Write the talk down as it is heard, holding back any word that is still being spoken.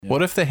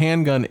What if the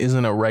handgun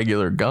isn't a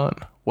regular gun?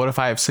 What if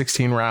I have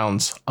 16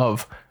 rounds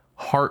of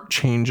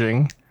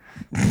heart-changing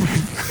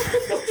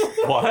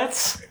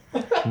What?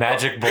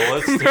 Magic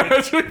bullets, dude?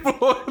 magic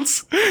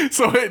bullets?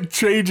 So it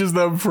changes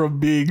them from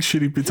being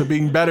shitty to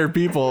being better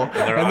people,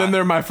 and then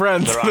they're my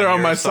friends. They're on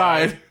your my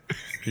side.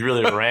 You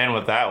really ran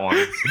with that one.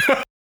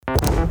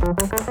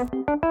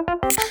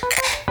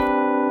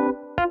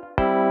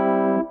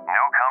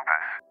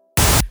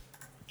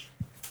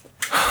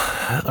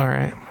 All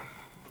right,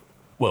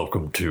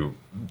 Welcome to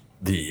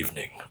the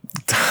evening.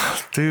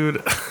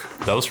 dude.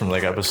 That was from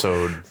like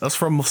episode. That's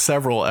from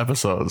several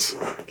episodes.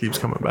 Keeps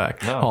coming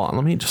back. No. Hold on,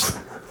 let me just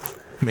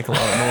make a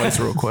lot of noise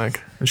real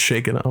quick and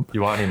shake it up.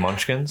 You want any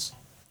munchkins?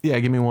 Yeah,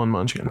 give me one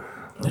munchkin.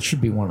 That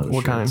should be one of the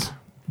What shirts. kind?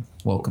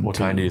 Welcome What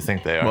to kind do you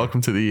think they are?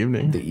 Welcome to the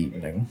evening. the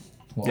evening.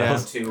 Well, Yeah.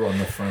 that's two on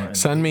the front. and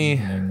Send the me-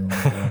 evening on the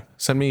back.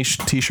 Send me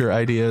t-shirt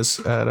ideas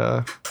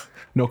at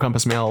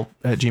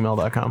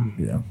nocompassmail@gmail.com.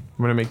 Yeah. I'm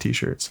gonna make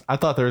t-shirts. I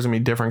thought there was gonna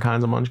be different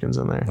kinds of munchkins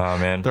in there. Nah,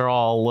 man. They're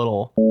all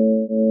little.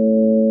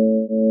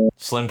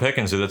 Slim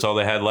pickings, dude. That's all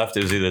they had left.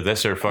 It was either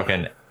this or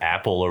fucking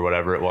apple or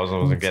whatever it was. I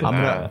wasn't getting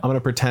I'm that. gonna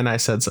pretend I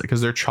said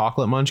because they're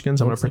chocolate munchkins.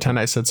 I'm gonna pretend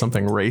I said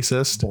something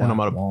racist, and I'm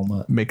Black gonna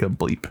walnut. make a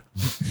bleep.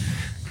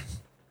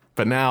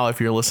 But now, if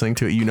you're listening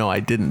to it, you know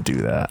I didn't do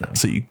that,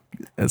 so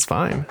it's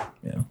fine.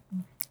 Yeah.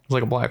 It's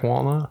like a black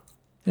walnut.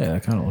 Yeah,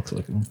 it kind of looks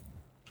like them.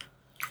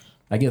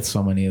 I get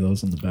so many of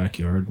those in the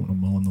backyard when I'm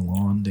mowing the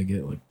lawn. They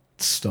get like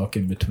stuck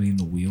in between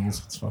the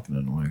wheels. It's fucking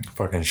annoying.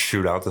 Fucking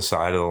shoot out the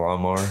side of the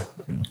lawnmower.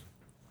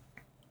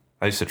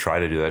 I used to try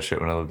to do that shit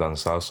when I lived on the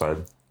south side.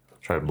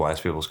 Try to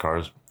blast people's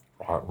cars,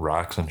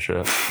 rocks and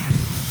shit.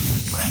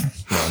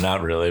 No,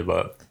 not really,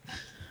 but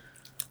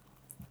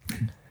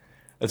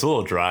it's a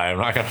little dry. I'm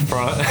not gonna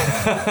front.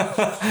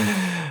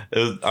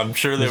 I'm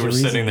sure they There's a were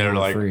reason sitting there they were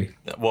like, free.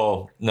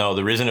 well, no,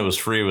 the reason it was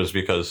free was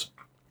because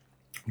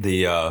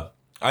the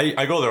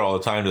I go there all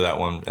the time to that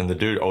one, and the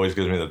dude always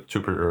gives me the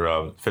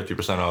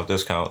 50% off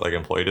discount, like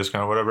employee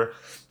discount, or whatever.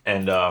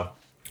 And it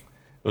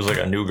was like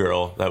a new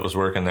girl that was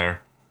working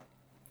there.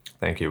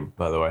 Thank you,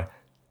 by the way.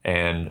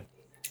 And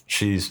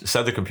she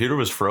said the computer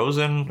was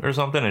frozen or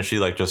something, and she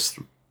like just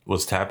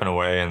was tapping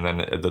away, and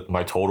then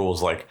my total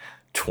was like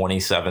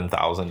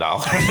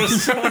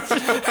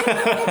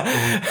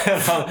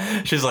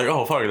 $27,000. She's like,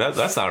 "Oh fuck,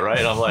 that's not right."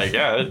 And I'm like,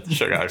 "Yeah, it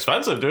sure got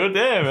expensive, dude.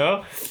 Damn,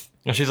 yo."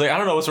 And she's like, "I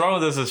don't know what's wrong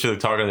with this." And she's like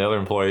talking to the other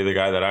employee, the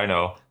guy that I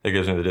know that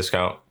gives me the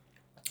discount.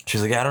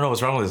 She's like, "Yeah, I don't know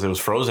what's wrong with this. It was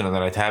frozen, and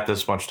then I tapped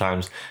this a bunch of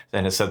times,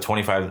 and it said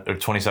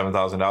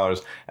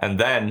 $27,000, and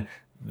then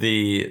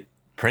the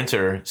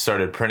printer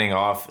started printing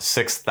off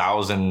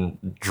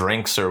 6,000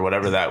 drinks or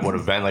whatever that would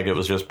have been. Like it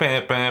was just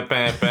bam, bam,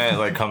 bam, bam,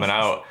 like coming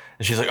out."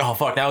 And she's like, "Oh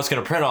fuck, now it's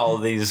gonna print all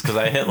of these because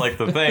I hit like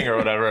the thing or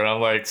whatever." And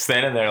I'm like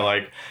standing there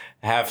like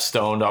half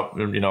stoned up,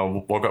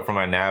 woke up from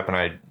my nap,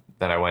 and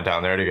then I went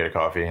down there to get a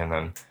coffee, and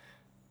then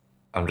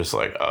I'm just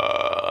like,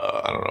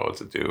 I don't know what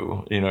to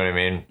do. You know what I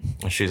mean?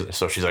 And she's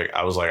like,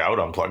 I was like, I would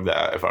unplug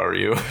that if I were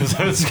you.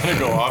 So it's going to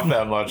go off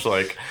that much.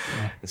 Like,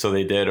 so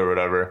they did or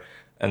whatever.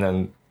 And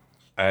then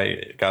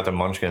I got the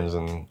munchkins,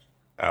 and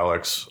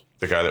Alex,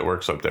 the guy that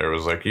works up there,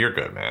 was like, "You're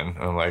good, man."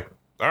 And I'm like,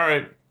 "All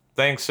right,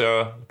 thanks.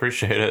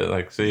 Appreciate it.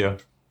 Like, see ya."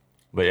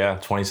 But yeah,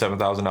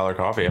 $27,000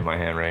 coffee in my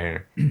hand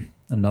right here.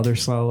 Another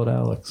solid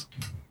Alex.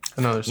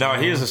 Another. No,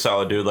 he is a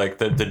solid dude. Like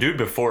the dude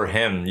before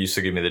him used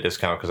to give me the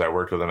discount because I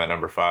worked with him at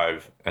number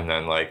 5, and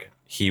then like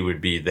he would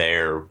be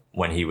there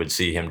when he would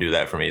see him do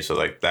that for me. So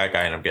like that guy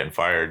ended up getting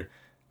fired,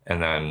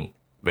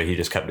 but he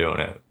just kept doing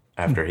it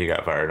after he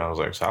got fired. And I was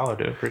like, "Solid,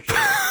 dude, appreciate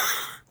it."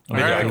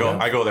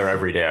 I go there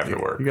every day after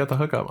work. You got the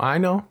hookup. I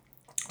know.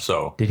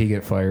 So Did he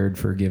get fired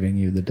for giving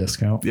you the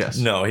discount? Yes.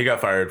 no, he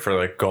got fired for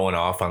like going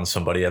off on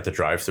somebody at the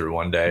drive-thru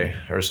one day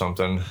or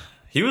something.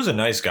 He was a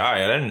nice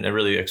guy. I didn't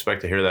really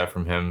expect to hear that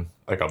from him,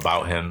 like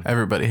about him.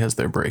 Everybody has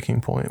their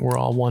breaking point. We're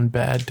all one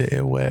bad day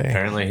away.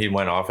 Apparently he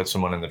went off at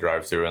someone in the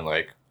drive-thru, and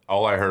like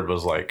all I heard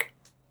was like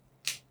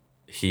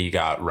he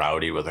got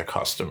rowdy with a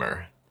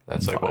customer.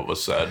 That's like what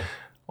was said.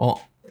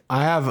 Well,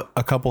 I have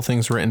a couple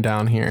things written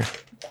down here.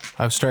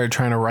 I've started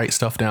trying to write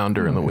stuff down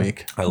during the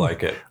week. I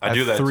like it. I have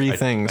do that. three I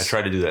things. I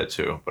try to do that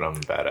too, but I'm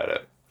bad at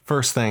it.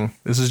 First thing,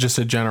 this is just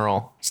a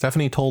general.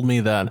 Stephanie told me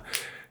that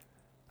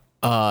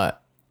do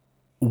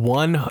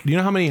you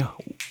know how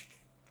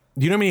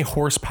many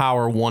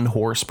horsepower one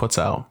horse puts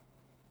out?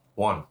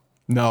 1.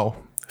 No,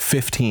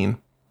 15.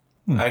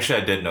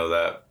 Actually, I did know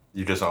that.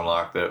 You just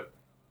unlocked it.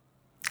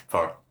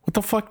 Fuck. What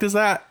the fuck does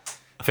that?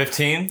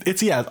 15?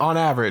 It's on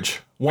average.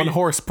 One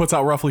horse puts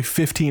out roughly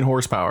 15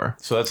 horsepower.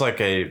 So that's like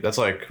a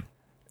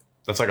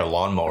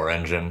lawnmower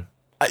engine.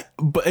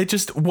 But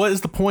what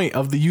is the point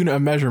of the unit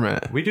of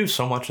measurement? We do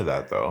so much of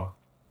that though.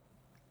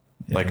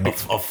 Yeah, Like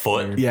a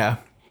foot. Yeah.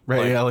 Right.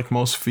 Like, yeah. Like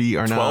most feet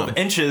are 12 not.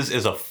 inches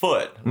is a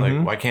foot.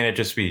 Like, why can't it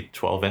just be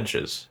 12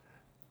 inches?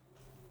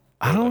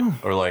 I don't know.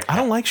 Or like, I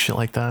don't like shit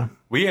like that.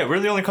 we're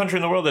the only country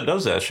in the world that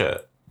does that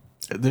shit.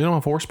 They don't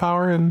have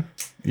horsepower in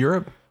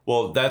Europe.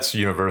 Well, that's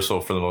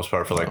universal for the most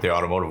part for like the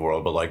automotive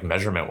world, but like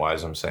measurement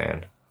wise, I'm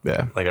saying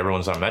Yeah. Like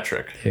everyone's on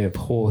metric. They have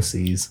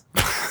horses.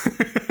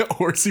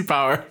 Horsey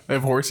power. They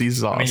have horsey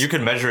sauce. I mean, you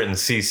could measure it in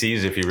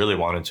cc's if you really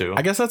wanted to.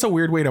 I guess that's a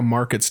weird way to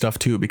market stuff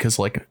too, because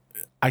like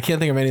I can't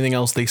think of anything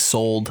else they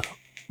sold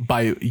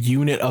by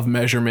unit of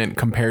measurement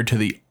compared to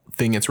the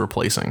thing it's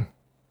replacing.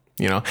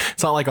 You know,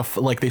 it's not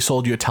like they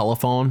sold you a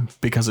telephone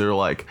because they're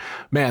like,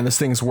 man, this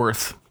thing's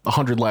worth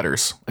 100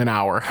 letters an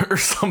hour or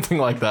something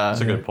like that.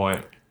 That's a good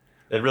point.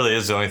 It really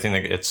is the only thing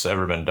that it's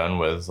ever been done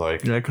with.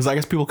 Like, Yeah, because I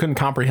guess people couldn't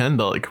comprehend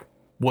like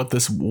what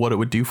it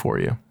would do for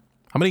you.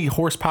 How many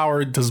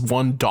horsepower does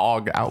one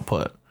dog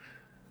output?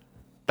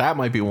 That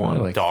might be one.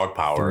 Like dog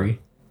power. 3.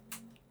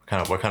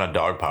 What kind of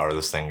dog power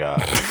this thing got?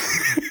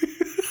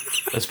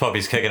 This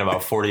puppy's kicking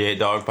about 48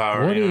 dog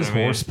power. What you know is I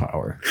mean?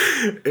 horsepower?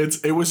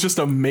 It was just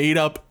a made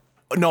up.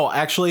 No,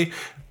 actually,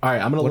 all right.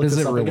 I'm gonna What look does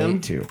this it up relate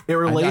again. to? It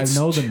relates. I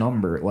know the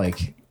number.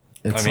 Like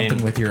it's I mean-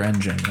 something with your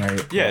engine,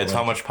 right? Yeah, it's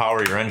how much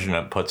power your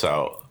engine puts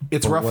out.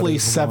 It's But what roughly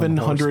is 1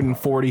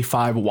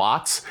 745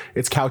 watts.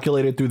 It's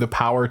calculated through the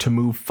power to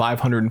move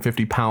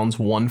 550 pounds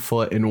 1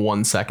 foot in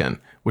 1 second,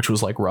 which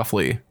was like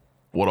roughly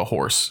what a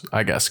horse,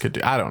 I guess, could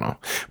do. I don't know,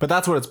 but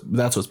that's what's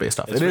based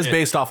off. It is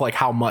based off like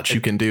how much you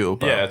can do.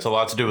 But Yeah, it's a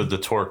lot to do with the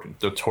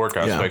torque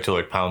aspect to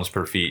like pounds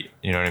per feet.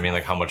 You know what I mean?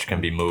 Like how much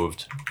can be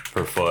moved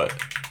per foot.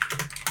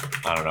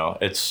 I don't know.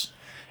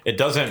 It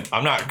doesn't.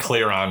 I'm not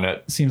clear on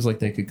it. Seems like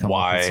they could come up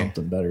Why? with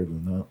something better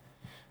than that.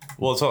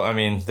 Well, it's all, I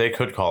mean, they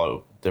could call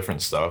it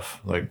different stuff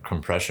like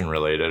compression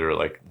related or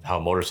like how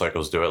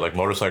motorcycles do it. Like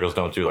motorcycles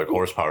don't do like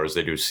horsepowers;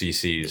 they do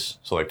cc's.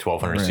 So like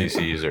 1200 Right.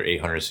 cc's or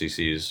 800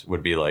 cc's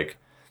would be like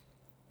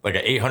an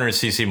 800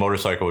 cc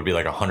motorcycle would be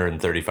like a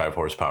 135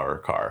 horsepower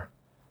car,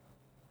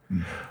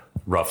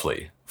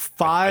 roughly.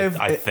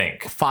 I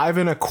think. 5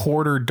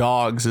 1/4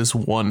 dogs is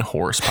 1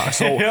 horsepower.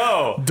 So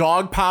Yo.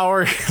 dog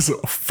power is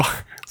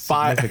 5.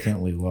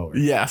 Significantly lower.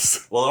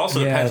 Yes. Well, it also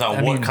Yeah, depends on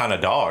I what mean, kind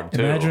of dog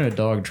too. Imagine a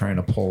dog trying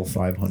to pull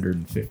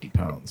 550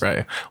 pounds.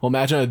 Right. Well,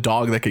 imagine a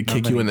dog that could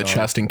kick you many in the dogs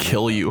chest and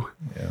kill you.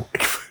 Yeah.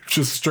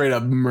 Just straight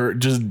up,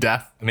 just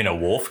death. I mean, a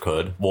wolf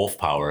could. Wolf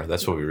power.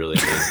 That's what we really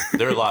need.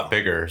 They're a lot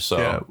bigger, so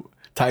Yeah.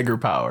 Tiger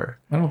power.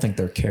 I don't think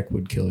their kick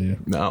would kill you.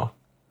 No.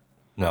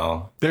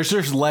 no. There's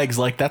just legs.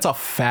 Like, that's a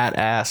fat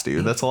ass,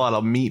 dude. That's a lot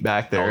of meat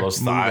back there. Oh,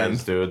 those moving.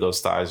 thighs, dude. Those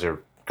thighs are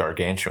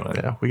gargantuan.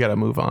 Yeah, we got to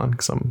move on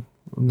because I'm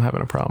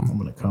having a problem. I'm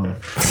gonna come.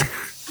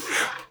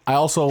 I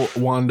also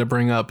wanted to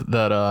bring up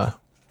that,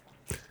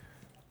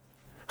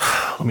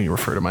 let me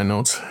refer to my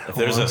notes. If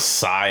there's a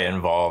sigh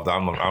involved,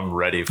 I'm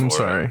ready for I'm it.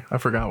 sorry. I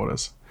forgot what it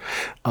is.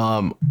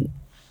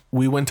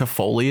 We went to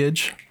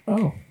Foliage.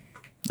 Oh,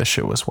 This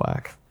shit was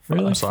whack.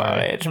 really? I'm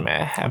sorry.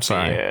 I'm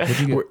sorry. What'd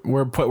you get?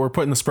 We're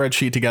putting the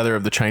spreadsheet together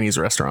of the Chinese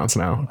restaurants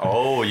now.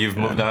 Oh, you've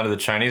moved on to the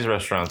Chinese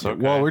restaurants.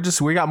 Okay. Well,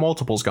 we got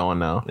multiples going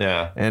now.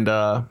 yeah, And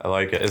I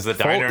like it. Is the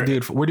diner?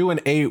 dude, we're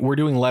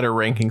doing letter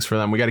rankings for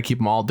them. We got to keep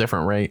them all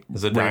different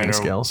is the rating diner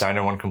scales.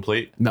 diner one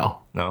complete? No.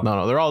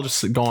 They're all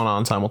just going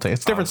on simultaneous.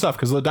 It's different stuff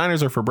because the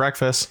diners are for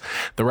breakfast.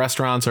 The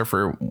restaurants are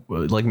for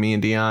like me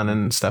and Dion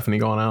and Stephanie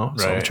going out.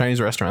 So Right. the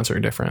Chinese restaurants are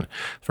different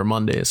for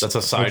Mondays. That's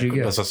a side. you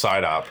get? That's a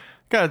side op.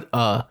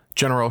 got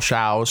General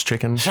Shao's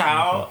chicken.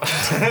 Chow.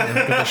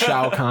 The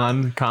Shao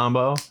Kahn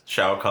combo.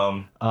 Chow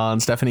come.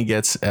 And Stephanie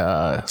gets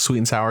sweet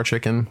and sour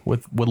chicken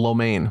with lo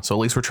mein. So at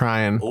least we're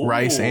trying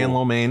rice and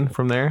lo mein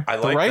from there. I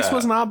The like rice that.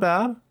 was not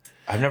bad.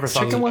 I've never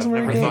thought. Chicken wasn't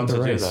I've very never good. thought to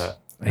The do rice. that.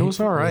 It was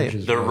all right.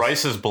 Foliage's The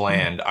rice is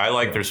bland. I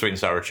like their sweet and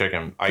sour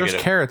chicken. I There's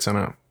get it. carrots in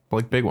it,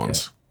 like big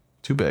ones.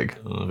 Too big.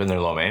 In their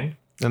lo mein.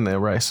 And the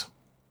rice.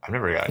 I've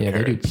never got. Yeah, they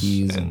do carrots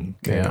peas and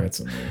carrots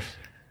in there.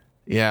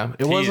 Yeah, it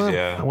Peas, wasn't.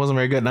 yeah. It wasn't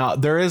very good. Now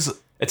there is.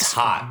 It's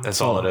hot.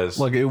 That's all it is.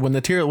 Look, when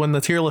the tier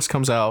list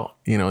comes out,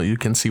 you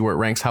can see where it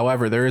ranks.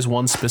 However, there is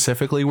one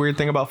specifically weird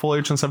thing about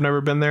Foliage since I've never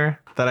been there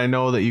that I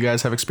know that you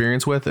guys have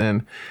experience with.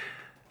 And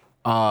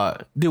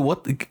dude,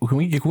 what can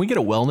we get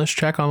a wellness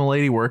check on the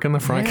lady working the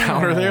front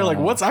counter there? Like,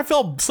 I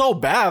felt so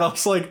bad. I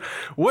was like,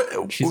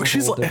 what?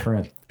 She's like,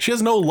 different. she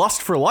has no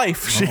lust for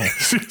life.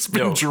 She's been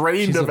Yo,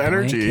 drained She's of a blank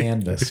energy.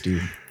 canvas,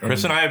 dude.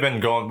 Chris and I have been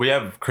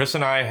going. Chris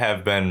and I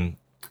have been.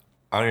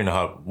 I don't even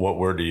know what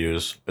word to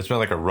use. It's been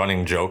like a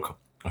running joke.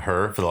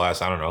 Her for the last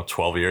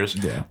 12 years.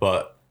 Yeah.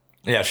 But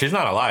yeah, she's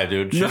not alive,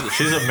 dude.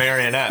 She's a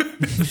marionette.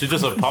 She's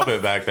just a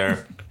puppet back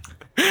there.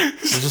 There's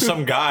just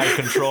some guy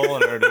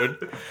controlling her,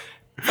 dude.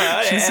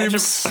 She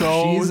seems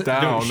so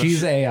down.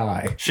 She's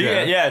AI.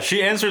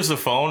 She answers the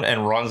phone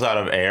and runs out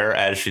of air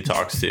as she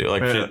talks to you.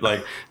 Like she's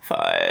like,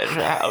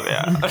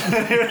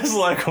 yeah. You're just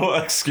like,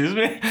 what? Excuse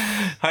me?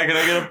 Hi,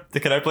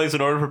 can I place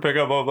an order for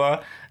pickup? Blah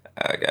blah.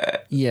 Okay.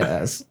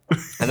 Yes.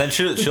 And then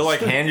she'll like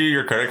hand you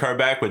your credit card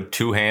back with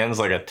 2 hands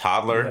like a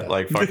toddler,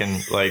 like fucking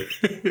like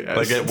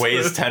it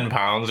weighs 10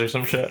 pounds or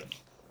some shit.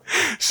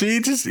 She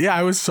just,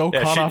 I was so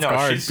caught off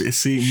guard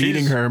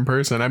meeting her in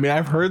person. I mean,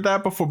 I've heard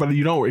that before, but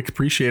you don't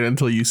appreciate it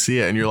until you see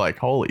it and you're like,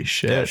 holy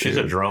shit. Yeah, she's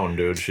dude. a drone,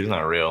 dude. She's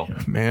not real.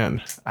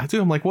 Man.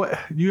 I'm like, what?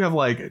 You have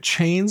like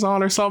chains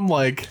on or something?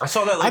 Like, I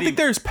saw that lady. I think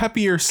there's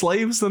peppier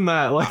slaves than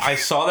that. Like, I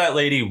saw that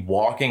lady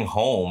walking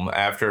home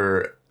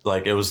after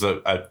like it was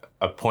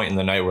a point in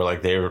the night where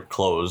like they were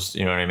closed,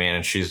 you know what I mean?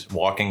 And she's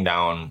walking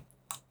down,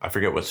 I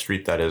forget what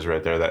street that is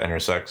right there that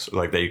intersects,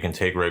 like that you can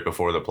take right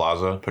before the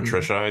plaza.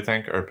 Patricia, I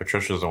think, or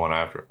Patricia's the one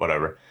after,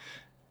 whatever.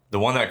 The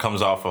one that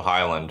comes off of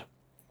Highland.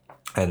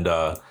 And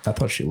I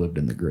thought she lived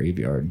in the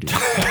graveyard, dude.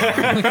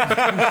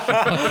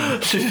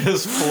 she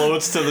just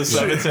floats to the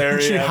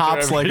cemetery. She after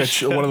hops every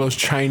like one of those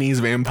Chinese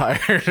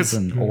vampires. It's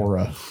an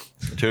aura.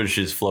 Dude,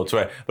 she just floats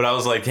away. But I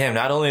was like, damn,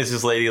 not only is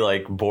this lady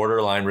like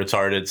borderline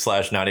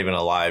retarded / not even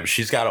alive,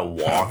 she's got to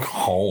walk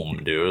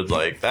home, dude.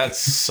 Like, that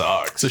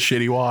sucks. It's a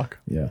shitty walk.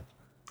 Yeah.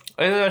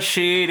 It's a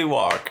shitty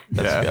walk.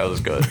 That was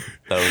good.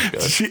 That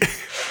was good.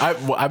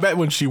 I bet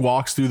when she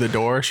walks through the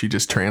door, she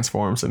just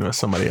transforms into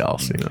somebody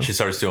else. You know? She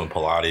starts doing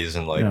Pilates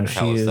and like No, she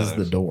is calisthenics.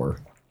 the door.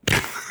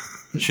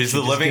 She's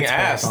the living Gets back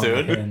ass, on the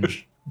dude.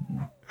 hinge.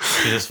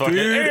 She just fucking.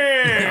 Dude,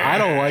 I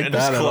don't like It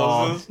that just at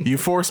all. closes. You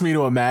force me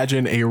to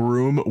imagine a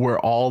room where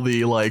all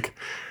the like,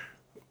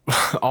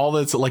 all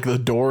that's like the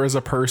door is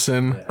a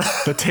person,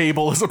 the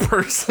table is a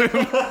person.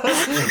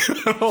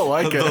 I don't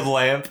like The it.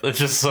 lamp. It's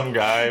just some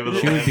guy with a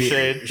She would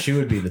lampshade. be. She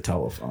would be the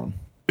telephone.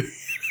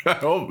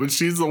 Oh, but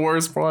she's the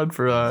worst one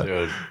for that.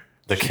 Dude,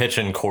 the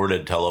kitchen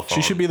corded telephone.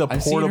 She should be the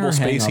I've seen her portable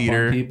hang space up on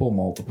heater. people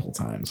multiple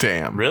times.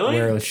 Damn. Really?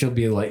 Where she'll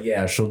be like,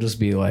 yeah, she'll just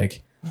be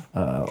like,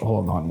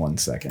 hold on 1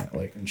 second,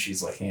 like, and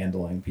she's like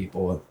handling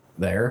people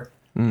there.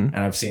 And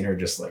I've seen her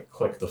just like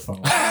click the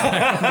phone. God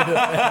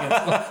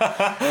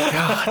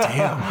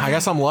damn. I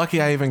guess I'm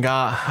lucky I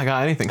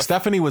got anything.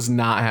 Stephanie was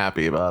not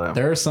happy about it.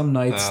 There are some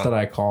nights that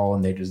I call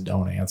and they just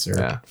don't answer.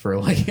 Yeah. For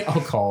like,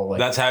 I'll call like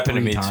That's happened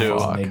to 3 me times too.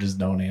 And they just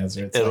don't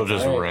answer. It's It'll like,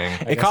 just all ring. I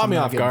It guess caught I'm me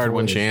not off getting guard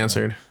when footage. she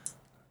answered.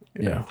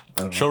 Yeah.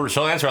 I don't know.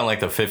 She'll answer on like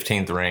the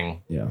 15th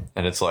ring. Yeah.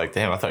 And it's like,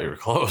 damn, I thought you were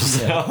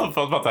closed. Yeah. I was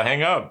about to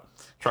hang up.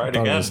 Try it Thought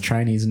it again. was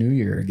Chinese New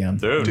Year again.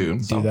 Dude.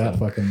 Do that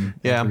fucking.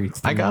 Yeah. every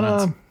I 3 gotta.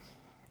 months.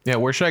 Yeah,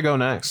 where should I go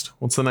next?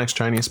 What's the next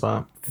Chinese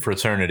spot?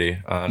 Fraternity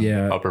on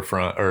Yeah. Upper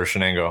Front, or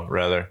Shenango,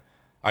 rather.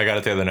 I got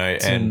it the other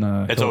night, in,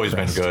 and it's always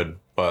been Hillcrest. good.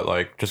 But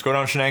like, just go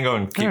down Shenango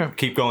and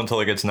keep going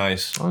until it gets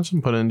nice. I'll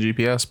just put it in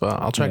GPS,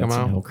 but I'll check Yeah, them it's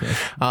in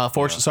out.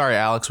 Hillcrest. Sorry,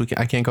 Alex.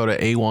 I can't go to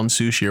A1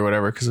 Sushi or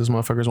whatever because those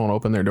motherfuckers won't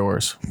open their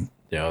doors.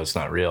 Yeah, it's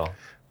not real.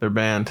 They're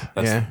banned.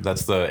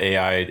 That's the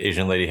AI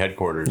Asian lady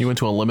headquarters. You went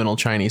to a liminal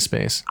Chinese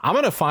space. I'm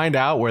gonna find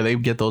out where they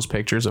get those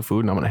pictures of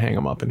food, and I'm gonna hang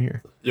them up in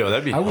here. Yo,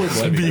 that'd be. I would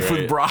that'd be Beef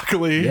great. with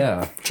broccoli.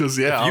 Yeah. Just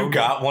You I'll-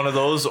 got one of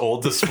those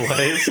old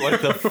displays,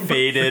 like the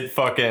faded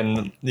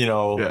fucking,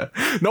 Yeah.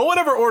 No one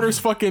ever orders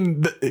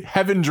fucking the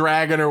Heaven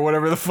Dragon or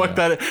whatever the fuck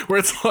that is, where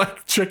it's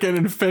like chicken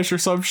and fish or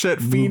some shit.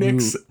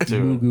 Phoenix.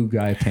 Mugu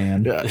Guy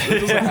Pan. Yeah.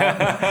 It doesn't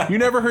happen. You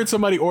never heard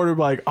somebody order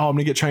like, oh, I'm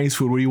gonna get Chinese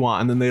food. What do you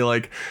want? And then they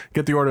like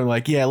get the order and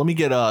like, yeah, let me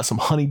get some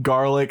honey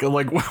garlic and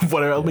like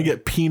whatever. Let me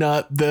get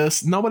peanut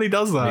this. Nobody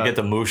does that. You get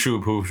the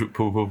mushu poo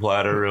poo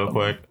platter real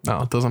quick. No,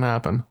 it doesn't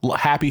happen.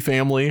 Happy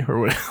Family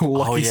or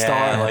Lucky Star.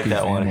 I like Happy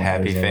that one. Family,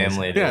 Happy there's always-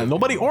 Family. Yeah, dude.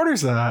 nobody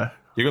orders that.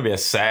 You're gonna be a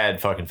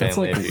sad fucking It's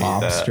family like if you eat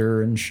that.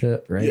 lobster and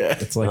shit, right? Yeah.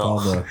 It's like all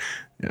the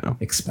Yeah.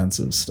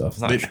 expensive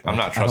stuff. I'm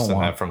not trusting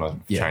that from a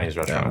Yeah. Chinese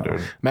restaurant,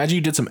 dude. Imagine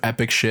you did some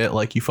epic shit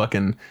like you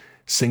fucking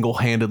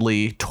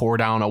single-handedly tore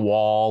down a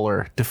wall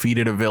or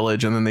defeated a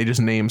village and then they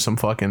just name some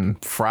fucking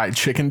fried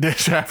chicken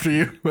dish after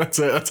you. That's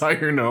it. That's how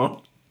you're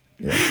known.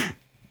 Yeah.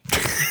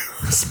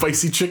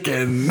 Spicy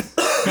chicken.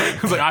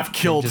 It's like I've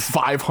killed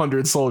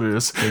 500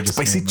 soldiers. just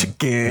Spicy name it.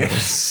 chicken.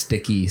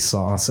 Sticky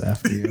sauce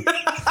after you.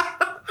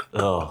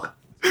 Ugh.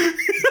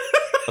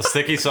 A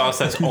sticky sauce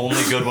that's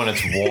only good when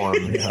it's warm.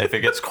 If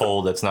it gets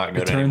cold, it's not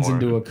good Turns anymore.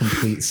 into a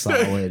complete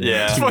solid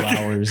Yeah. in 2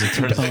 hours if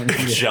you Turns don't into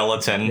eat it.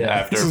 gelatin Yeah.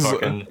 after This is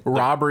fucking.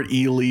 Robert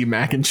E. Lee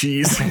mac and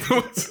cheese.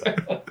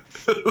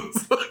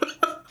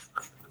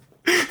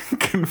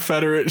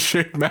 Confederate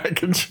shaped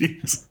mac and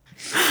cheese.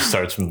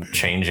 Starts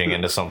changing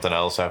into something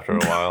else after a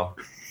while.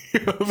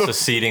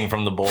 Seceding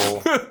from the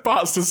bowl.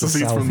 Pasta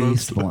secedes from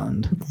those. Southeast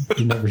blend.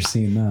 You've never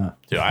seen that.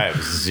 Dude, I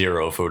have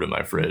zero food in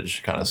my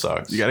fridge. Kind of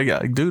sucks. You gotta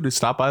get, dude.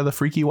 Stop by the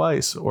Freaky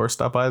Weiss or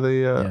stop by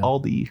the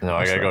Aldi. No,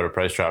 I gotta go to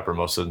Price Chopper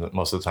most of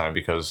the time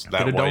because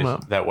Get a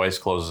donut. that Weiss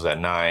closes at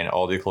 9,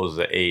 Aldi closes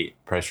at 8,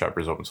 Price Chopper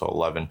is open till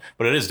 11.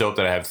 But it is dope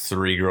that I have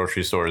 3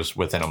 grocery stores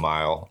within a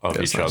mile of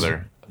That's each nice.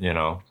 other. You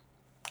know,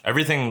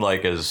 everything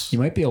like is. You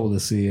might be able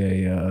to see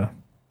a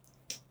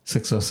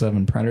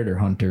 607 Predator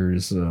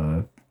Hunters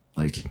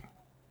like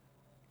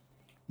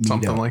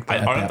Something meetup like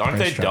that. at Aren't that they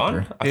Price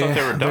done? Chopper. I thought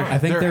they were done. I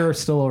think They're- they're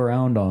still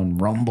around on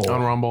Rumble.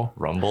 On Rumble,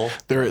 Rumble.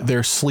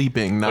 they're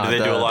sleeping. Not Do they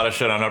do dead. a lot of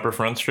shit on Upper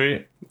Front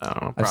Street? I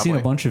don't know. I've seen a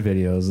probably. bunch of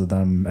videos of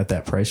them at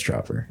that Price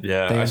Chopper.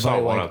 Yeah, they I invite saw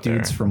one like up there.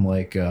 dudes from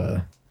like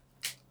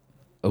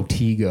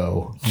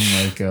Otigo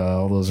and like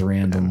all those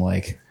random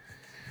like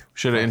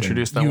Should have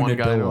introduced that one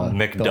guy to Unidola. him.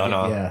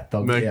 McDonough.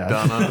 They'll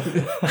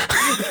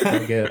McDonough.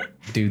 they'll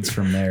get dudes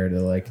from there to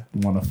like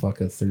want to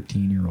fuck a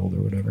 13-year-old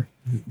or whatever.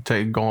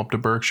 Going up to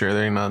Berkshire,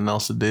 there ain't nothing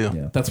else to do.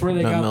 Yeah, that's where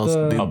they Nothing got else to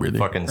the do, Up brother.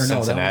 fucking or no, that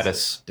was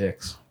Cincinnatus.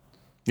 Dicks.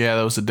 Yeah,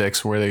 those are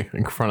dicks where they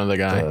in front of the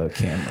guy.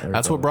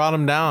 That's what brought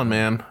him down,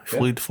 man.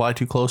 Fly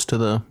too close to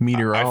the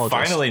meteorologist.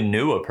 I finally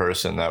knew a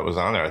person that was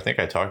on there. I think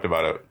I talked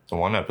about it in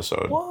one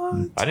episode.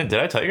 What? I didn't. Did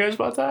I tell you guys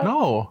about that?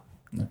 No.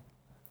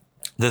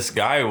 This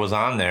guy was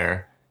on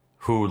there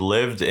who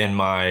lived in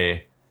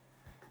my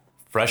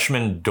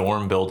freshman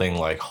dorm building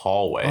like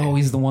hallway. Oh,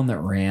 he's the one that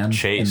ran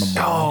Chase. in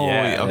the mall. Oh,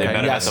 Yeah, okay. they met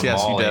him Yes, at the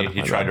yes, you mall. did.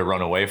 He tried to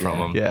run away from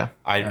him. Yeah.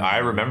 I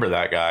remember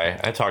that guy.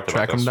 I talked about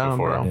Track him this down,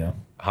 before. bro. Yeah.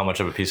 How much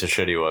of a piece of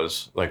shit he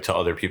was, like to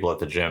other people at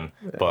the gym.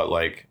 But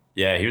like,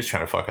 yeah, he was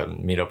trying to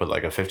fucking meet up with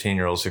like a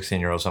 15-year-old,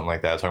 16-year-old, something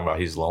like that, talking about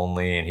he's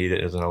lonely and he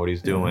doesn't know what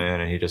he's doing,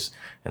 and he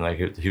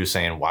was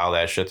saying wild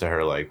ass shit to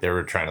her. Like they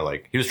were trying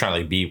to he was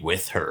trying to be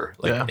with her,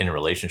 like in a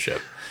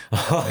relationship.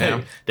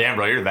 Like, damn,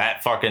 bro, you're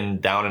that fucking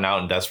down and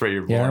out and desperate.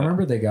 You're Yeah, I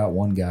remember they got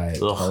one guy at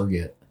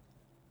Target,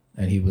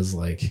 and he was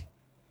like,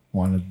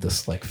 wanted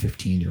this like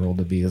 15-year-old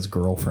to be his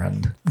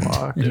girlfriend.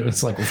 Fuck, It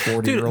was like a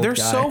 40-year-old Dude, they're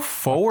guy. so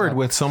forward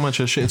with so much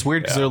of shit. It's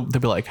weird because they'll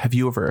be like, have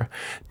you ever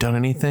done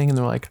anything? And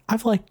they're like,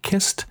 I've like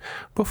kissed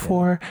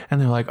before.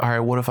 And they're like, all right,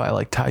 what if I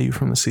like tie you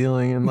from the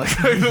ceiling? And like,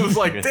 it was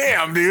like,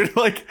 damn, dude.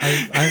 Like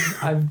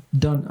I've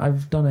done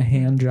a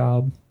hand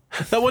job.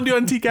 that one dude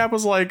on TCAP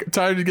was like,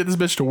 tired to get this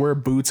bitch to wear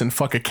boots and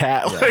fuck a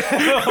cat. Like,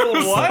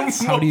 what?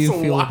 How do you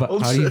Some feel wild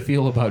about how do you shit.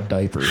 feel about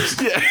diapers?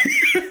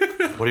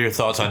 What are your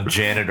thoughts on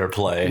janitor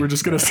play? We're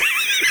just gonna say,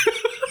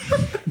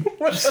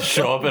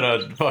 Show up in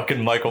a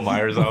fucking Michael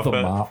Myers outfit.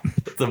 The mop.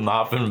 The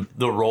mop and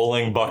the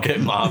rolling bucket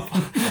mop.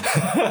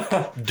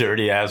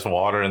 Dirty ass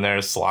water in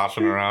there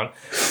sloshing around.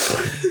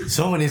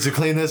 Someone needs to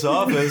clean this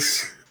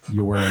office.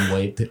 You're wearing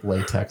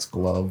latex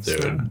gloves.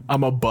 Dude.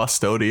 I'm a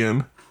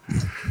bustodian.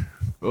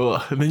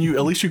 Ugh. And then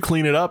at least you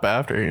clean it up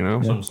after, you know.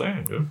 That's what I'm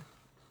saying, dude.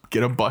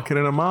 Get a bucket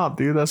and a mop,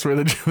 dude. That's where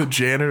the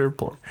janitor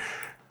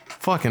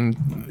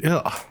fucking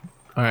ugh.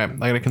 All right, I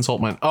gotta consult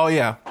mine. Oh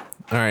yeah.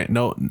 All right.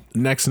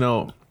 Next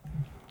note.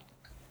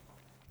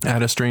 I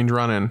had a strange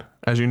run-in.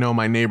 As you know,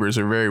 my neighbors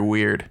are very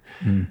weird,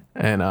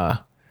 and I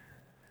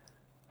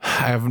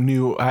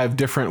have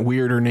different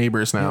weirder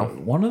neighbors now.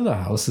 One of the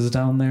houses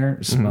down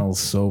there smells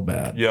so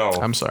bad. Yo,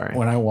 I'm sorry.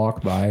 When I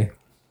walk by,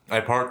 I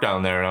parked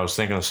down there and I was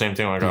thinking the same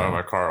thing when I got out of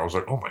my car. I was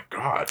like, oh my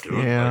God,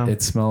 dude. Yeah.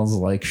 it smells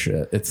like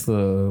shit. It's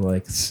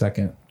the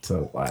second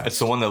to last. It's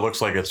the one that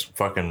looks like it's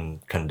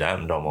fucking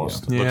condemned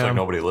almost. It Yeah. looks like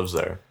nobody lives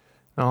there.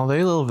 Oh,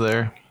 they live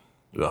there.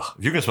 Ugh.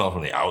 If you can smell it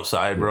from the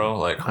outside, bro,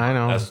 like I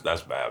know.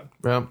 that's bad.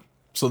 Yep.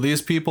 So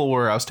these people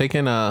were. I was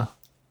taking a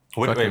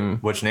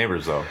Which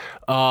neighbors though?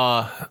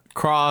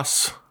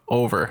 cross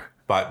over.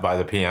 By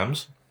the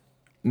PMs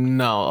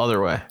No,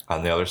 other way.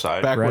 on the other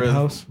side. Back Red where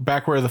house?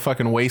 back where the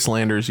fucking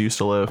wastelanders used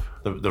to live.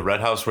 The red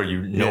house where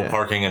no Yeah.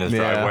 parking in his Yeah.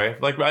 driveway.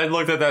 Like I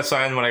looked at that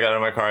sign when I got out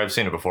of my car. I've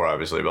seen it before,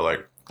 obviously, but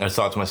like I just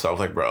thought to myself,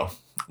 like, bro,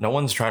 no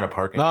one's trying to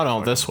park.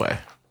 No, this way.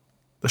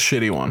 The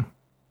shitty one.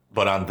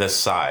 But on this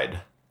side,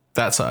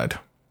 That side.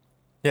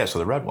 yeah. So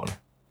the red one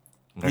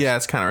Yeah,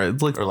 it's kind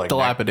of like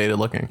dilapidated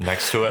looking.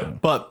 next to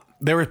it. But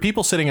there were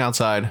people sitting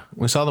outside.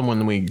 We saw them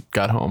when we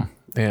got home,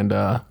 and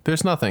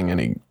there's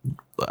nothing.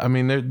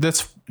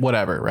 That's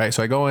whatever, right?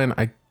 So I go in,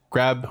 I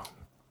grab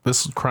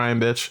this crying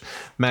bitch,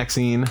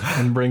 Maxine,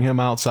 and bring him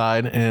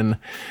outside, and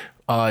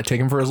take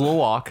him for his little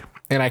walk.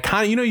 And I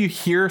kind of, you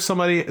hear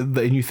somebody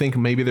and you think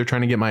maybe they're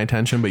trying to get my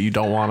attention, but you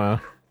don't want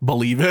to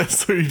believe it,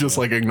 so you just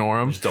like ignore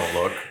them. Just don't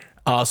look.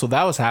 So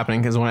that was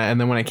happening because when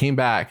I came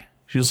back,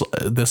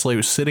 this lady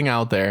was sitting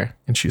out there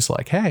and she's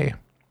like, "Hey,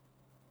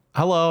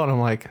 hello," and I'm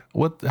like,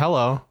 "What?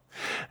 Hello,"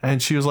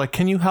 and she was like,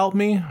 "Can you help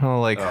me?" And I'm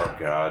like, Oh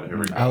God, here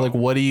we go. "I like,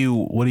 what do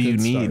you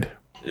need?" start.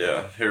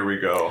 Yeah, here we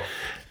go.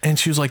 And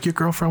she was like, "Your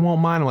girlfriend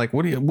won't mind." I'm like,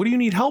 "What do you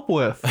need help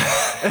with?"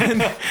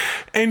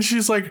 and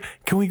she's like,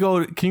 "Can you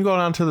go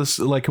down to this?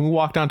 Like, can we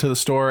walk down to the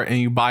store and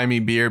you buy me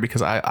beer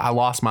because I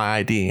lost my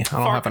ID. I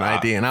don't have an off.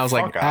 ID." And I was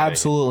like, Fuck outta here.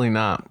 "Absolutely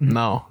not,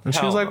 no." And she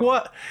was Hell like, no.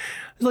 "What?"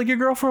 She's like, "Your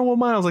girlfriend won't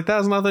mind." I was like, "That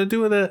has nothing to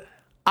do with it.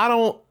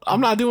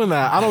 I'm not doing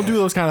that. I don't do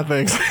those kind of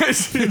things."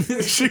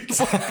 She's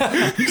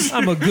like,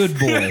 I'm a good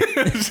boy.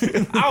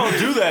 I don't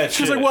do that.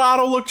 she's like, "Well, I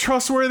don't look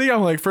trustworthy."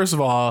 I'm like, first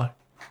of all,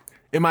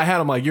 in my head,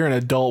 I'm like, you're an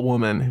adult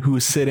woman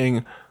who's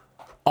sitting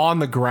on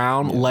the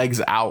ground,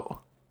 legs out,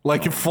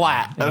 like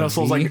flat. And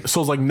so I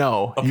was like,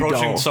 no, you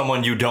approaching don't.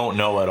 someone you don't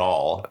know at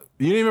all.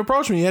 You didn't even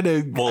approach me. You had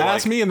to Well,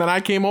 ask like- me, and then I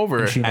came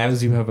over. She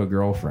knows you have a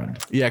girlfriend.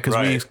 Yeah, because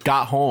we Right.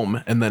 got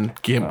home and then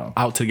came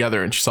out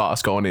together, and she saw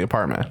us go in the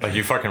apartment. Like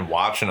you fucking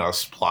watching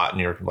us plotting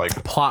your like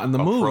Plotting the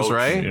moves, approach,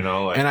 right? you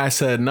know, like- and I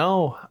said,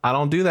 no, I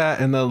don't do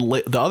that. And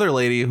the other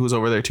lady who's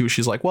over there too,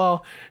 she's like,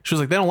 well, she was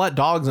like, they don't let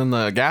dogs in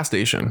the gas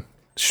station.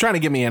 She's trying to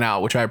get me in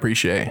out, which I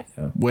appreciate.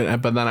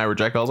 But then I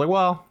reject. I was like,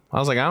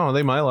 I don't know,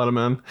 they might let them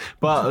in.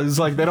 But it's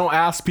like they don't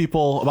ask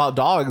people about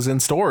dogs in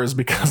stores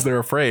because they're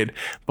afraid.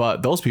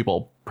 But those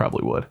people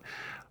probably would.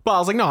 But I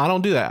was like, no, I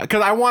don't do that.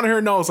 Because I wanted her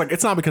to know, it's like,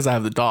 it's not because I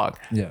have the dog.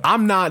 Yeah.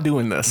 I'm not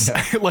doing this.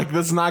 Like,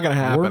 this is not going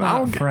to happen. We're I not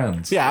don't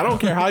friends. Yeah, I don't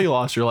care how you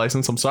lost your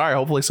license. I'm sorry.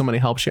 Hopefully somebody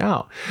helps you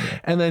out.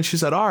 And then she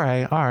said, all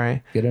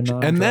right. Get a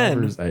And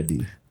then non-driver's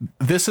ID.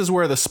 this is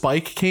where the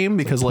spike came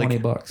because like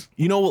 $20.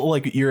 you know,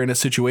 like you're in a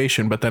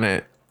situation, but then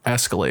it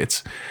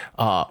escalates,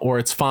 or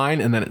it's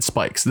fine and then it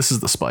spikes. This is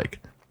the spike.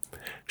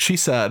 She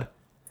said,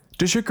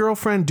 does your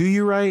girlfriend do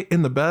you right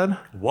in the bed?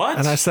 What?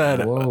 And I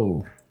said,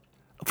 Whoa.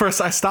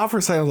 first I stopped for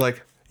a second. I was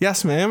like,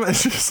 yes, ma'am. And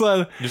she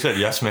said, You said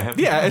yes, ma'am.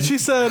 yeah. And she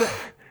said,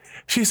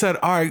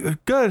 all right,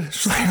 good.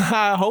 She's like,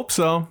 I hope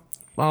so.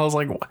 I was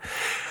like, all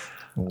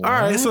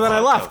right. So then I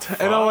left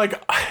and I'm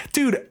like,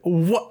 dude,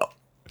 what?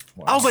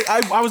 I was like,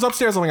 I was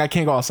upstairs. I'm like, I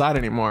can't go outside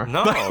anymore.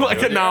 No, like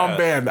dude, now yeah. I'm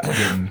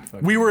banned.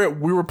 We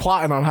were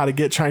plotting on how to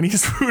get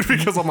Chinese food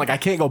because I'm like, I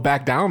can't go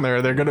back down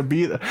there. They're gonna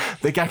be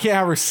I can't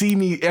have her see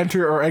me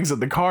enter or exit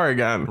the car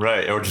again.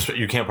 Right. Or just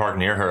you can't park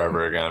near her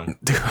ever again.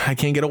 Dude, I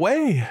can't get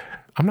away.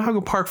 I'm not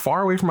gonna park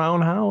far away from my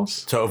own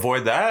house. To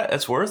avoid that,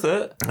 it's worth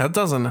it. That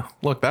doesn't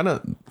look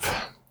that.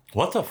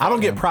 What the fuck? I don't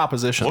get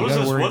propositions. What does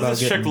this, worry what does about this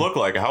chick getting- look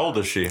like? How old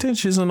is she? Dude,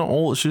 she's just an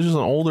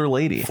older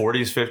lady.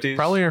 40s, 50s?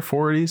 Probably in her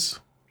 40s,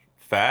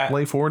 Fat?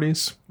 late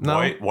 40s. No,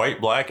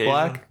 White, black,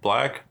 Asian?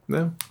 Black?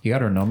 no, You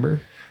got her number?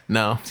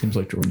 no. Seems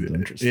like Jordan's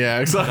interested. Yeah,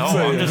 exactly.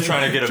 No, I'm just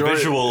trying to get a Jordan-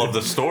 visual of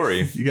the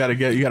story. You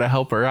gotta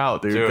help her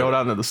out, dude. Dude, Go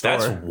down to the store.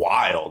 That's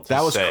wild. to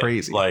That was say.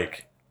 crazy.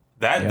 Like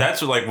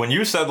that's like when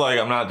you said like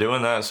I'm not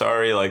doing that.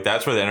 Sorry. Like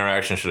that's where the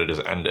interaction should have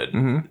just ended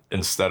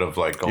instead of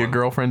like going. Your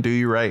girlfriend do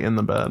you right in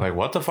the bed. Like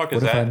what the fuck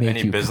is What if I that? make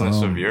Any you business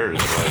come? of yours?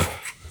 Like,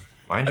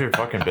 mind your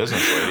fucking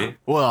business, lady.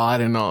 Well, I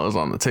didn't know it was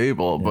on the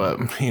table, but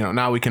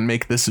now we can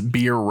make this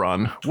beer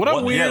run. What a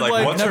What, weird yeah, like,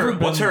 like.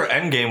 what's her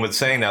end game with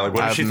saying that? Like,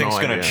 what I does she have think's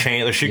no gonna idea.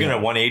 change? Is she gonna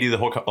 180 the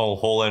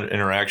whole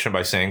interaction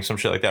by saying some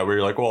shit like that? Where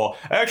you're like, well,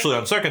 actually,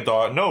 on second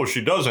thought, no,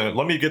 she doesn't.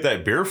 Let me get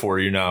that beer for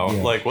you now.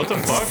 Yeah. Like, what the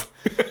fuck?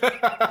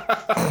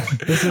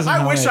 This isn't I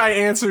how wish I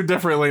answered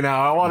differently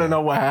now. I want to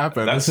know what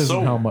happened. That's This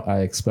isn't so- how I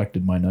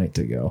expected my night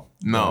to go.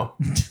 no.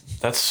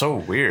 That's so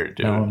weird,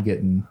 dude. Now I'm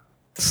getting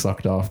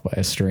sucked off by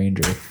a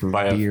stranger for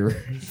By a- beer.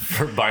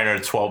 For buying her a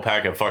 12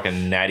 pack of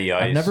fucking Natty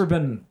Ice. I've never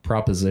been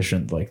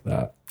propositioned like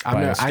that.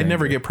 by a I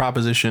never stranger. get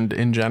propositioned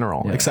in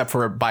general, except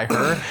for by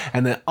her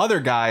and the other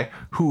guy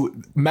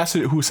who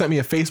sent me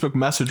a Facebook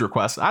message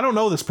request. I don't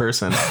know this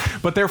person,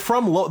 but they're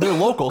they're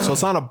local, so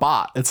it's not a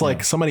bot. It's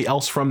like somebody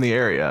else from the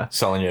area.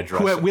 selling you a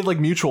dress. We had like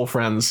mutual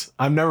friends.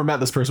 I've never met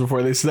this person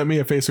before. They sent me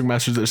a Facebook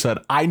message that said,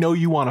 "I know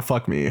you want to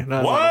fuck me." And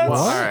I was like, What?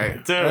 All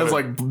right, Dude. I was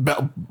like,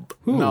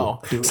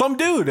 no, some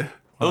dude.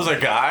 It was a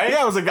guy?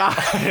 Yeah, it was a guy.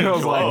 And I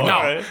was like, Whoa, no,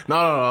 alright.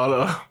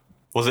 no.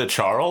 Was it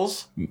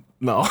Charles?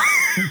 No,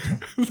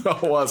 no,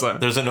 it wasn't.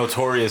 There's a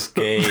notorious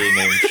gay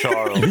named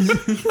Charles.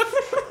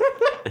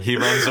 He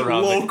runs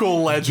around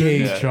Local legend.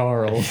 Gay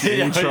Charles. the...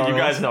 Yeah, Charles. you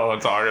guys know what I'm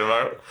talking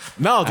about.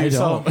 No, dude. I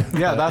So don't.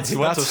 yeah, that's He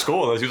went to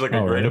school. He was like a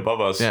Oh, grade really?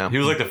 above us. Yeah. He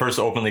was like the first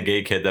openly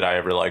gay kid that I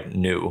ever like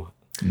knew.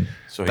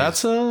 So he's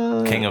That's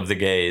a king of the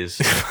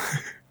gays.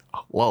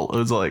 well, it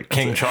was like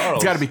King Charles.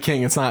 It's got to be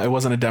king. It's not. It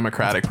wasn't a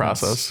democratic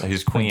process.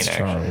 He's queen, Prince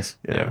actually. Charles.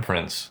 Yeah,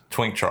 Prince.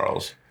 Twink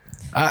Charles.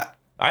 I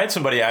I had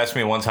somebody ask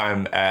me one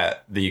time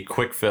at the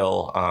Quick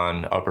Fill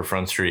on Upper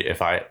Front Street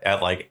if I,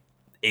 at like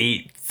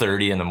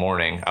 8:30 in the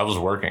morning, I was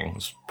working,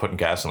 was putting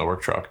gas in the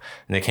work truck,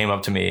 and they came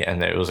up to me,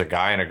 and it was a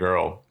guy and a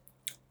girl.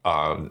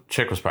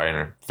 Chick was probably in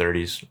her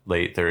 30s,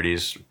 late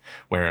 30s,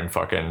 wearing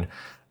fucking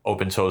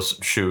open toe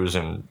shoes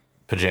and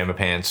pajama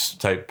pants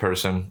type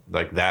person,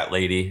 like that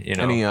lady, you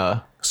know.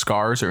 any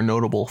scars or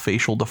notable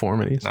facial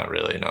deformities? Not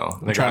really, no.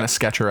 I'm trying to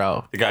sketch her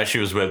out. The guy she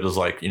was with was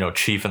like,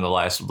 chiefing the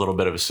last little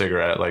bit of a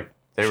cigarette. Like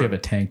they She were. have a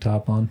tank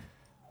top on.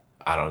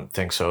 I don't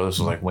think so. This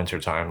was like winter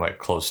time, like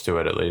close to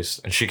it at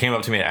least. And she came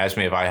up to me and asked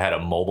me if I had a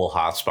mobile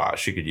hotspot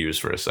she could use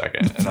for a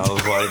second. And I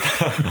was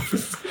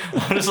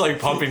like, I'm just like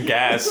pumping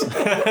gas.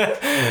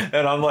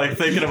 And I'm like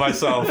thinking to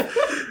myself,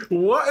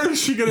 What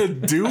is she gonna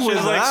do with she's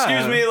like, that?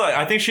 excuse me. Like,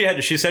 I think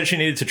she said she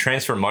needed to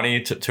transfer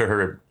money to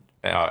her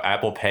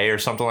Apple Pay or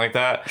something like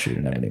that. She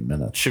didn't have any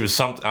minutes. She was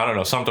I don't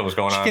know, something was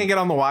going on. Can't get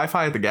on the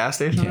Wi-Fi at the gas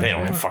station. They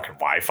don't have fucking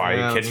Wi-Fi. Yeah, Are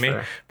you that's kidding me?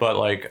 fair. But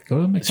like, Go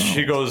to McDonald's.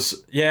 she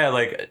goes, yeah,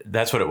 like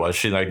that's what it was.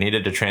 She like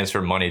needed to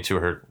transfer money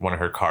to one of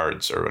her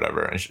cards or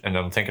whatever. And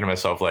I'm thinking to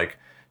myself, like,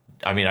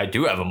 I mean, I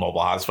do have a mobile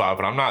hotspot,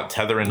 but I'm not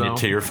tethering No. it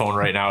to your phone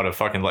right now to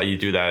fucking let you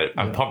do that.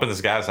 I'm pumping this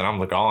gas and I'm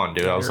like, on,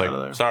 dude. I was you're out of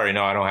there. like, sorry,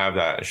 no, I don't have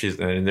that.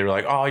 And they were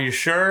like, oh, you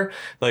sure?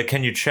 Like,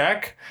 can you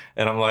check?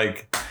 And I'm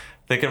like,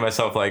 thinking to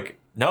myself, like,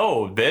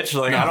 no, bitch.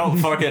 Like, I don't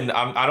fucking,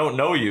 I don't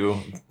know you.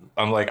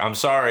 I'm like, I'm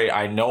sorry.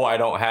 I know I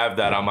don't have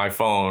that on my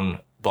phone.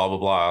 Blah, blah,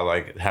 blah.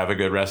 Like, have a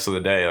good rest of the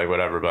day. Like,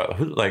 whatever. But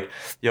like,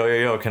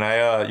 yo, can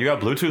I, you got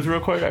Bluetooth real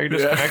quick? I can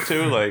just connect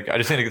to? Like, I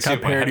just need to see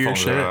if my Compared to your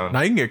headphones are shit. on. Now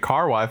you can get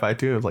car Wi-Fi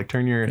too. It's like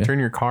turn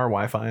your car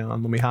Wi-Fi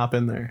on. Let me hop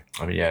in there.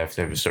 I mean, yeah, if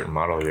they have a certain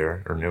model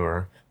year or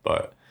newer.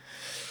 But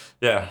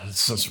Yeah,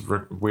 it's just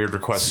weird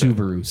request.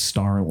 Subaru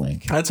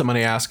Starlink. I had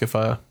somebody ask if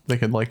they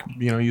could like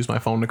use my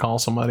phone to call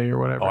somebody or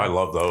whatever. Oh, I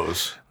love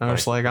those. I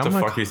was like, what I'm the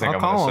like, fuck you think I'll I'm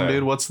call gonna them, say?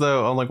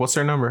 dude. What's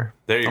their number?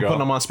 There you I'm go. putting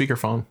them on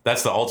speakerphone.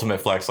 That's the ultimate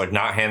flex. Like,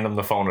 not hand them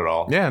the phone at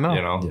all. Yeah, no.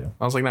 You know, Yeah.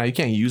 I was like, no, you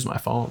can't use my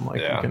phone. Like,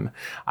 Yeah.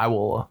 I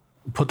will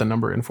put the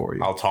number in for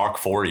you. I'll talk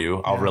for you.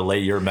 I'll relay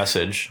your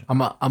message.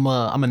 I'm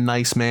a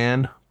nice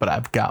man, but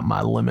I've got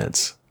my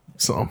limits.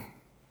 So,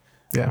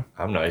 yeah.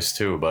 I'm nice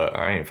too, but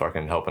I ain't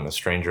fucking helping a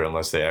stranger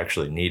unless they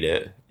actually need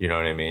it. You know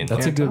what I mean?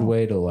 That's a good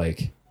way to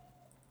like.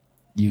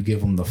 You give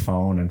them the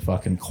phone and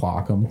fucking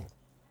clock them,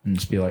 and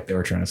just be like they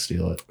were trying to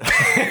steal it.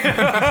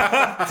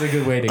 It's a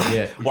good way to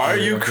get. Why are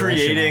you aggression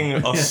creating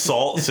out.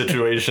 assault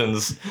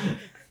situations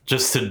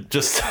just to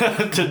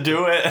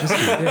do it?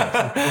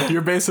 Yeah.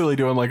 You're basically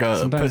doing like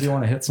Sometimes you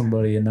want to hit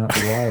somebody and not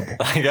be liable.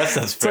 I guess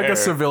that's it's like fair. a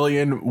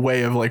civilian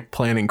way of like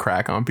planning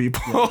crack on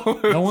people.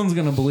 No one's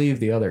gonna believe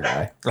the other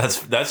guy.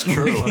 That's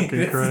true.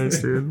 Fucking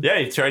Christ, dude. Yeah,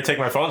 he tried to take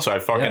my phone, so I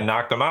fucking Yeah.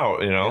 knocked him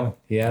out. You know,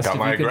 He asked got if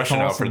my he could aggression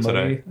call out for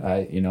somebody.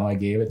 today. I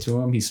gave it to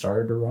him. He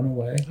started to run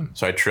away.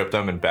 So I tripped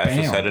him and bashed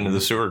his Bam. head into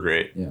the sewer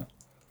grate. Yeah.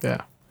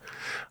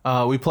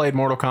 Yeah. We played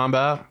Mortal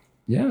Kombat.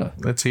 Yeah.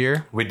 It's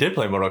here. We did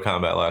play Mortal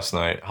Kombat last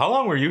night. How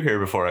long were you here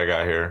before I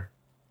got here?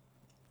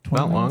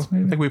 20 Not long. minutes,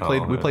 maybe? I think we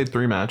played Oh, we yeah. played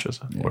 3 matches.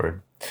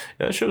 Word.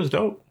 Yeah, that shit was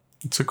dope.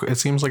 It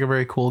seems like a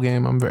very cool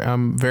game.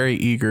 I'm very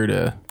eager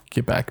to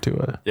get back to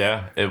it.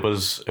 Yeah, it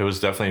was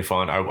definitely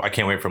fun. I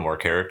can't wait for more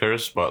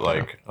characters, but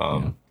like,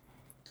 I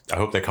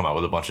hope they come out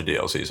with a bunch of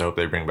DLCs. I hope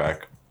they bring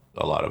back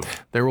a lot of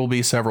There will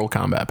be several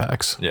combat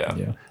packs. yeah.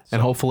 Yeah.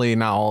 And hopefully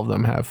not all of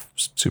them have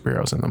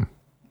superheroes in them.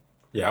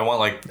 Yeah, I want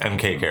like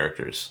MK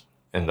characters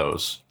in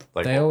those.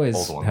 Like They always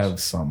old ones. have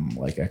some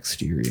like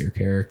exterior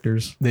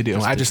characters. They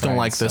do. I to just try don't and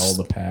like this.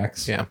 Sell the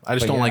packs. Yeah, I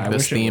just But don't like I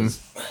this wish it theme.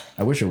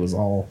 I wish it was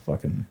all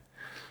fucking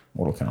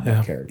Mortal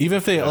Kombat characters. Even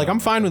if they like, I'm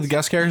fine with the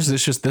guest characters.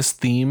 It's just this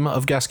theme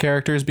of guest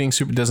characters being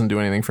super doesn't do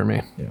anything for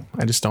me. Yeah.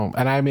 I just don't.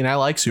 And I mean, I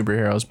like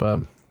superheroes,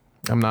 but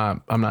I'm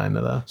not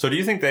into that. So do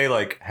you think they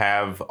like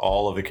have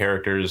all of the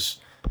characters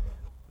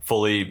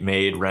fully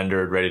made,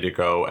 rendered, ready to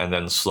go, and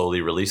then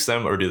slowly release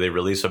them, or do they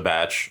release a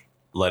batch,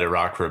 let it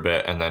rock for a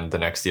bit, and then the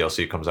next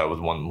DLC comes out with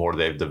one more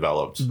they've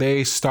developed?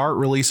 They start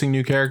releasing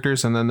new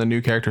characters, and then the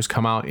new characters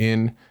come out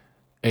in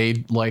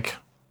a like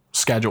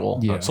schedule.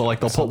 Yeah. So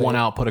like they'll put one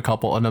out, put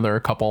another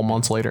couple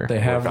months later. They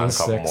have on a the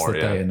couple 6 more,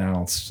 that yeah. they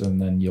announced,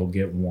 and then you'll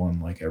get one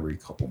like every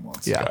couple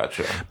months. Yeah.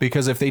 Gotcha.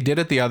 Because if they did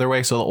it the other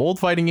way, so the old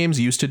fighting games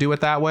used to do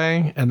it that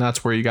way, and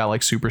that's where you got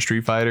like Super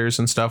Street Fighters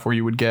and stuff where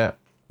you would get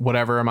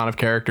whatever amount of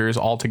characters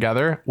all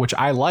together, which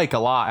I like a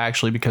lot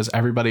actually because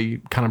everybody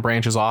kind of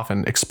branches off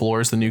and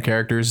explores the new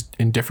characters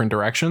in different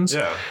directions.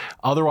 Yeah.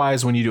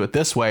 Otherwise, when you do it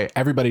this way,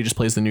 everybody just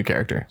plays the new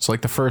character. So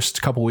like the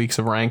first couple weeks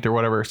of ranked or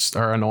whatever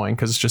are annoying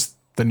because it's just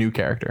the new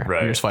character.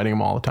 Right. You're just fighting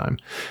them all the time.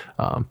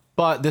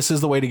 But this is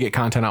the way to get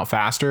content out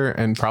faster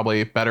and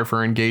probably better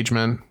for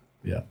engagement.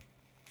 Yeah.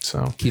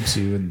 So Keeps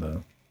you in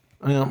the.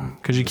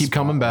 because you keep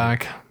coming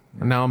back.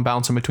 And now I'm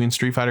bouncing between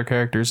Street Fighter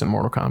characters and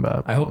Mortal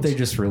Kombat. I hope they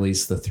just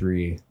release the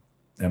 3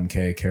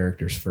 MK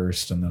characers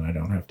first, and then I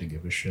don't have to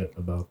give a shit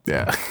about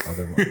Yeah. the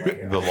other one.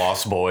 Like, The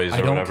Lost Boys I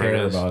or don't whatever care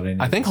it is. about any.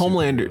 I think of the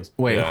Homelander. superheroes.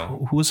 Wait, Yeah.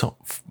 who's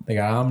They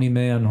got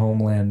Omni-Man,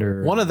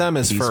 Homelander. one of them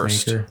is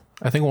first? Peacemaker.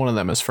 I think one of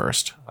them is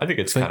first I think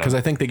it's kind because of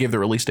I think they gave the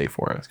release date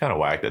for it. kind of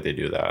whack that they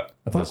do that.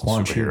 I thought This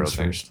Quan Chi superhero was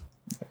thing. first.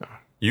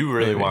 You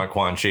really want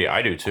Quan Chi?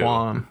 I do too.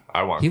 Quan.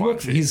 I want He Quan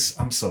looks.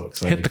 Chi. I'm so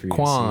excited. Hit the for you to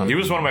Quan. see He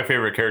it. was one of my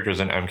favorite characters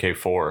in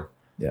MK4.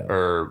 Yeah.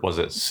 Or was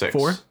it 6?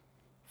 4?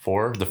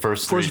 4? The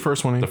first Four's three, the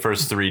first one. The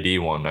first 3D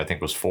one, I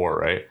think, was 4,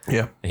 right?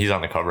 Yeah, He's on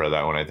the cover of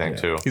that one, I think,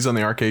 too. he's on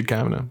the arcade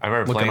cabinet. I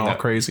remember looking playing all that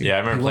crazy. Yeah, I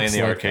remember He playing looks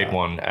the like arcade that.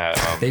 one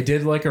at. They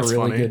did like a really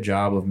funny. good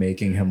job of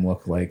making him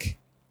look like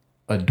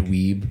a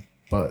dweeb,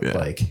 but Yeah.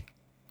 like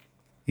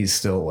he's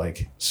still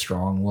like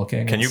strong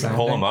looking. Can and you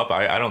pull sounding. him up?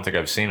 I don't think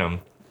I've seen him.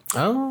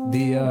 Oh,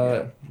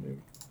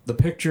 The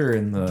picture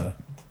in the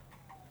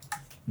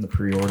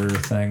pre-order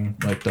thing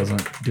like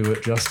doesn't do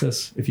it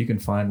justice. If you can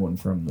find one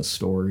from the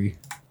story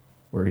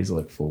where he's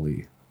like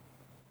fully,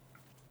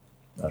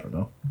 I don't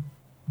know.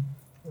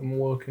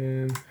 I'm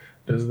looking.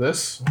 Does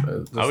this?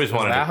 I always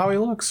wanted Is that to- how he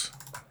looks?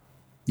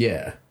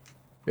 Yeah,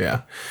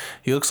 Yeah,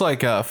 he looks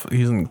like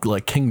he's in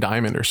like King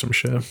Diamond or some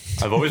shit.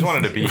 I've always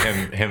wanted to be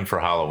him for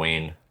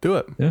Halloween. Do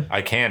it. Yeah.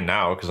 I can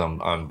now because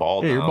I'm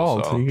bald. Yeah, you're now,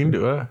 bald. So. You can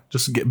do it.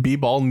 Just be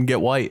bald and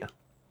get white.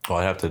 Well,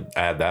 I have to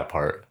add that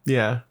part.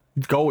 Yeah.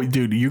 Go,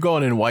 dude. You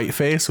going in white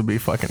face would be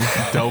fucking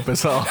dope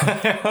as hell.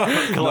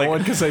 No Like-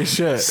 one can say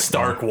shit.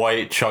 Stark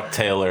white Chuck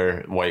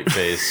Taylor white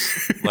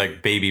face,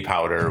 like baby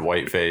powder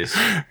white face,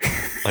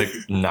 like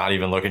not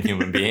even looking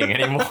human being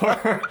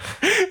anymore.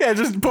 Yeah,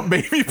 just put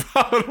baby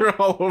powder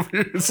all over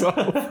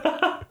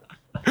yourself.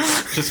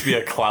 Just be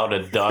a cloud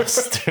of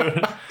dust,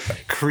 dude.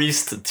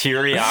 Creased,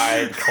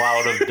 teary-eyed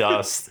cloud of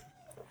dust.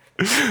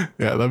 Yeah,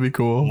 that'd be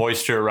cool.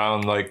 Moisture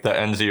around like the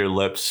ends of your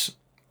lips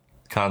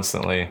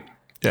constantly.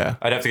 Yeah.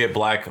 I'd have to get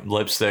black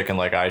lipstick and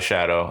like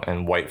eyeshadow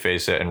and white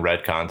face it and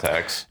red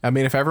contacts. I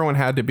mean, if everyone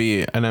had to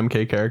be an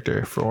MK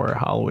character for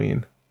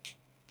Halloween,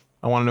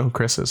 I want to know who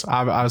Chris is.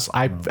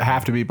 I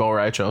have to be Bo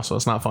Raicho, so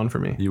it's not fun for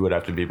me. You would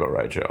have to be Bo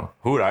Raicho.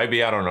 Who would I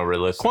be? I don't know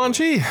realistically. Quan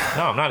Chi.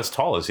 No, I'm not as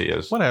tall as he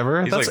is.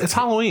 Whatever. He's It's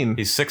Halloween.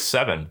 He's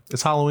 6'7".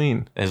 It's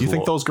Halloween. Do you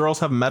think those girls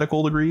have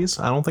medical degrees?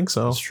 I don't think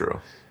so. That's true.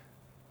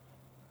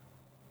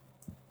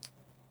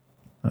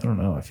 I don't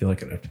know. I feel like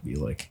it'd have to be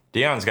like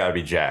Deion's got to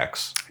be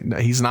Jax. No,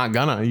 he's not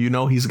gonna. You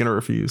know he's gonna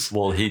refuse.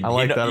 Well, I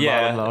like that about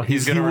him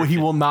though. He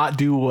will not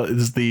do what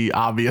is the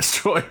obvious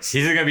choice.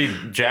 He's gonna be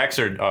Jax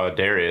or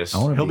Darius.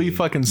 wanna He'll be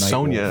fucking Nightwolf.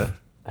 Sonya.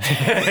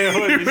 It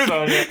would be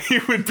Sonya. He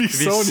would be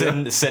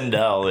Sonya.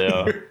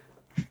 Sindel,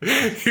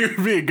 yeah. He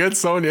would be a good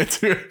Sonya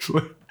too,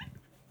 actually.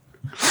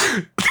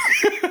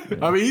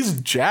 I mean, he's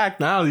Jack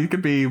now. You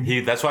could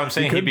be, That's why I'm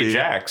saying he'd be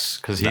Jax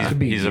because could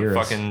be he's a Garrus.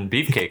 fucking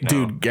beefcake now.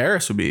 dude.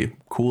 Garrus would be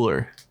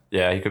cooler.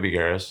 Yeah, he could be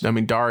Garrus. I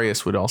mean,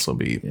 Darius would also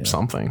be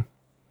something.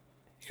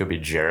 He could be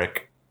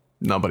Jarek.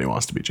 Nobody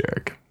wants to be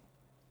Jarek.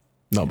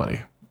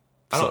 Nobody.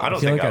 I don't I feel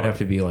think like I'd would. have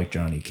to be like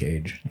Johnny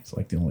Cage. He's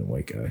like the only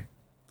white guy.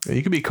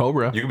 You could be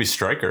Cobra. You could be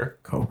Striker.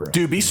 Cobra.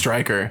 Dude, be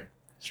Striker.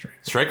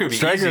 Striker would be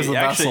Striker's easy. the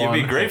best Actually, you'd be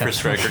one. great for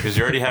Striker because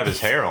you already have his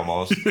hair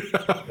almost.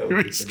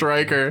 Be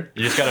Striker.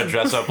 You just gotta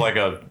dress up like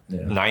a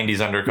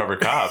 '90s undercover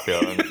cop, yo,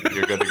 and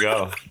you're good to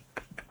go.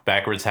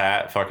 Backwards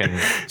hat, fucking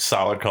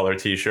solid color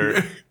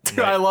T-shirt. Dude,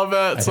 I love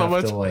that I'd so have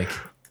much. to like,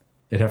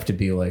 it'd have to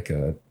be like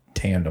a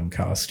tandem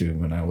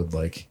costume, and I would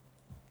like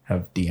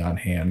have Dion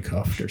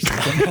handcuffed or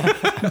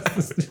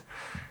something.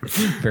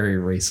 Very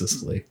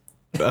racistly.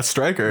 A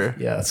Striker.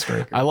 Yeah,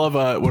 Striker. I love.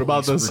 What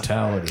about Police this?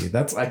 brutality?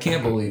 I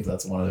can't believe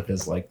that's one of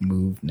his like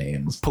move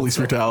names. Police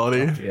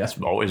brutality. Yeah.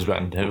 Always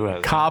been too. hasn't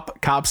it? Cop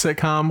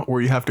sitcom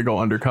where you have to go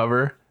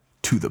undercover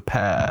to the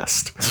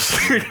past.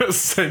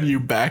 Send you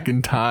back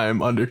in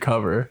time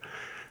undercover.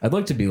 I'd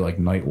like to be like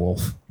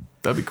Nightwolf.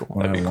 That'd be cool.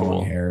 When I That'd have be long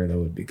cool. hair, that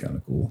would be kind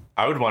of cool.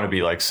 I would want to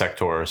be like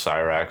Sector or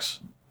Cyrax,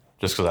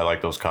 just because I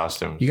like those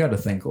costumes. You got to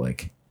think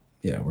like,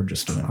 yeah, we're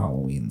just doing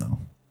Halloween though.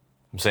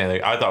 I'm saying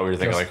like I thought we were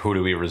thinking like who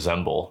do we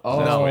resemble? Oh.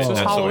 That's the No, way- it's just that's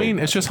the way- Halloween.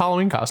 It's just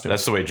Halloween costume.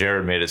 That's the way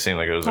Jared made it seem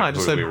like it was. No, Like, I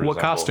just who do said we what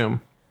resemble?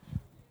 costume.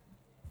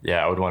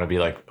 Yeah, I would want to be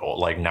like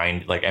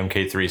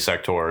MK3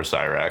 Sector or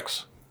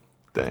Cyrax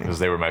Dang. because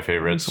they were my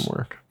favorites Some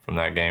work. from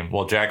that game.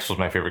 Well, Jax was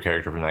my favorite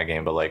character from that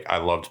game, but like I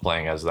loved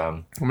playing as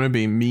them. I'm gonna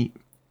be meat.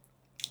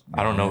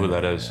 I don't know who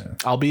that is.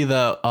 I'll be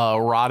the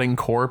rotting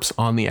corpse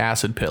on the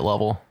acid pit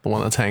level, the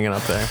one that's hanging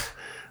up there.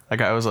 That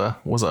guy was a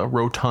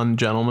rotund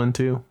gentleman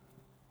too.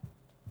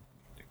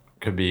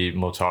 Could be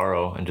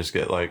Motaro and just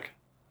get like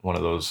one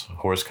of those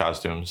horse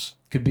costumes,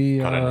 Could be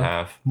cut it in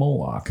half.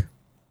 Moloch.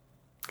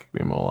 Could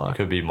be Moloch.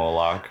 Could be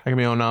Moloch. I could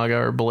be Onaga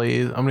or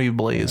Blaze. I'm gonna be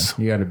Blaze.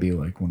 You got to be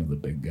like one of the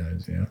big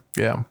guys. Yeah.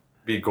 Yeah.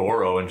 Be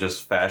Goro and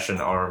just fashion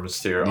arms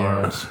to your Yeah.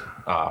 arms.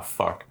 Ah,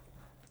 fuck.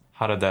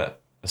 How did that?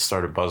 It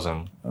started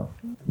buzzing. Oh.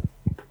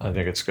 I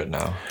think it's good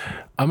now.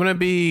 I'm gonna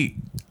be.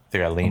 I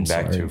think I leaned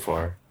back sorry. too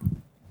far.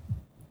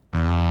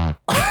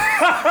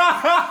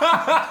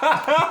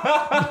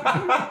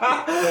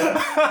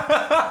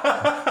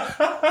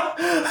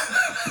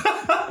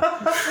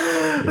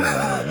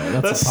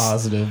 That's a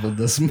positive of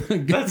this.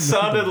 That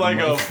sounded like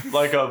a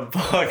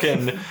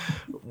fucking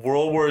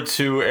World War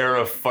II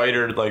era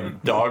fighter,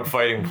 like dog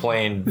fighting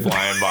plane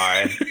flying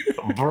by.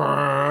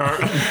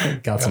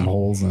 Brrr. Got some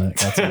holes in it.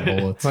 Got some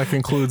bullets. That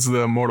concludes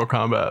the Mortal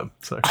Kombat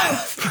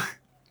section.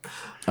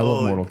 I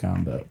love Mortal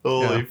Kombat.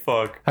 Holy Yeah.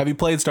 fuck. Have you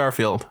played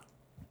Starfield?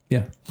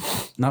 Yeah.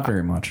 Not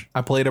very much.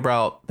 I played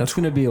about That's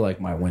going to be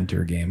like my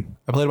winter game.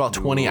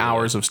 20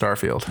 hours of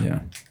Starfield, Yeah.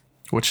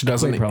 which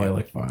doesn't Played probably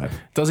like 5.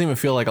 doesn't even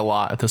feel like a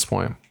lot at this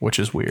point, which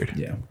is weird.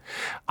 Yeah.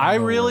 I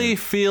really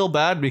feel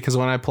bad because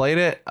when I played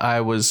it, I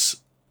was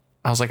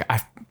like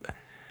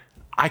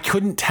I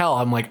couldn't tell.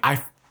 I'm like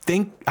I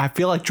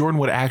feel like Jordan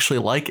would actually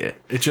like it.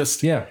 It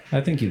just Yeah.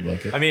 I think you'd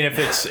like it. I mean, if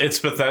it's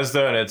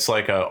Bethesda and it's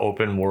like a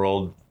open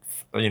world,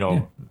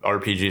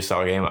 RPG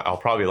style game, I'll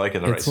probably like it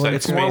in the It's right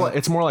like- setting.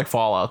 it's more like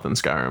Fallout than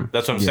Skyrim.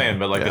 That's what I'm saying,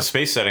 but like the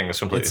space setting is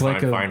completely It's like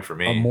fine for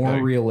me. a more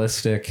Like,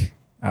 realistic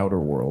Outer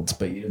Worlds,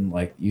 but you didn't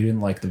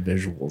like the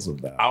visuals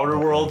of that. Outer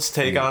Worlds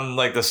take on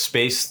like the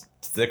space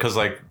because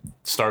like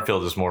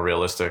Starfield is more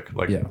realistic,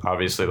 like Yeah.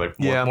 obviously like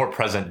more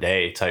present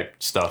day type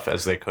stuff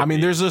as they could. I mean,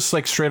 be. there's just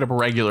like straight up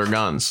regular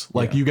guns.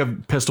 Like you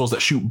have pistols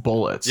that shoot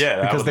bullets. Yeah,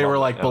 I because would they were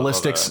love like that. I would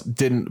love ballistics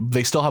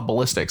they still have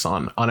ballistics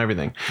on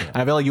everything. And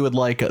I feel like you would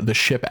like the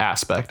ship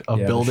aspect of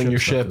Yeah, the building ship your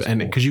stuff ship, is and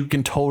cool. because you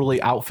can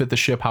totally outfit the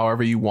ship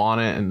however you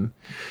want it, and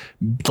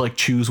like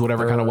choose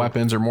whatever kind of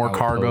weapons or more Outposts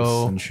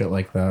cargo. and shit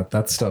like that.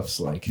 That stuff's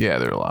like Yeah,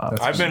 there are a lot.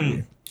 That's-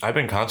 I've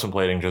been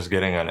contemplating just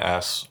getting an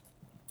S.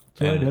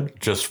 what I And did.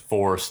 just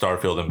for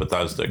Starfield and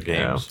Bethesda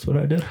games. That's what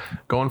I did.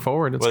 Going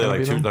forward, it's Well, gonna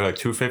be them. they're like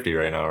 250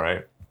 right now,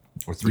 right?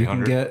 Or You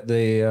can 300. get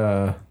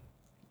the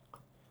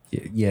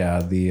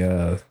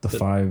the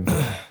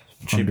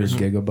 500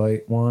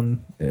 gigabyte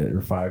one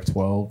or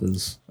 512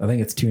 is I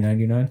think it's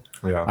 $299.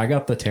 Yeah. I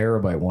got the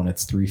terabyte one.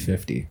 It's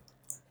 $350.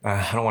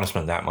 I don't want to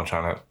spend that much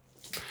on it.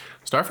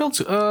 Starfield's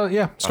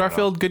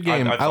Starfield, good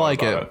game. I,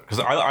 like it. because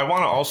I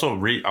want to also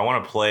I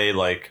want to play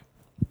like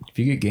If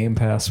you get Game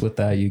Pass with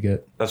that, you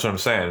get That's what I'm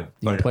saying.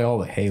 you can play all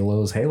the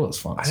Halos. Halo's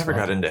fun. I never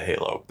got into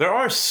Halo. There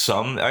are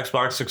some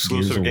Xbox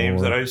exclusive of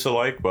games War. that I used to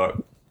like, but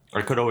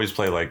I could always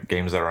play like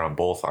games that are on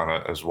both on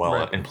it as well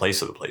Right. in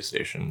place of the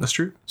PlayStation. That's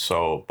true.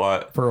 So,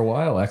 but For a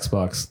while,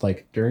 Xbox,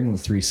 like during the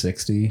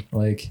 360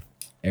 like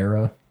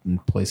era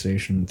and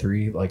PlayStation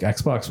 3, like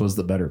Xbox was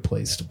the better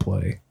place to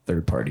play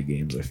third-party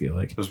games. I feel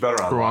like. it was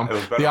better online. It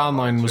was better The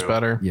online was too.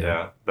 better.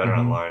 Yeah, better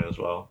online as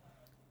well.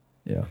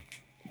 Yeah.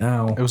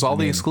 Now It was all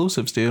the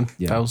exclusives, dude.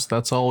 Yeah.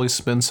 That's always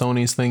been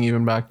Sony's thing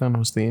even back then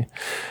was the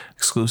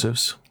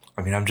exclusives.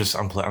 I mean, I'm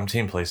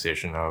team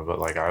PlayStation now, but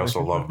like I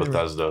also love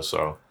Bethesda,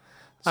 so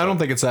I don't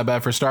think it's that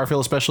bad for Starfield,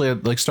 especially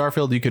like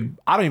Starfield.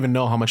 I don't even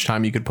know how much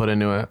time you could put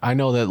into it. I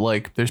know that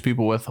like there's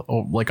people with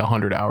like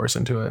 100 hours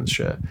into it and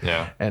shit.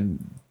 yeah.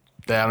 And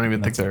I don't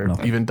even think they're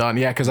nothing. even done.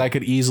 Yeah, because I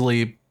could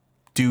easily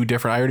do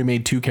different. I already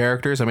made 2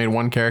 characters. I made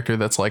one character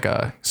that's like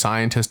a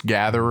scientist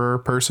gatherer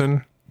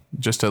person,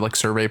 just to like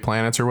survey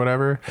planets or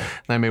whatever.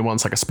 And I made one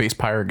that's like a space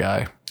pirate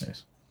guy.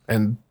 Nice.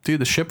 And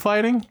dude, the ship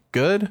fighting,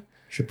 good.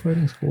 Ship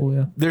fighting's cool.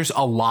 Yeah. There's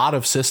a lot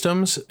of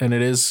systems, and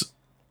it is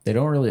They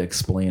don't really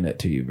explain it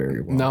to you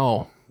very well.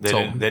 no. They So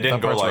didn't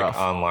that go part's like rough.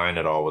 online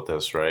at all with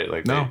this, right?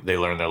 Like No. they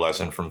learned their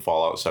lesson from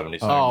Fallout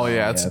 76. Oh yeah, it's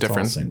Yeah, a it's all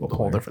different, single whole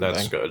player. different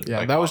That's thing. good. Yeah,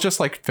 Like, that was just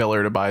like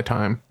filler to buy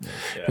time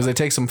because they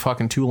take some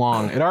fucking too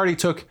long. It already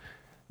took.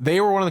 They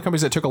were one of the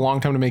companies that took a long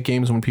time to make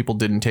games when people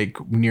didn't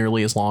take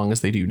nearly as long as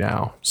they do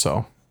now.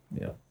 So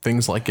Yeah.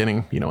 things like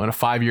getting, in a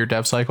 5-year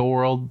dev cycle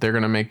world, they're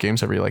gonna make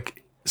games every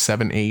like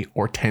 7, 8,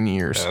 or 10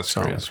 years. Yeah, that's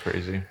so, crazy. That's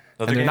crazy.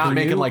 and they're not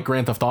making like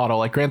Grand Theft Auto.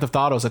 Like Grand Theft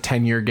Auto is a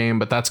 10-year game,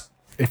 but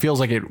it feels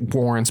like it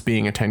warrants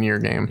being a 10-year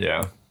game.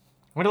 Yeah.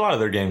 I mean, a lot of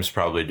their games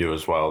probably do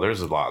as well.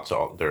 There's a lot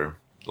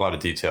of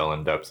detail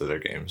and depth to their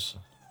games.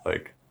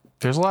 Like,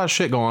 There's a lot of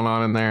shit going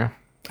on in there.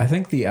 I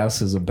think the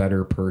S is a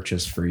better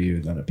purchase for you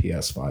than a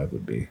PS5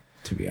 would be,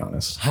 to be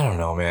honest. I don't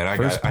know, man. I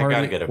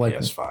gotta get a like,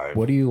 PS5.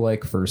 What do you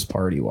like first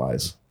party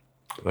wise?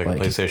 Like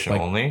PlayStation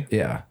only?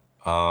 Yeah.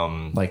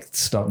 Like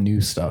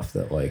new stuff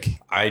that like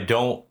I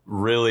don't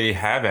really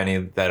have any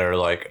that are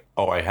like,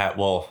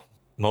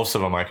 most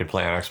of them I could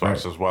play on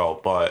Xbox as well,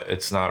 but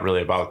it's not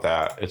really about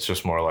that. It's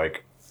just more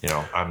like,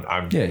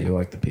 I'm yeah, you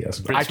like the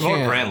PS5. it's more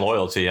can't- brand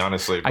loyalty,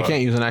 honestly. I but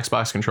can't use an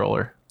Xbox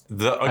controller.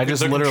 I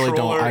just the literally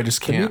controller- don't. I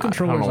just The new can't. I don't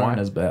controllers know why. aren't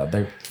as bad.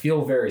 They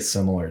feel very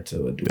similar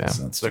to a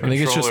DualSense. The I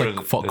think it's just like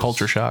controller is-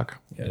 culture shock.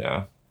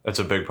 Yeah, that's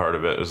a big part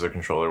of it. Is the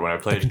controller. When I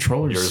played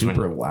controller's yours,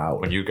 super when,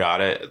 loud. When you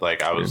got it,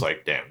 like I was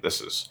like, damn,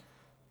 this is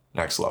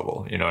next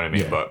level. You know what I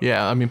mean? Yeah. But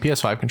Yeah, I mean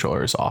PS5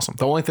 controller is awesome.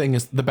 The only thing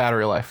is the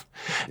battery life,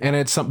 and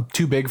it's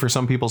too big for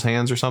some people's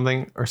hands or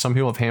something, or some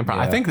people have hand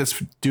problems. I Yeah. think that's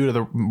due to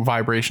the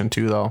vibration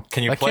too, though.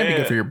 can you that play can't be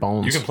good it- for your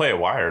bones. You can play it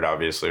wired,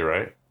 obviously,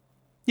 right?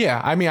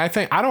 Yeah, I mean, I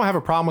think I don't have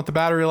a problem with the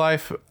battery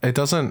life. It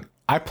doesn't.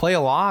 I play a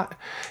lot,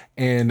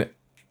 and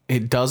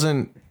it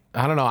doesn't.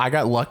 I don't know. I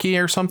got lucky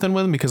or something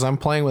with them because I'm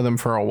playing with them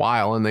for a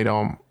while, and they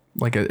don't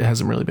like it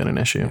hasn't really been an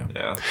issue.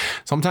 Yeah.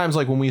 Sometimes,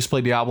 like when we used to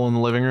play Diablo in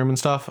the living room and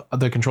stuff,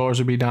 the controllers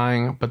would be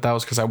dying, but that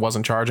was because I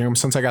wasn't charging them.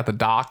 Since I got the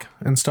dock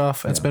and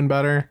stuff, it's been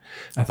better.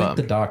 I think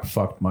the dock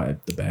fucked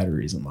the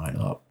batteries in mine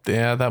up.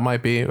 Yeah, that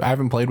might be. I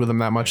haven't played with them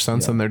that much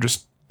since, and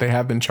they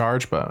have been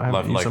charged, but I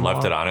haven't used them a Left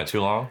lot. it on it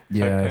too long.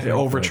 Yeah, I It feel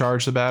like-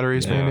 overcharged the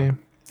batteries, Yeah. maybe.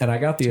 And I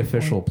got the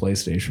official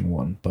PlayStation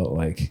one, but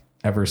like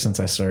ever since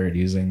I started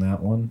using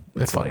that one,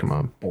 They it's fucked like them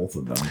up. both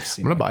of them.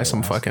 I'm gonna buy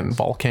some fucking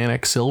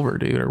volcanic silver,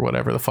 dude, or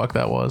whatever the fuck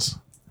that was.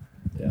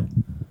 Yeah,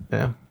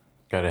 Yeah,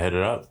 Gotta hit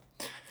it up.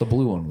 the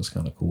blue one was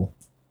kind of cool.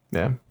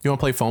 yeah. You want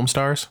to play Foam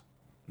Stars?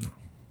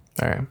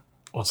 All right.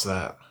 What's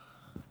that?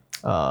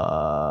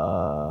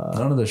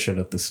 None of the shit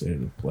at the state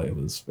of play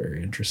was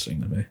very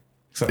interesting to me,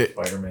 except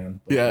Spider-Man.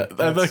 But Yeah,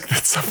 I think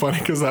that's so funny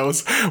because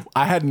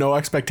I had no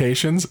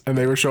expectations, and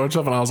they were showing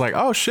stuff, and I was like,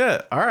 oh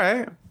shit, all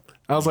right.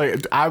 I was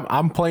like,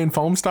 I'm playing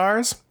Foam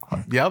Stars.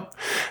 Yep.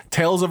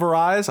 Tales of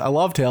Arise. I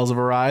love Tales of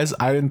Arise.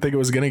 I didn't think it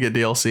was gonna get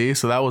DLC,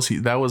 so that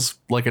was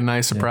like a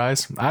nice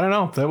surprise. I don't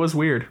know. That was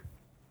weird.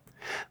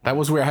 I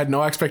had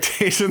no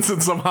expectations,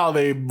 and somehow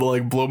they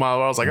like blew my.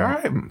 I was like, all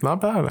right,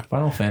 not bad.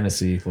 Final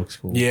Fantasy looks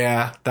cool.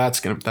 Yeah, that's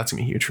gonna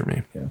be huge for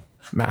me. Yeah,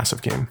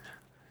 Massive game.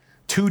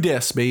 2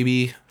 discs,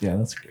 baby. yeah,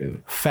 that's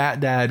good. Fat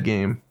dad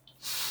game.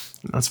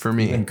 That's for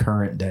me. In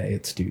current day,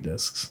 it's 2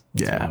 discs.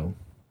 That's Yeah. wild.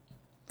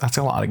 That's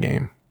a lot of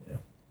game. Yeah.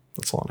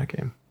 That's a lot of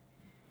game.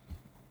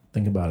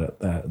 Think about it.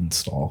 That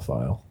install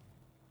file.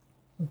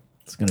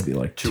 It's gonna be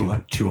like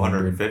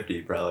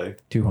 250 probably.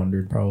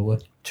 200 probably.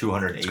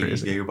 280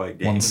 gigabyte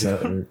game. One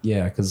set.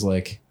 Yeah, because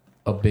like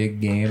a big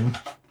game,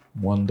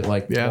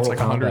 like Yeah, it's Mortal like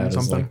 100 and Kombat is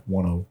something. like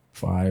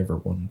 105 or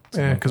one.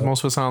 Yeah, because most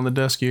of it's on the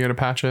disc. You got to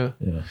patch it.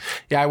 Yeah,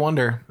 Yeah, I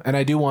wonder, and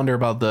I do wonder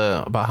about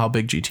how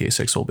big GTA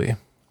 6 will be.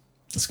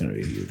 it's gonna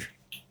be huge.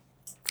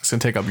 It's gonna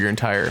take up your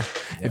entire.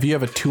 If you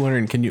have a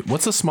 200,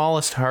 what's the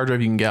smallest hard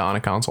drive you can get on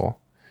a console?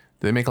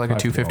 Do they make like a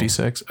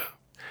 256?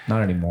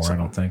 Not anymore, I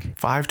don't think.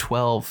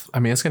 512. I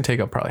mean, it's gonna take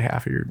up probably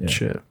half of your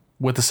shit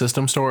with the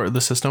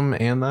system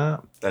and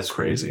that. That's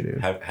crazy,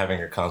 dude.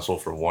 Having a console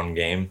for one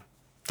game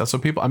That's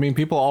what people. I mean,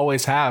 people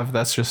always have.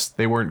 That's just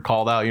they weren't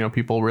called out. You know,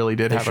 people really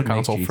did have a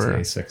console make for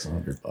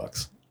GTA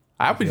 $600.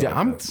 I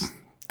would.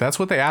 That's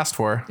what they asked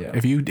for. Yeah.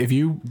 If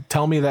you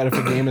tell me that if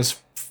a game is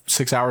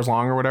 6 hours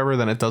long or whatever,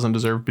 then it doesn't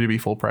deserve to be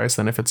full price.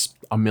 Then if it's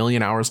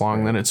 1,000,000 hours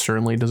long, then it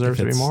certainly deserves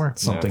to be more.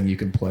 Something you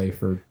can play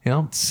for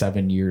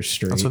 7 years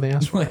straight. That's what they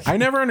asked for. I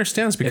never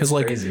understand this because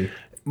like crazy.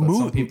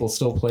 Some people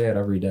still play it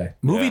every day.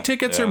 movie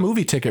tickets are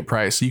movie ticket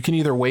price. You can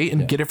either wait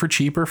and get it for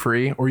cheap or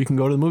free, or you can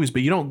go to the movies,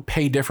 but you don't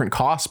pay different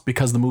costs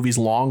because the movie's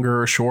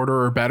longer or shorter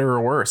or better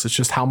or worse. It's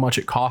just how much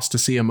it costs to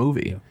see a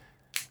movie.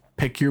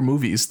 Pick your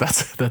movies.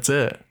 That's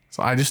it.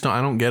 So I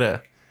don't get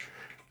it.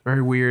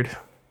 Very weird.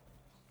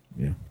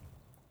 Yeah.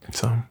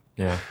 So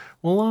Yeah.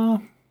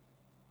 we'll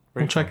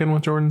check in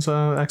with Jordan's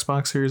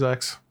Xbox Series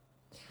X.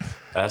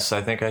 S,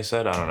 I think I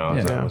said. I don't know.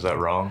 Yeah. Was that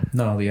wrong?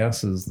 No, the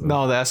S is the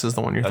No, the S is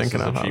the one you're S thinking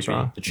is of. the I was cheapie,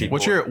 wrong. the cheap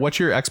What's one.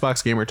 your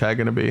Xbox gamer tag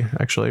gonna be?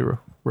 Actually,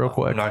 real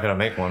quick. I'm not gonna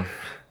make one.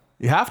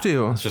 You have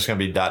to. It's just gonna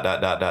be ... It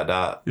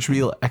should be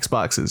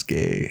Xbox is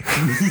gay.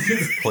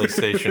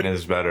 PlayStation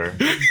is better.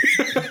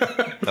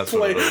 That's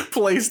what it is.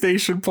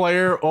 PlayStation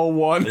Player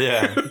 01.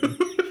 Yeah.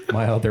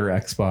 My other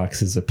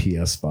Xbox is a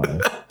PS5.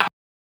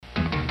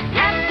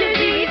 After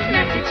these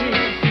messages,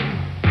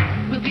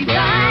 we'll be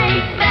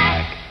right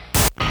back.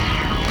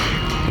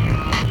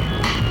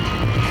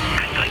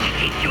 I'm going to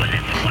teach you a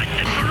lesson once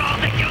and for all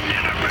that you'll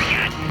never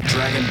forget.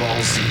 Dragon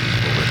Ball Z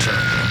will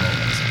return in a moment.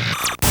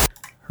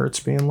 Hurts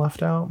being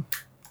left out.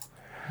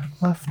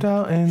 Left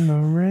out in the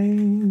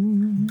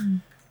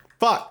rain.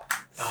 Fuck.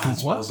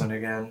 It's buzzing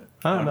again.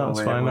 I don't know.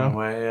 It's fine now.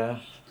 Yeah.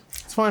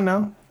 It's fine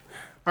now.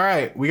 All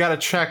right. We got to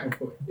check.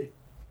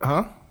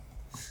 Huh?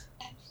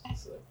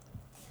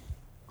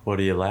 What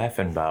are you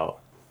laughing about?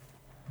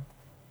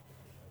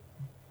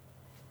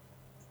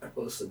 I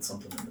posted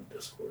something in the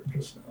Discord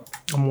just now.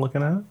 I'm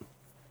looking at it.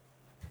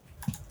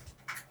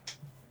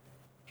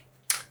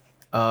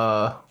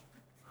 All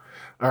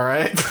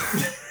right.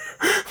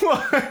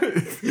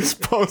 He's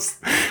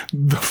post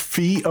the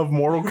feet of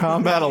Mortal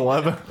Kombat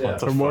 11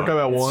 or Mortal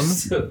Kombat 1.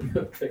 Just a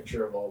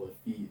picture of all the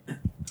feet.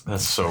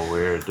 That's so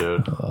weird,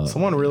 dude.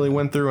 Someone really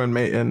went through and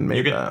made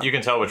that. You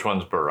can tell which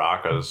one's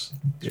Baraka's.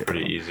 It's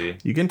pretty easy.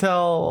 You can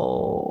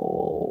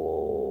tell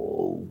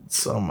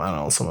some. I don't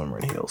know. Some of them are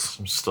in heels.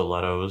 Some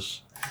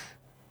stilettos.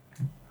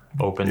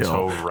 Open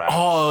toe wrap.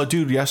 Oh,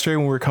 dude! Yesterday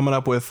when we were coming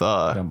up with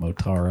Got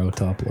Motaro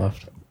top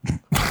left.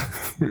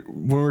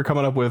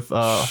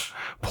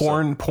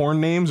 porn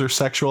names or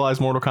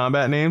sexualized Mortal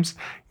Kombat names,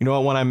 you know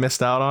what one I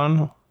missed out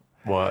on?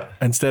 What?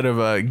 Instead of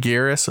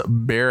Garrus,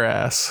 bare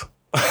ass.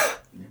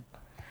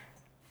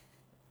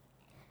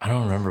 I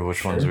don't remember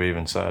which ones we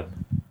even said.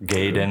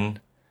 Gaiden.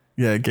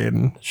 Yeah,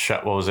 Gaiden.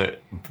 What was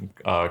it?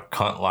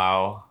 Cunt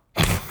Lao.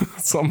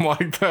 Something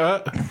like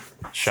that.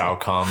 Shao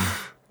Kahn.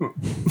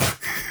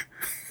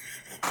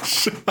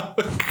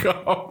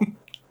 Come.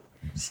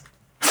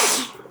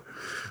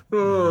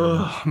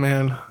 Oh,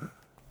 man.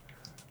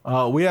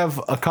 We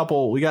have a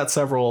couple. We got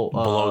several.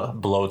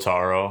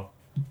 Blotaro.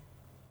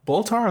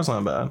 Boltaro's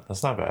not bad.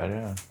 That's not bad,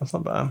 yeah. That's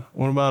not bad.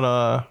 What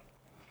about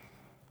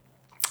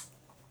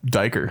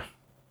Diker?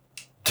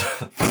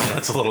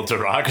 That's a little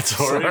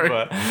derogatory, Sorry.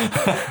 but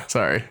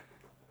Sorry.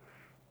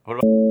 what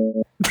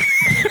about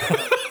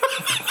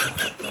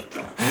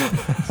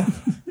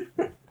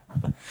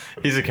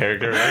He's a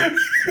character, right?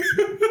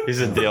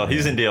 He's in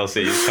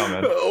DLC. He's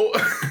coming.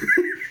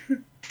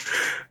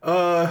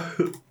 I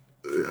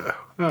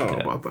don't know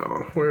about that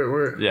one.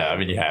 Where? Yeah, I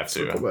mean you have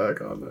to.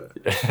 Back on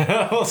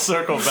that. We'll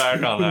circle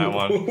back on that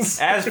one.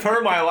 As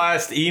per my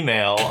last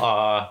email,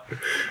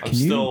 I'm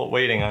still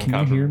waiting on.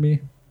 Can you hear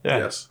me? Yeah.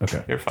 Yes.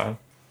 Okay. You're fine.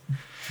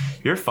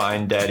 You're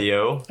fine,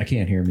 Daddy-O. I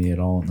can't hear me at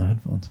all in the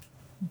headphones.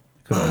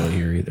 Couldn't really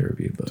hear either of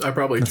you, but I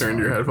probably turned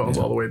your headphones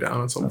all the way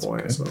down at some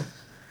point. okay. So,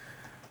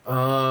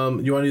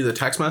 you want to do the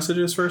text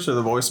messages first or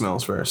the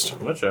voicemails first?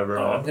 Whichever.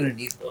 I'm gonna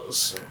need those.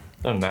 So.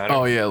 Doesn't matter.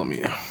 Oh yeah, let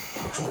me.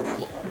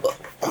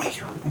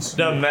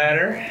 Doesn't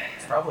matter.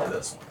 Probably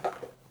this one.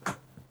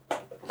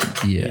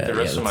 Yeah. The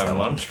rest of my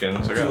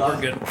munchkins. I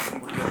got good.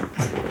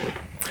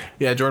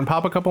 Yeah, Jordan,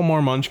 pop a couple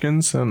more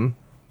munchkins and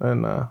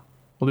we'll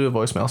do the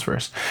voicemails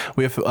first.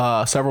 We have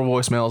several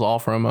voicemails, all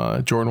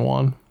from Jordan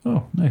 1.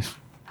 Oh, nice.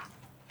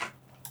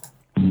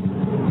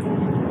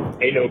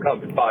 Ain't No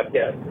Compass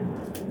Podcast.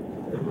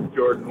 This is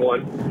Jordan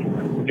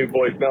 1. New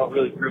voicemail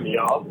really threw me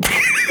off.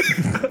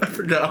 I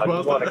forgot I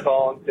just want to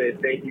call and say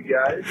thank you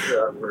guys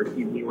for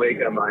keeping me awake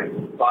on my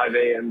 5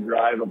 a.m.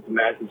 drive up to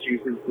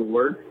Massachusetts to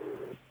work.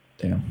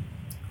 Damn.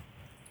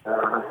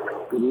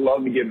 Would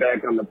love to get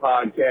back on the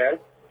podcast.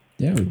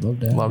 Yeah, we'd love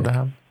to have Love you. to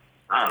have.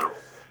 I don't know.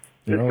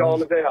 You're Just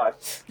calling to say hi.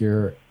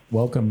 You're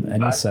welcome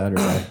any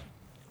Saturday.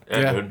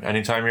 Yeah, dude.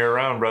 Anytime you're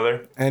around,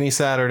 brother. Any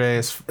Saturday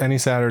is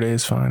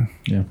fine.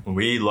 Yeah.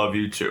 We love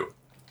you too.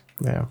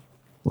 Yeah.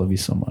 Love you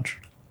so much.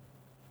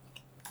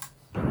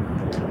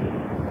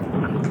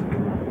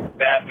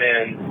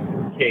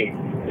 Batman's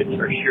king is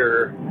for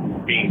sure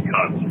being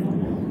cut.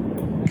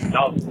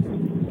 No,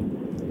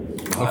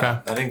 Okay.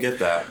 I didn't get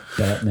that.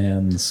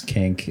 Batman's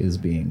kink is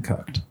being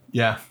cucked.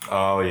 Yeah.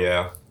 Oh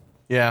yeah.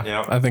 Yeah,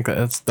 Yeah. I think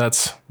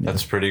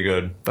that's pretty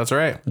good. that's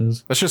right.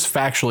 is. That's just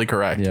factually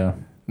correct. Yeah.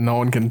 No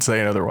one can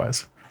say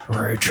otherwise.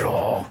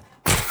 Rachel.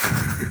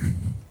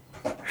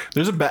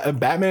 There's a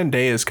Batman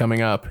Day is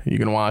coming up. You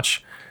can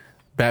watch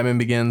Batman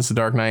Begins, The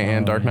Dark Knight,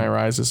 and Dark Knight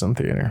Rises in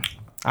theater.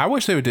 I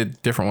wish they would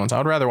did different ones. I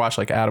would rather watch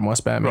like Adam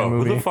West Batman Bro,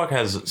 movie. who the fuck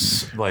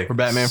has like Or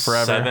Batman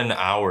Forever. 7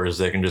 hours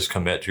they can just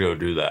commit to go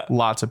do that?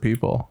 Lots of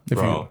people. If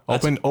Bro,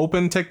 you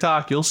open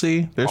TikTok, you'll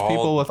see there's All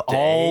people with day?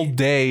 all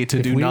day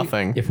to do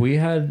nothing. If we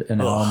had an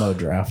Alamo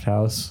Draft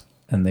House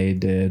and they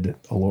did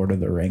a Lord of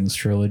the Rings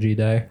trilogy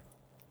day,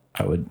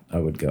 I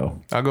would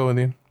go. I'll go with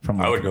you. From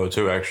I would go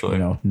too, actually.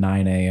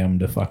 9 a.m.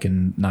 to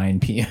fucking 9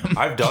 p.m.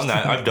 I've done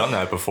that. I've done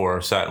that before.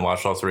 Sat and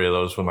watched all 3 of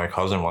those with my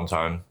cousin one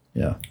time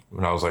Yeah.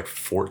 when I was like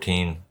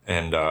 14,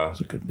 and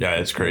yeah,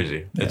 it's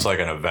crazy. It's like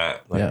an event.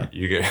 Like Yeah.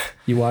 you get.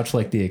 You watch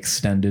like the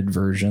extended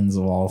versions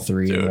of all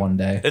 3 in Dude, one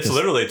day. It's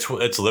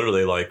Just-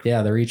 literally like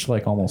Yeah, they're each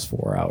like almost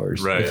 4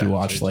 hours. Right, If you yeah.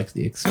 watch like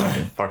the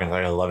extended. fucking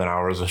like 11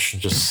 hours of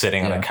just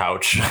sitting on Yeah. a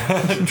couch,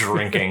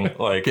 drinking,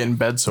 like Getting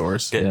bed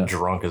sores. getting Yeah.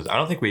 drunk. I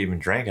don't think we even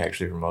drank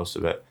actually for most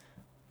of it.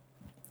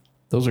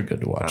 Those are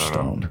good to watch I don't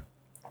know. stoned.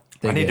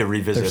 I need to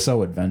revisit- They're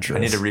so adventurous. I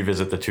need to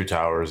revisit the Two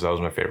Towers. That was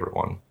my favorite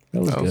one.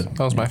 That was That was, good.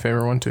 that was my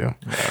favorite one too.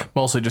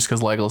 Mostly just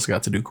because Legolas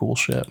got to do cool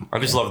shit. I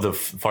just love the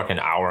fucking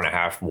hour and a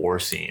half war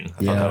scene. I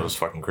thought Yeah. that was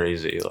fucking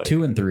crazy. Like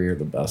 2 and 3 are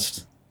the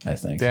best, I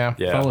think. Yeah.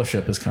 Yeah.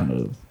 Fellowship is kind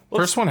of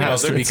First one you know,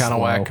 has to be it's kind of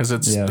slow. whack because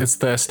it's Yeah. it's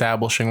the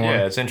establishing one.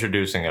 yeah, it's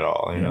introducing it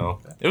all. You know,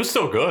 it was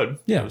still good.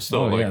 yeah. it was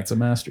still like, yeah, it's a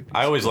masterpiece.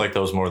 I always like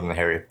those more than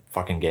the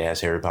fucking gay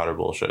ass Harry Potter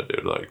bullshit,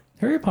 dude. Like,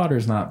 Harry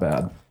Potter's not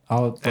bad.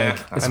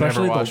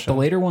 Especially watched the it.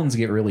 later ones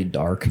get really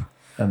dark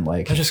and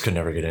like I just could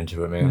never get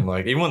into it, man.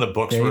 Like, even when the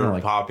books Yeah, you were know,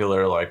 like-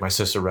 popular, like my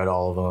sister read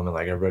all of them, and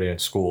like everybody in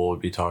school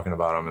would be talking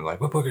about them, and like,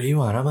 what book are you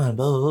on? I'm on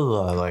blah blah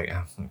blah. Like,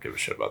 I don't give a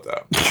shit about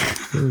that.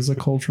 it was a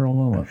cultural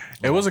moment.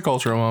 It was a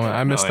cultural moment.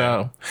 I missed yeah.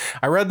 out.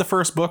 I read the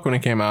first book when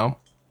it came out.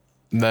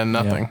 Then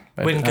nothing.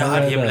 I didn't.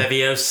 God,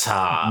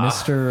 Leviosa.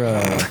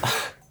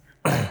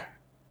 Mr.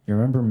 You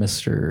remember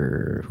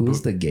Mr. Who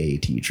was the gay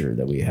teacher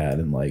that we had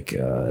in like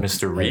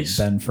Mr. Reese?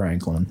 Ben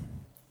Franklin?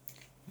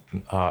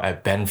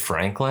 At Ben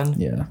Franklin,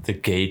 Yeah. the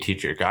gay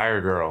teacher, guy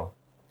or girl,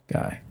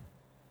 Guy.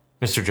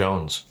 Mr.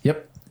 Jones.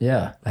 Yep.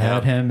 Yeah. I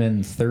had him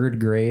in 3rd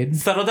grade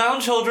Settle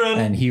down, children.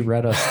 and he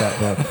read us that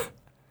book.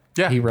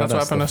 Yeah, He read that's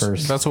what us the happened.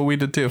 first- That's what we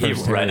did too. He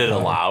read it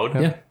aloud.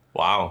 Yeah.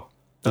 Wow.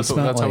 That's We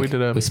spent, how we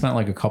did it. We spent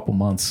like a couple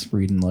months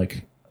reading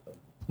like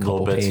Little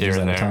couple bits here pages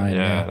and at there. a time.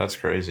 yeah, that's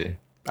crazy.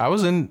 I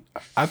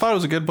thought it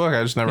was a good book.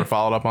 I just never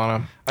followed up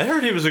on it. I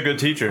heard he was a good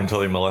teacher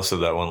until he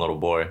molested that one little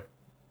boy.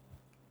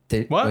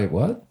 What? Wait,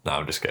 what? No,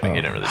 I'm just kidding.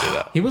 He didn't really do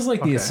that. He was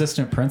like the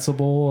assistant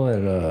principal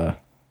at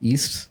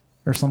East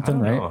or something,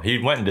 right? No, he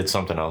went and did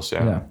something else.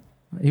 Yeah. Yeah.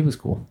 He was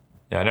cool.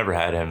 Yeah, I never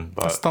had him,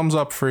 That's but thumbs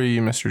up for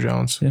you, Mr.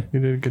 Jones. Yeah. You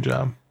did a good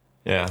job.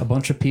 yeah. A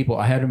bunch of people,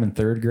 I had him in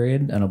 3rd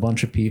grade, and a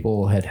bunch of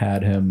people had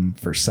him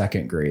for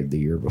 2nd grade the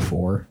year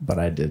before, but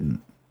I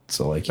didn't.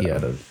 So like he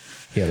had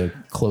a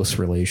close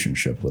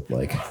relationship with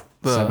like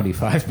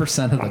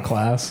 75% of the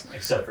class,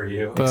 Except for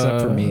you.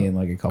 except for me and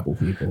like a couple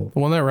people. The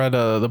one that read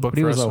the book But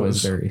he for was us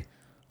always very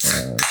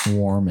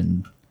warm,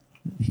 and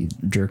he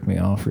jerked me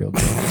off real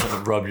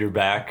good. Rub your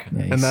back.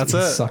 Yeah, he, And that's he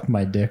it. Sucked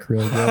my dick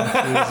real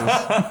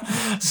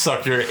good.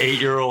 Suck your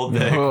 8-year-old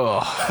dick.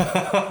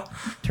 Ugh.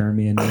 Turned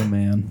me into a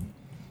man.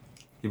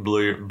 He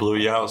blew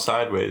you out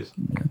sideways.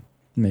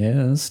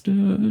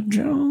 Mr.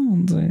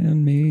 Jones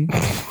and me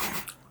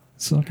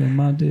sucking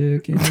my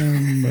dick in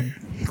the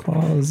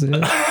closet.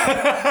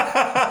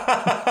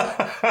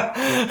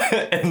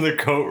 In the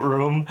coat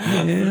room.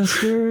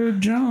 Mr.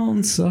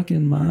 Jones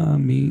sucking my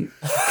meat.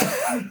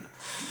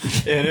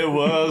 And it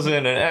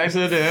wasn't an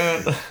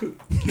accident.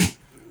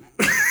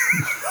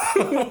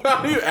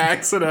 How do you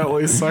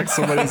accidentally suck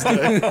somebody's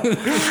dick?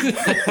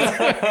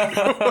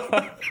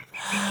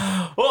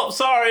 Well,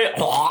 sorry.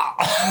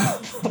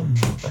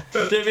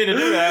 Didn't mean to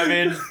do that. I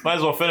mean, might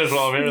as well finish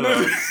while I'm here,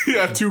 though.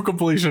 Yeah, to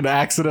completion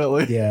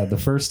accidentally. Yeah, the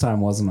first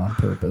time wasn't on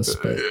purpose,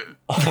 but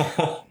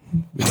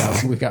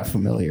we got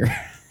familiar.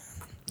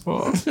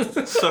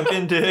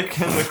 Sucking dick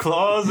in the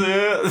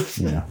closet.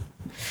 Yeah.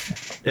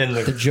 In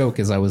The the joke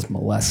is I was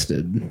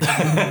molested in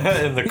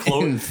the in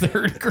cloak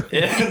 3rd grade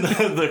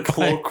in the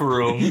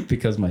cloakroom.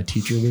 because my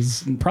teacher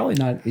was probably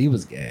not. He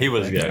was gay. He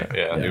was gay.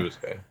 Yeah, he was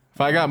gay. If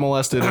I got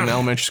molested in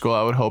elementary school,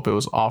 I would hope it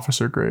was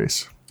Officer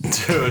Grace.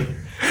 Dude.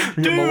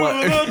 Get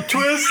The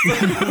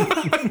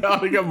twist. Now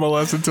I got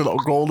molested to the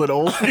golden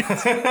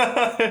oldies.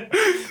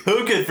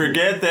 Who could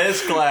forget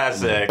this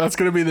classic? That's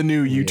gonna be the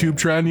new YouTube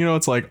trend. You know,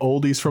 it's like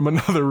oldies from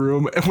another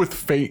room with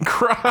faint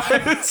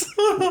cries.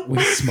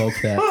 We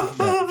smoked that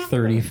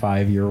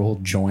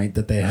 35-year-old joint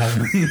that they have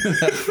in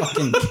that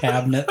fucking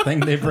cabinet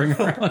thing they bring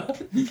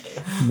around.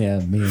 Yeah,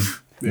 me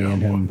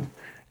and him.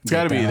 It's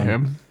got to be either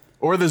him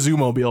or the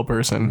Zoomobile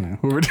person,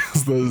 whoever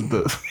does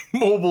the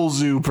mobile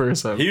zoo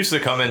person. He used to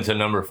come into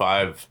number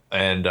 5,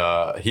 and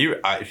he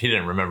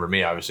didn't remember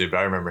me obviously, but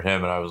I remembered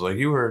him, and I was like,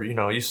 you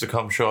used to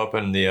come show up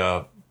in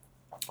the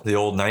the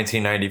old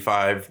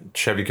 1995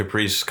 Chevy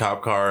Caprice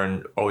cop car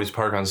and always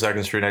park on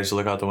 2nd Street. I used to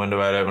look out the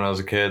window at it when I was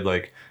a kid.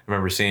 Like, I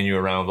remember seeing you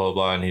around, blah, blah,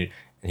 blah. And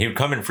he would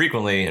come in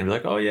frequently and be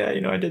like, oh, yeah, you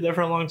know, I did that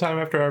for a long time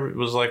after I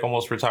was, like,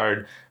 almost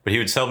retired. But he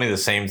would tell me the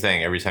same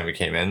thing every time he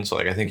came in. So,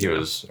 like, I think he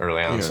was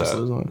early on set,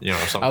 you know,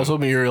 something. I was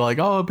hoping you were like,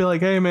 oh, I'd be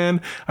like, hey,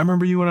 man, I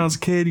remember you when I was a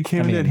kid. You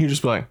came in and he'd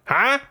just be like,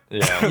 huh?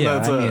 Yeah. Yeah,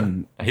 That's I a-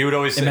 mean, He would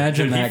always say,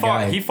 Imagine dude, that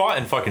guy. he fought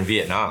in fucking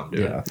Vietnam,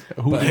 dude. yeah.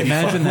 Who, But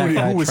imagine that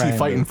guy who was he trying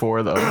fighting to-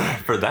 for, though?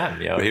 For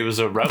them, yo. He was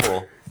a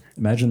rebel.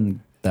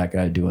 Imagine that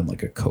guy doing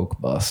like a coke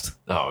bust.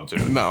 Oh,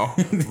 dude. No.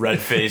 Red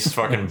face,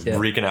 fucking Yeah.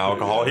 reeking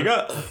alcohol. He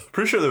got,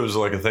 pretty sure there was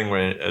like a thing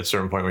when at a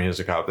certain point when he was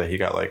a cop that he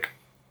got like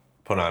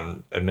put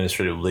on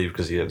administrative leave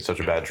because he had such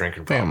a bad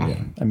drinking problem.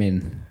 Damn. Yeah. I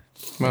mean,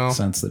 Well, makes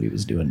sense that he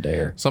was doing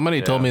dare.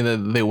 somebody told me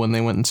that when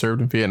they went and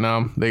served in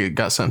Vietnam, they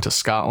got sent to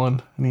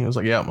Scotland. And he was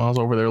like, yeah, I was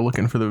over there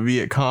looking for the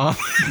Viet Cong.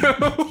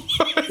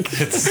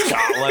 It's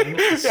Scotland.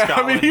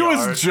 I mean, he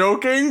Yard. was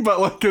joking, but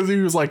like, because he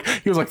was like,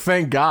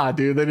 thank God,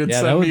 dude, they didn't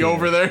Yeah, that send would me be-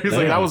 over there. He's that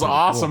like, would that be was pretty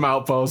awesome cool.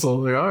 outpost. I was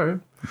like, all right,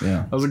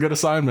 Yeah. that was a good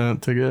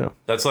assignment to get.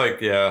 That's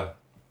like, yeah.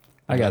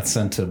 I got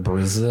sent to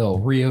Brazil,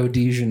 Rio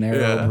de Janeiro,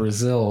 Yeah.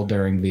 Brazil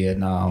during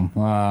Vietnam.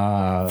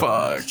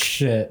 Fuck.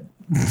 Shit.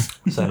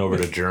 Sent over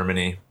to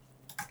Germany.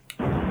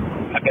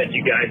 I bet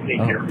you guys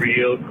think you're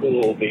real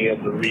cool being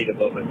able to read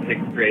above a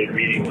 6th grade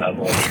reading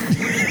level.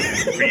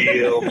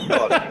 Real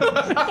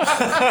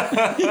fucking.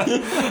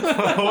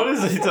 What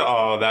is he?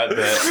 Oh, that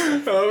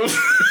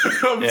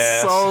bit. I'm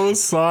Yes. so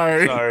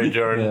sorry. Sorry,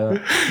 Jordan.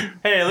 Yeah.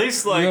 Hey, at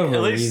least like You have a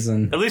at least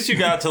reason. at least you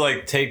got to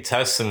like take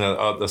tests in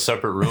the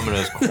separate room and it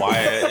was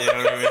quiet. You know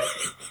what I mean?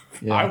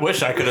 Yeah. I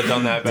wish I could have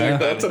done that back then.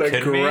 That's an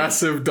Kidding me?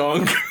 aggressive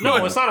dunk.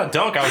 No, it's not a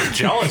dunk. I was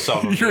jealous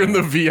of him. You're in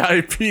the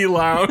VIP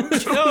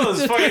lounge. No,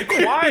 it's fucking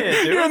quiet,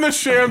 dude. You're in the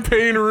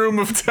champagne room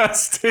of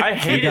testing. I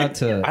hate got it.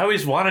 to- I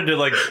always wanted to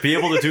like be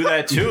able to do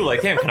that too.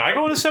 Like, damn, can I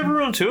go in a separate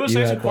room too? It's You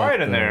nice had and quiet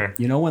that, in there.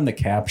 You know when the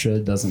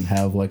CAPTCHA doesn't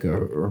have like a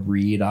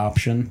read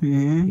option?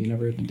 You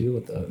never had to deal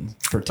with that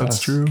for tests.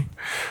 That's true.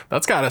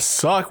 That's gotta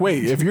suck.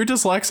 Wait, if you're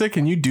dyslexic,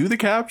 can you do the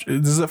capture?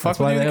 Does it fuck That's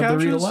why with they you, the have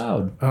to read captures?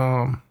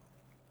 aloud.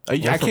 I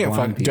can't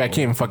blind fuck. I can't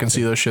even fucking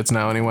see those shits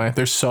now. Anyway,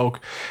 they're so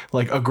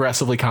like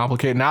aggressively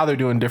complicated. Now they're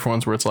doing different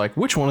ones where it's like,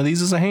 which one of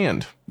these is a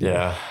hand?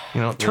 Yeah.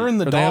 You know, turn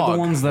the Or they have dog. the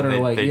ones that are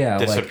like, They yeah,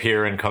 like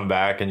disappear and come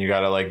back, and you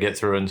gotta like get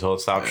through it until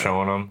it stops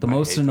showing them. the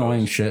most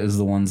annoying shit is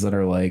the ones that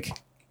are like,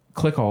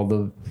 click all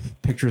the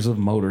pictures of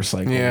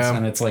motorcycles. Yeah.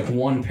 And it's like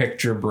one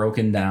picture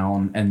broken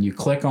down, and you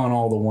click on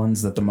all the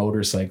ones that the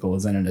motorcycle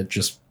is in, and it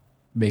just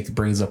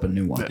brings up a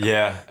new one.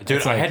 Yeah,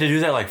 dude, I like- had to do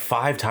that like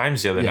 5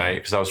 times the other night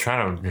because I was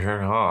trying to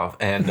turn off,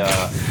 and I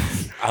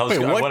was.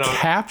 Wait, I what went on,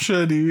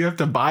 captcha do you have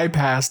to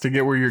bypass to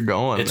get where you're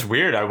going? it's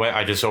weird.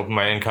 I just opened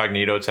my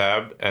incognito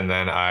tab and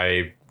then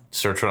I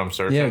search what I'm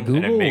searching. Yeah, and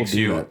Google it makes will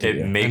do you. that to It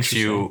you. makes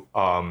you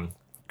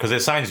because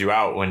it signs you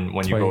out when you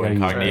why go you gotta use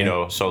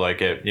incognito. So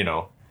like it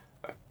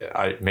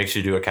it makes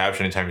you do a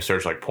caption anytime you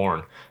search like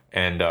porn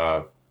and.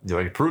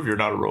 You're like, prove you're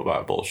not a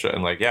robot bullshit.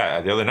 And like,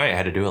 yeah, the other night I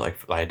had to do it like,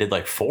 I did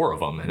like 4 of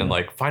them and then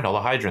like find all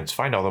the hydrants,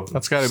 find all the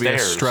That's got to be a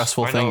stairs,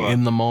 stressful find all thing the-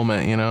 in the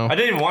moment, you know. I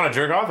didn't even want to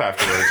jerk off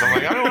afterwards. I'm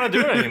like, I don't want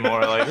to do it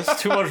anymore. Like, this is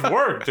too much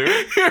work, dude.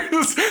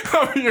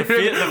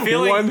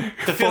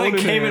 The feeling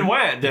came and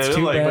went, dude.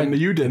 too Like, bad. But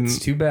you didn't. It's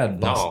too bad.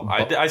 no,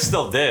 I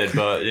still did,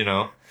 but you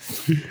know.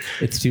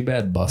 It's too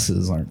bad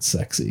buses aren't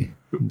sexy.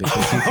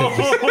 Because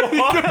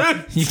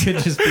you could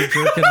just be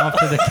jerking off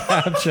to the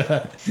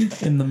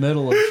CAPTCHA in the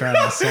middle of trying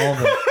to solve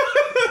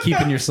it,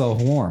 keeping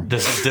yourself warm.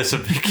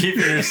 Keeping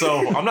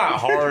yourself. I'm not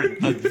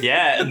hard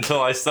yet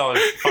until I start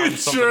find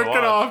something to Jerking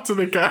watch. off to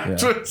the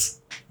captchas.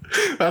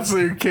 That's what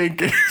your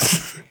kink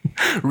is.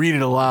 Read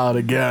it aloud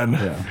again.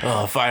 Yeah,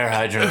 Oh, fire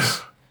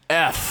hydrants.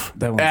 F.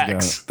 that one's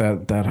X.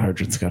 got that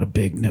hydrant's got a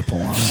big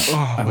nipple on it.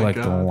 I my like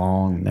the God.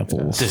 long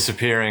nipples.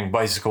 Disappearing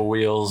bicycle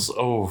wheels.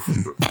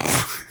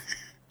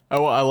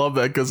 Oh, I love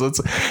that because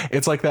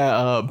it's like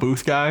that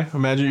booth guy.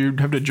 Imagine you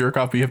have to jerk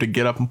off, but you have to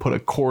get up and put a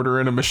quarter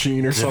in a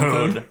machine or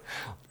something. dude.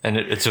 And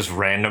it's just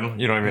random.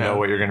 You don't even know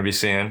what you're going to be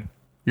seeing.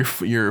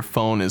 Your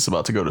phone is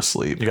about to go to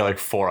sleep. You got like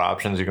 4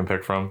 options you can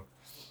pick from.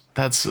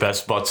 That's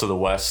Best butts of the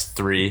West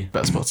 3.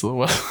 best butts of the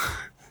West.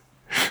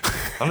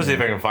 I'm gonna see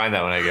if I can find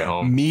that when I get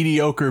home.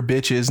 Mediocre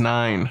bitches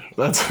 9.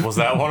 That's Was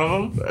that one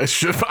of them?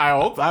 I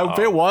hope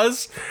it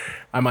was.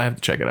 I might have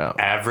to check it out.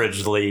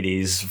 Average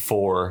ladies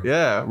 4.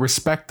 Yeah,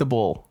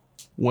 respectable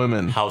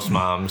women. House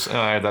moms.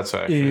 That's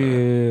actually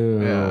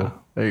Ew. Yeah,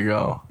 there you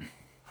go.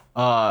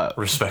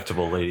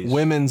 respectable ladies.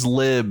 Women's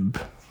lib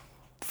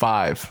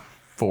 5,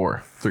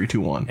 4, 3,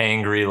 2, 1.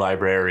 Angry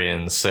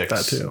librarian 6.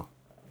 That too.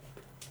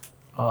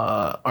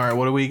 All right,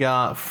 what do we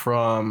got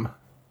from?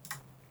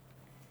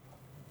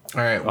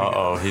 All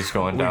right, He's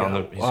going down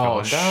the. He's Oh,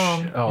 going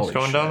down. He's holy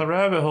going down the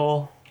rabbit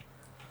hole.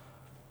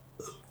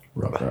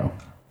 Ruh-roh.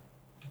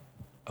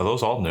 Are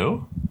those all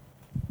new?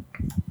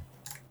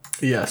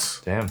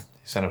 yes, Damn, he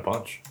sent a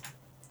bunch.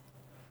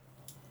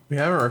 we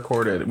haven't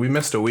recorded. We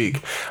missed a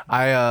week.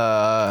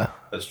 I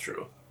That's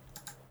true.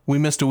 We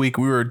missed a week.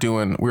 We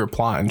were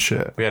plotting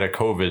shit. We had a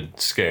COVID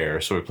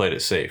scare, so we played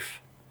it safe.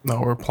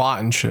 No, we're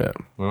plotting shit.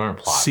 We weren't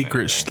plotting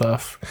Secret anything.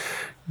 stuff.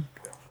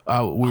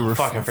 We were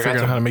figuring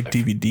out how to make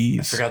DVDs.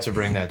 I forgot to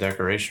bring that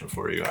decoration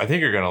for you. I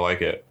think you're gonna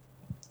like it.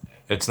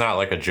 It's not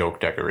like a joke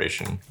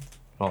decoration.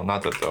 Well,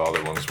 not that the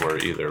other ones were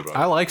either, but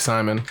I like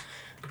Simon.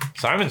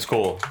 Simon's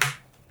cool.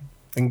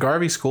 And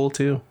Garvey's cool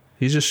too.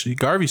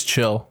 Garvey's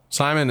chill.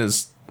 Simon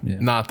is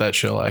not that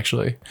chill,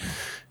 actually.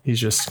 He's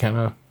just kind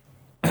of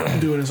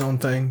doing his own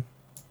thing.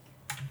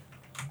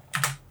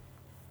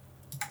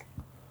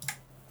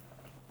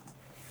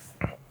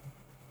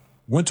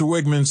 Went to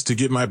Wegmans to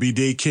get my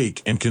B-Day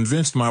cake and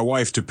convinced my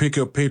wife to pick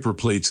up paper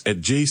plates at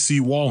JC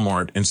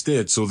Walmart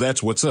instead, so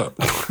that's what's up.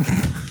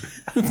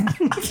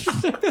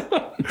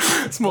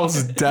 It's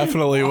most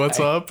definitely what's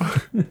up.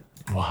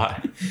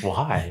 Why?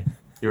 Why?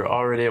 You're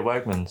already at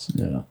Wegmans.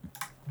 Yeah.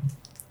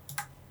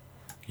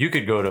 You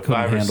could go to Couldn't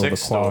 5 or handle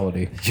 6 the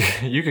quality.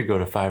 stores. You could go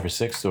to 5 or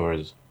 6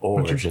 stores,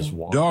 or just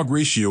one. Dog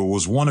ratio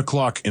was 1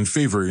 o'clock in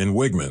favor in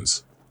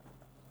Wegmans.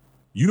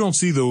 You don't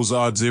see those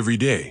odds every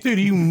day. Dude,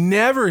 you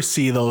never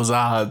see those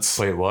odds.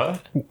 Wait,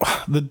 what?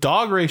 The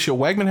dog ratio.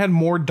 Wegman had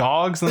more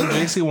dogs than the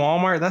JC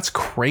Walmart. That's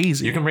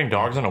crazy. You can bring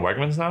dogs into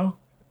Wegmans now?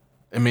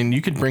 I mean, you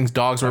could bring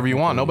dogs wherever you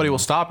want. Nobody will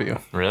stop you.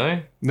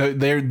 Really? No,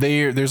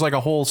 there's like a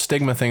whole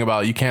stigma thing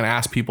about you can't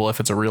ask people if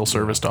it's a real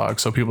service dog,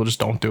 so people just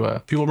don't do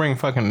it. People bring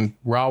fucking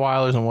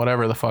Rottweilers and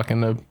whatever the fuck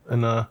in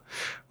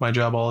my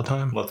job all the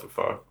time. What the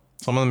fuck?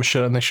 Some of them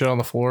shit and they shit on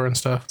the floor and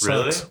stuff.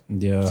 Really? Sucks.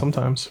 Yeah.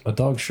 Sometimes. A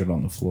dog shit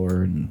on the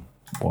floor in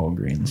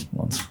Walgreens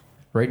once,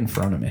 right in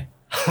front of me.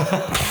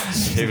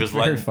 He was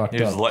fucked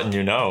up. letting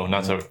you know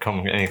not to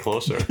come any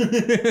closer.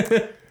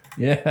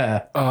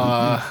 Yeah.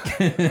 All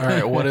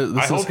right. What is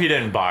this? I hope he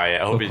didn't buy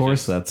it. I hope Of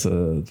course, that's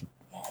a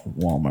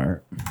Walmart.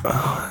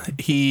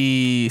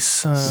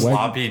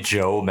 Sloppy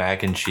Joe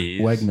mac and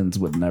cheese. Wegmans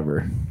would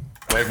never.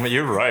 Wegman,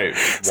 you're right.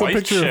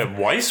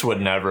 Weiss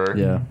would never.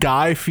 Yeah.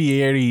 Guy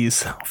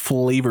Fieri's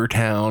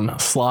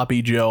Flavortown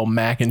Sloppy Joe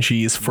mac and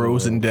cheese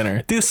frozen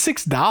dinner. Dude,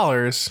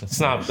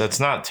 $6. That's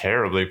not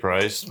terribly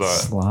priced, but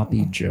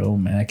Sloppy Joe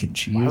mac and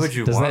cheese. Why would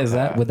you want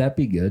that? Would that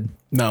be good?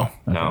 No.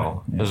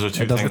 No. Yeah. Those are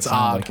two It doesn't things. sound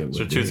odd. like it would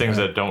Those are be. two things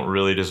that don't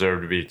really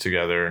deserve to be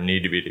together or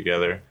need to be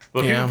together.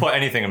 But you Yeah. can put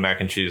anything in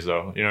mac and cheese,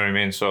 though. You know what I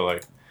mean? So,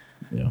 like,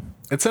 Yeah.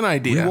 It's an We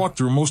idea. walked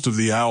through most of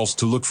the aisles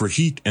to look for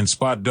heat and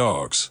spot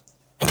dogs.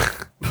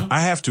 I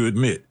have to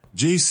admit,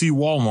 JC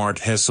Walmart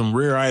has some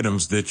rare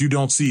items that you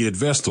don't see at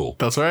Vestal.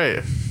 That's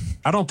right.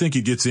 I don't think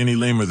it gets any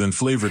lamer than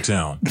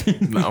Flavortown.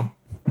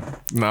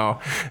 No.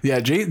 Yeah,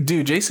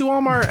 JC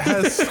Walmart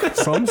has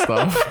some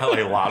stuff.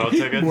 like lotto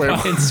tickets.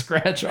 And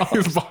scratch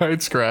off. Buying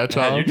scratch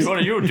Yeah, offs.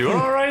 you were doing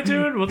all right,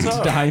 dude? What's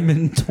up?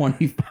 Diamond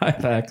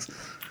 25X.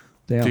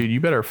 Damn. Dude, you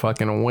better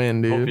fucking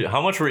win, dude.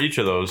 How much were each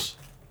of those?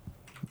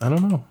 I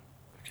don't know.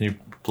 Can you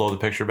blow the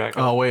picture back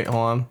up? Oh, wait, hold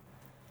on.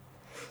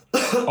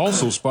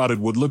 Also spotted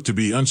what looked to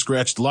be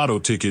unscratched lotto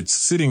tickets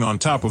sitting on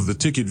top of the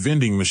ticket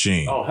vending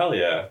machine. Oh, hell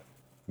yeah.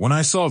 When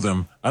I saw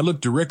them, I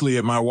looked directly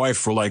at my wife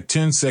for like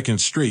 10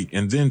 seconds straight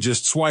and then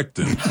just swiped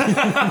them.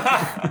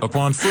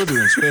 Upon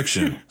further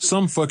inspection,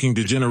 some fucking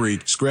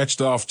degenerate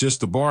scratched off just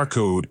the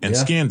barcode and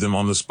Yeah. scanned them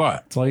on the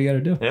spot. That's all you got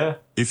to do. Yeah.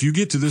 If you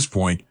get to this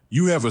point,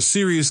 you have a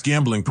serious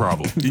gambling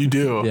problem. You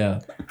do.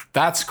 Yeah.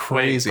 That's Wait,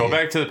 crazy. go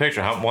back to the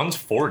picture. One's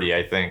 40,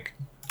 I think.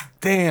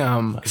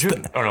 Damn.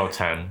 Oh, no,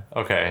 10.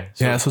 Okay.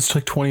 So Yeah, so it's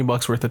like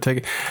 $20 worth of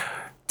ticket.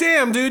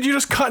 Damn, dude, you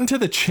just cut into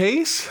the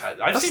chase?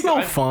 That's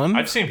no fun.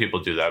 I've seen people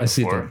do that I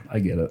see before. that. I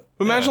get it.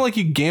 Imagine like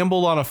you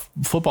gambled on a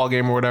football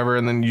game or whatever,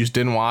 and then you just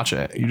didn't watch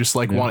it. You just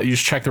you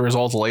just check the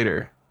results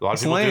later. A lot of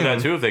It's people do lame. that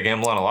too if they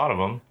gamble on a lot of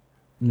them.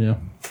 Yeah.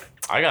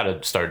 I got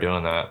to start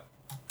doing that.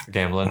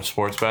 Gambling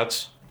sports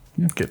bets.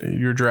 Get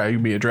your you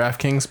be a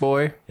DraftKings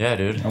boy. Yeah,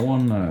 dude. I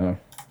won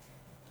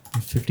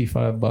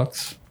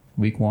 $55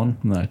 week one,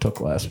 and then I took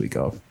last week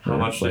off. How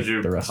much did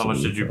you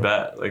bet?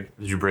 bet? Like,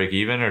 did you break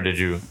even or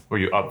were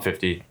you up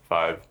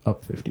 55?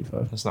 Up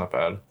 55. That's not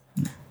bad.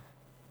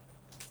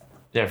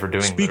 Yeah, for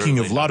doing Speaking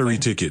of literally lottery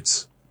nothing.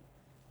 tickets,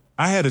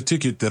 I had a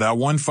ticket that I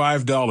won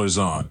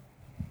 $5 on.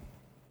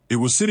 It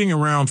was sitting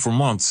around for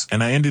months,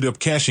 and I ended up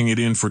cashing it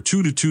in for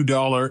 $2 to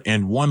 $2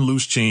 and one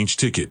loose change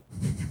ticket.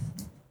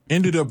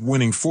 Ended up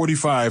winning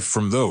 45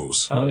 from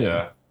those. Oh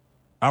yeah.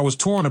 I was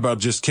torn about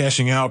just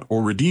cashing out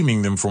or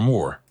redeeming them for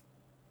more.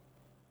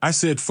 I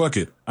said, fuck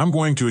it, I'm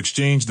going to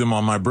exchange them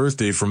on my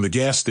birthday from the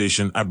gas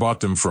station I bought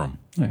them from.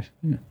 Nice.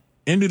 Yeah.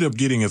 Ended up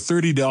getting a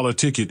 $30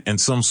 ticket and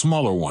some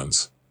smaller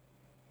ones.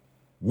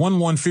 Won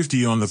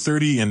 $150 on the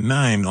 30 and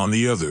 $9 on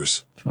the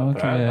others. Fuck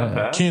Not yeah.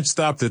 bad. Can't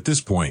stop at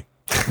this point.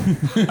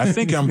 I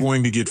think I'm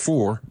going to get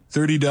 4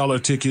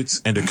 $30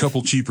 tickets and a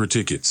couple cheaper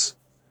tickets.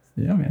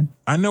 Yeah, man.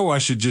 I know I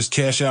should just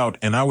cash out,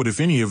 and I would if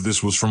any of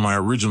this was from my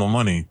original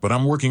money, but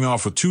I'm working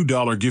off a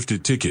 $2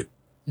 gifted ticket.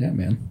 Yeah,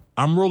 man.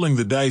 I'm rolling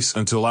the dice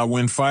until I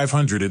win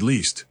 500 at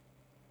least.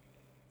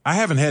 I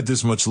haven't had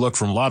this much luck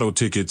from lotto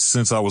tickets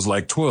since I was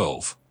like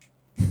 12.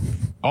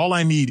 All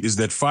I need is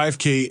that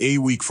 5K a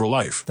week for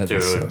life. That Dude,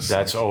 is so sick.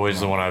 that's always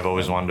the one I've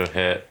always wanted to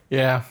hit.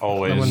 Yeah.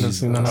 Always. I wouldn't have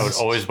seen that. I would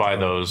always buy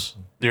those.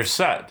 You're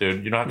set,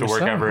 dude. You don't have to You're work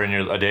set. ever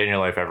a day in your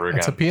life ever again.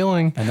 It's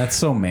appealing. And that's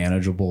so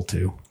manageable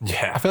too.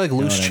 Yeah. I feel like You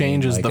know loose what I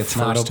change mean? is Like, the it's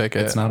not first a,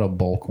 ticket. It's not a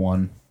bulk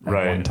one at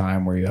Right. one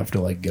time where you have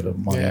to like get a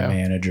money Yeah.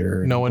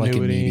 manager, No like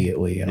annuity.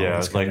 immediately. And all Yeah,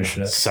 this it's kind like of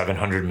shit.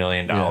 $700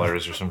 million or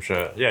some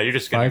shit. Yeah, you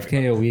just get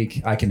 5K a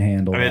week, I can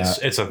handle I mean, that.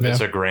 it's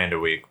a grand a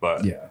week,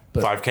 but Yeah,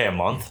 but- 5K a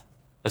month.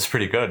 That's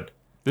pretty good.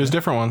 There's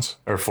different ones.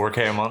 Or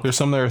 4K a month. There's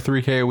some that are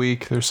 3K a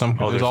week. There's some.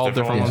 Oh, there's there's all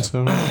different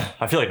different ones too.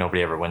 I feel like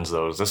nobody ever wins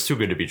those. That's too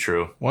good to be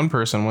true. One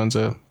person wins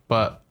it,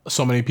 but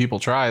so many people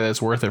try that it's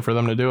worth it for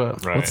them to do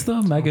it. Right. What's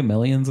the Mega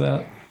Millions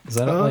at? Is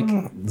that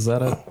is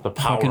that a The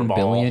fucking Powerball.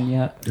 billion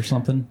yet or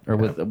something? Or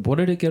what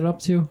did it get up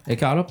to? It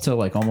got up to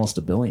like almost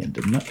 $1 billion,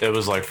 didn't it? It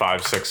was like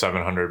 500, 600,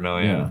 700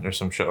 million Yeah. or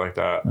some shit like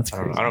that. That's I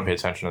don't, crazy. I don't pay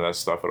attention to that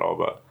stuff at all,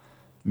 but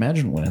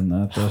Imagine winning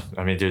that though.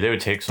 I mean, dude, they would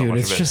take so Dude, much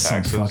it's of it just in some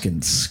taxes. fucking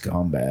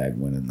scumbag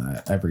winning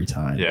that every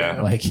time. Yeah.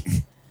 Like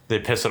They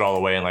piss it all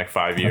away in like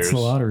 5 years. that's the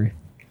lottery.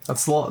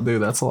 That's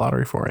the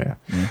lottery for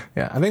you.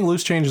 Yeah, I think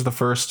loose change is the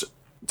first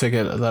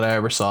ticket that I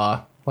ever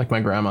saw. Like my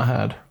grandma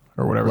had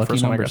or whatever. Lucky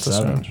first one I number got to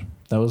 7. change.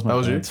 That was my That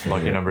was dad's you?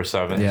 Lucky favorite. number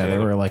 7. Yeah, they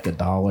were like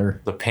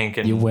 $1. the pink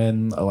and You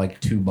win like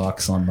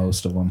 $2 on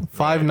most of them.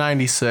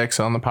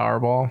 $5.96 on the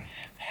Powerball.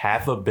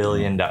 $500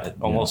 million.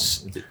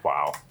 Almost.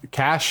 Wow.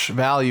 Cash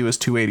value is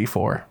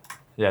 $284.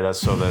 Yeah,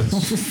 that's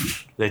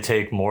they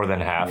take more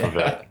than half of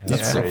it.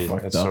 That's so crazy.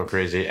 fucked That's up. so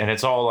crazy. And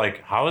it's all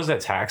like, how is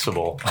that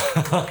taxable?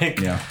 Like,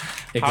 Yeah.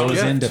 It How goes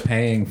good. into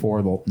paying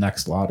for the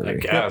next lottery. I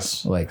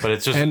guess. Like- but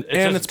it's just And it's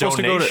it's just supposed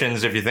to go to-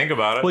 donations if you think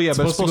about it. Well, yeah,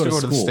 but it's supposed to go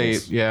to the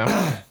schools. state.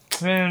 Yeah.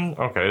 Man,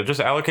 okay, just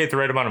allocate the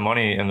right amount of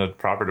money in the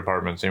proper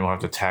departments, and you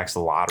won't have to tax the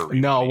lottery.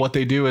 No, what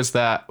they do is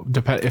that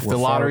if the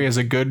lottery is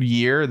a good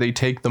year, they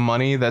take the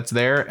money that's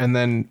there and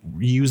then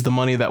use the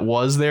money that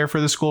was there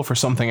for the school for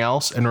something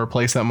else and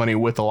replace that money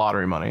with the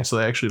lottery money. So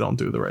they actually don't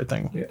do the right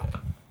thing. Yeah.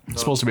 It's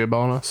supposed to be a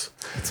bonus.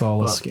 It's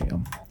all a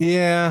scam.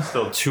 Yeah.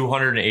 Still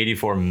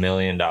 $284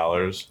 million.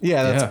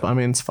 Yeah, that's. Yeah. I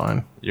mean, it's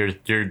fine. You're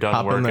done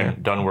Hop in there.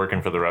 working. Done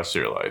working for the rest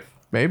of your life.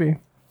 Maybe.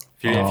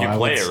 If you I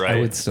play would, it I right,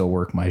 would still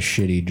work my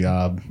shitty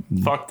job.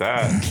 fuck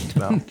that,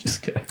 No,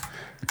 Just kidding.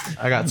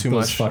 I got too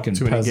Those much. fucking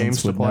Too many peasants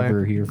games to would play.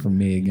 never hear from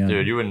me again.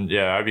 dude. You wouldn't.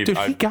 Yeah, I'd be. Dude,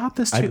 he I'd got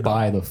this too. I'd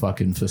buy the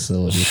fucking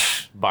facility.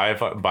 buy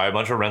a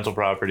bunch of rental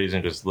properties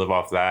and just live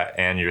off that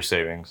and your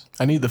savings.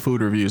 I need the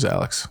food reviews,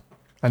 Alex.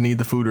 I need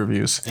the food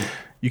reviews.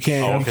 You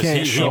can't. Oh, you because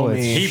can't show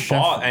me.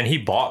 he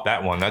bought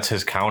that one. That's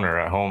his counter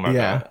at home. I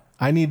Yeah, bet.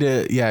 I need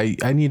to. Yeah,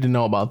 I need to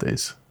know about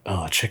these.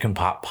 Oh, chicken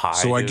pot pie.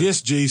 So I dude.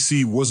 guess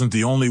JC wasn't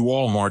the only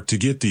Walmart to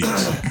get these.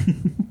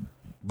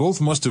 Both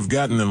must have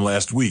gotten them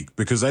last week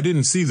because I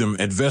didn't see them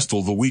at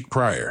Vestal the week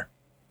prior.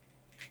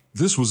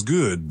 This was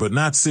good, but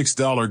not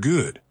 $6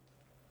 good.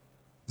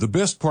 The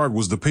best part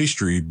was the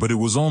pastry, but it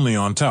was only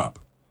on top.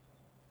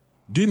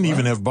 Didn't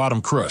even have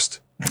bottom crust.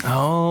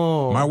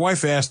 Oh, My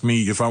wife asked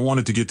me if I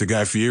wanted to get the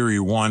Guy Fieri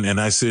one, and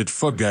I said,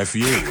 fuck Guy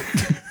Fieri.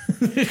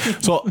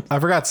 so I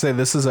forgot to say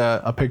this is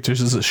a picture.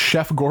 This is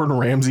Chef Gordon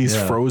Ramsay's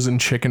Yeah. frozen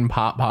chicken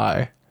pot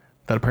pie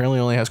that apparently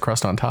only has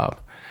crust on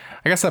top.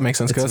 I guess that makes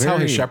sense because It's that's how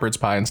his very- shepherd's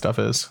pie and stuff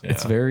is.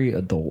 It's very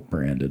adult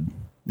branded.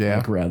 Yeah.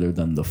 Like, rather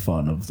than the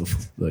fun of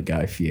the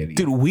Guy Fieri.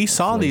 Dude, we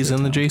saw these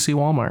in the JC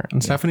Walmart,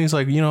 and Stephanie's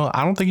like, I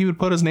don't think he would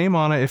put his name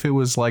on it if it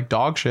was like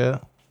dog shit.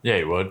 Yeah,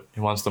 he would. He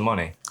wants the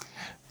money.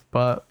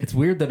 But It's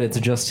weird that it's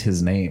just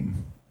his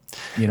name.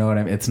 You know what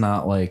I mean? It's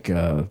not like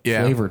Yeah.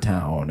 Flavor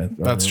Town.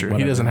 that's true.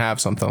 He doesn't have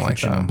something like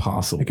Kitchen that.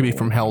 Impossible. It could be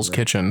from Hell's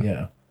Kitchen.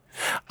 Yeah.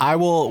 I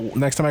will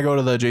next time I go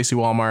to the JC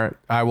Walmart.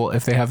 I will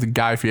if they have the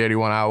Guy Fieri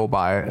one, I will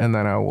buy it, and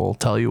then I will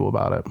tell you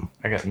about it.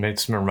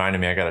 It's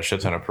reminding me. I got a shit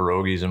ton of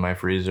pierogies in my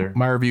freezer.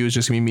 My review is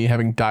just gonna be me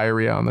having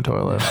diarrhea on the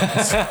toilet.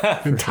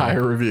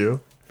 Entire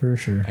review. For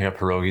sure. I got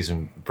pierogies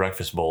and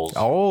breakfast bowls.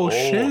 Oh,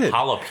 shit.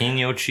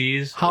 Jalapeno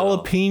cheese.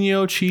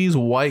 Jalapeno cheese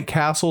White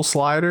Castle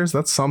sliders.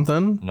 That's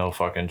something. No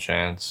fucking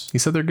chance. He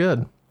said they're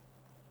good.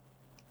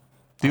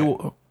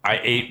 I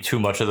ate too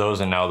much of those,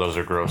 and now those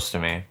are gross to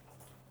me.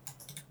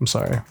 I'm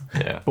sorry,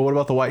 Yeah. but what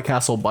about the White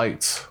Castle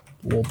bites?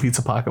 Little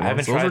pizza pocket I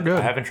ones. haven't Those are tried. good.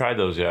 I haven't tried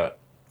those yet.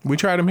 We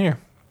tried them here.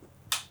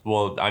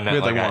 Well, I meant We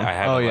had, like like, one. I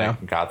haven't Oh, yeah.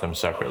 like, got them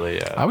separately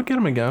yet. I would get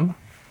them again.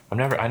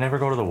 I never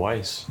go to the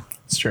Weiss.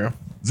 It's true.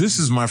 This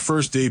is my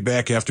first day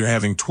back after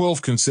having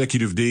 12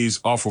 consecutive days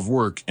off of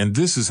work, and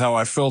this is how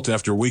I felt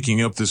after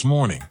waking up this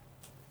morning.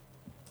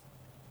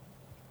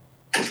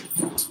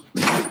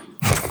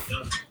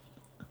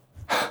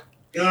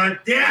 God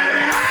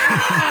damn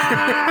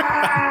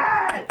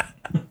it!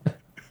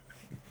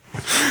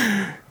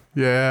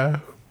 Yeah.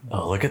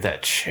 Oh, look at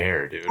that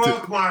chair, dude.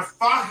 Smoke my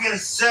fucking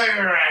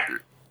cigarette!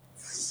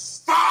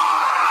 Fuck!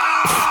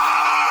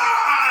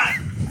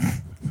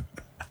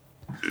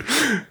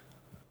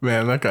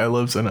 Man, that guy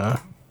lives in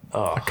a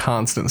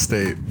constant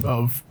state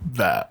of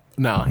that.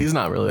 No, he's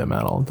not really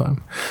mad all the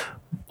time.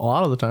 A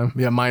lot of the time.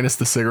 Yeah, minus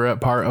the cigarette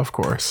part, of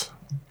course.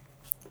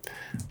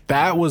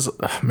 That was,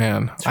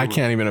 man, I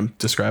can't even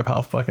describe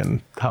how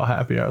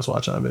happy I was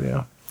watching that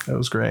video. It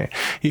was great.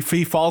 He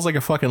falls like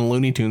a fucking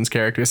Looney Tunes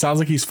character. It sounds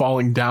like he's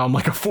falling down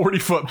like a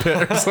 40-foot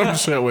pit or some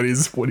shit when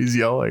he's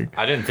yelling.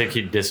 I didn't think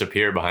he'd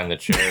disappear behind the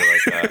chair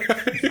like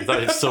that. I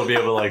thought he'd still be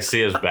able to like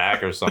see his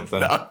back or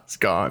something. No, it's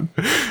gone.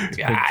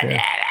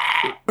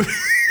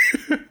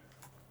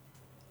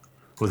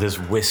 With his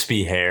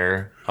wispy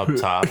hair up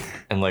top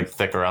and like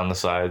thick around the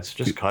sides.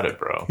 Just cut it,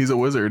 bro. He's a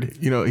wizard.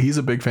 You know, he's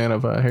a big fan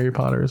of Harry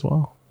Potter as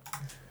well.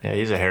 Yeah,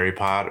 he's a hairy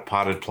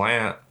potted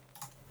plant.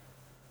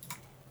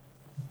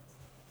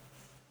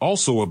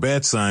 Also a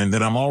bad sign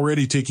that I'm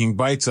already taking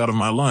bites out of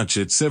my lunch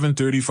at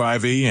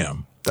 7:35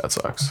 a.m. That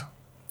sucks.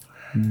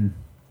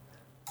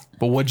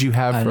 But what'd you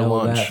have I for know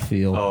lunch? that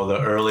feel. Oh,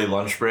 the early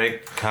lunch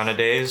break kind of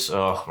days.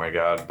 Oh my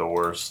God, the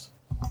worst.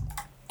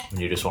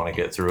 When you just want to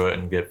get through it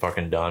and get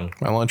fucking done.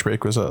 My lunch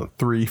break was at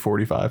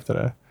 3:45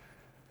 today.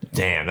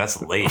 Damn,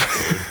 that's late,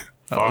 dude.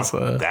 Fuck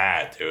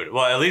that, dude.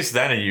 Well, at least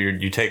then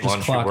you take Just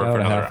lunch, you clock work out for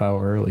a another half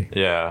hour early.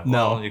 Yeah,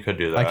 No, well, you could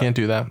do that. I can't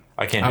do that.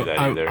 I can't do that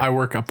either. I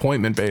work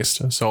appointment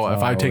based, so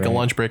if I take a right.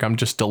 lunch break, I'm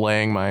just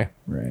delaying my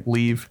Right.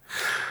 leave.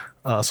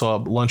 So a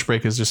lunch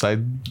break is just I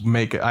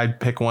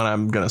pick when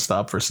I'm gonna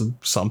stop for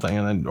something,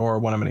 and then or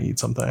when I'm gonna eat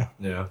something.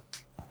 Yeah.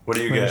 What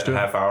do you just get? do it.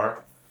 Half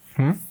hour?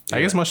 I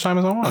get as much time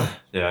as I want.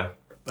 Yeah.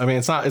 I mean,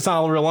 it's not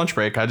a real lunch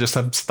break. I just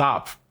have to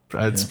stop.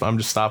 I'm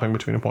just stopping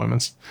between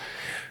appointments.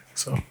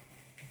 So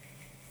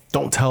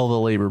don't tell the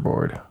labor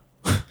board.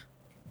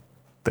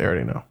 They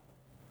already know.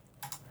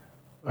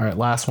 All right,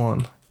 last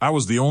one. I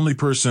was the only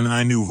person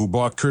I knew who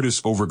bought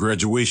Curtis over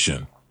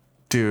graduation.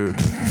 Dude.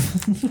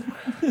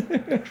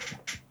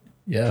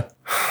 Yeah.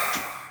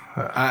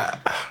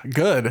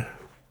 Good.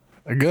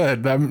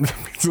 That means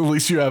at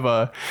least you had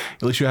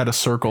a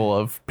circle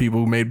of people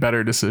who made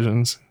better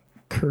decisions.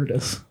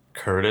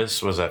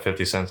 Curtis was that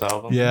 50 Cent's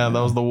album? Yeah, that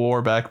was the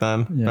war back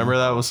then. Yeah. Remember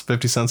that was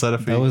 50 cents at a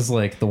fee. That was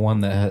like the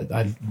one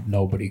that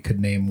nobody could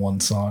name one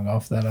song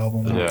off that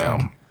album.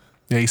 Yeah.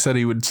 Yeah, he said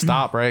he would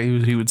stop, right?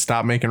 He would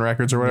stop making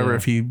records or whatever Yeah.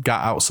 if he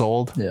got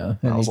outsold. Yeah.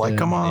 I was like,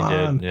 come on.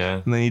 He did,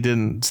 yeah. And then he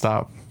didn't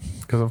stop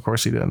because, of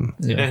course, he didn't.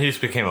 And then he just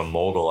became a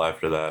mogul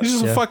after that. He's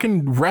just a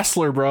fucking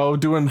wrestler, bro,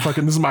 doing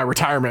fucking, this is my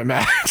retirement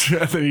match.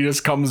 And then he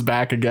just comes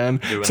back again,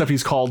 except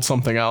he's called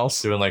something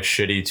else. Doing like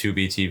shitty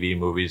 2B TV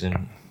movies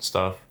and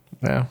stuff.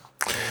 Yeah.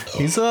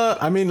 He's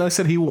I mean, like I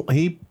said, he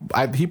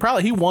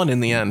won in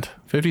the end.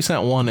 50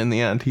 Cent won in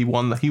the end. He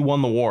won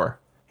the war.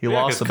 He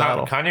lost the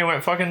battle. Kanye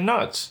went fucking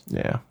nuts.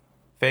 Yeah.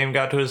 Fame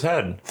got to his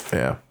head.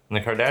 Yeah. And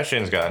the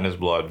Kardashians got in his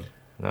blood.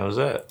 And that was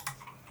it.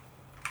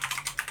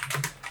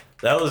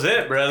 That was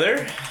it,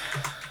 brother.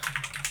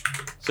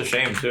 It's a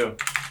shame, too.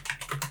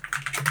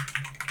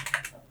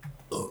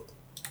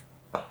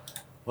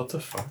 What the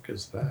fuck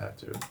is that,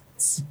 dude?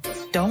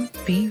 Don't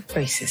be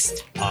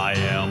racist. I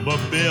am a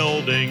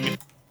building.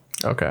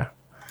 Okay.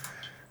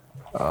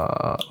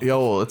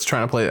 Yo, let's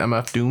try and play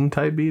MF Doom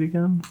type beat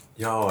again.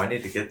 Yo, I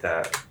need to get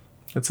that.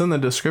 It's in the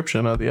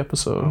description of the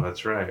episode. Oh,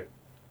 that's right.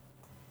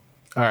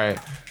 All right.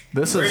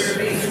 This is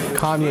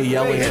Kanye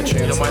yelling at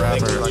Chance the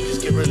Rapper. Like,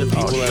 just get rid of the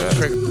people that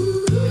trick.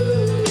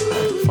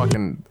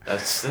 Fucking That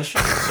shit is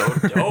so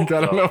dope.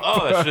 Got though. enough.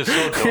 Oh, that shit is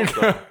so dope.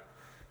 Though.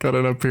 got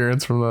an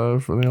appearance from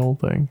the whole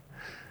thing.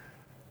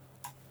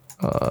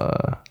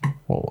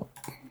 Well,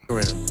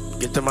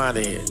 Get them out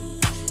of here.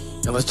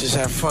 And let's just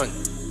have fun.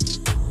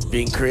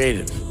 Being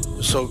creative.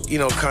 So,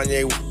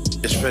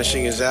 Kanye is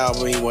finishing his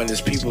album. He wanted his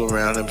people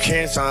around him.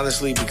 Chance,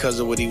 honestly, because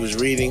of what he was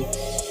reading,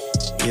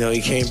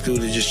 he came through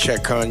to just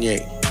check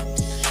Kanye.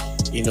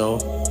 And,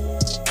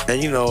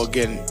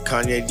 again,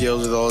 Kanye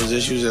deals with all his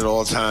issues at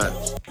all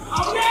times.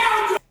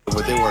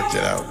 But they worked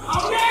it out.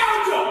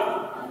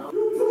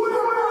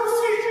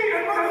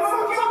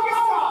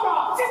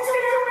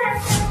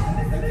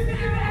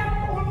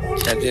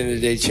 At the end of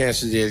the day,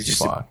 Chance is there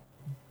just fuck.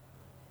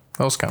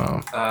 That was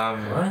kind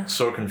of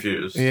So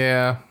confused.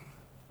 yeah.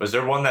 Was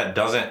there one that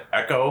doesn't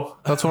echo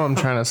That's what I'm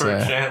trying to for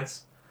a say.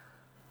 chance?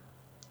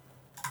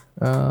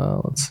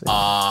 Let's see.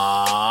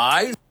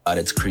 But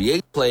it's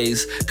create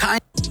plays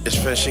kind. is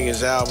finishing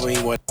his album.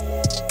 He went,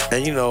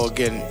 and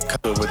again,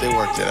 but they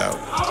worked it out.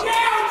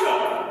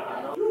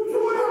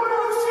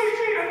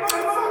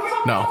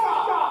 No.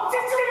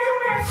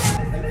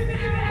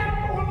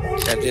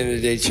 At the end of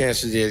the day,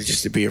 Chance is there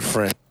just to be a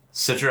friend.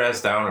 Sit your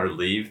ass down or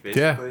leave,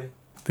 Yeah. basically.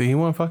 Dude, he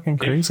went fucking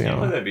crazy Can you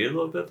on play it. that beat a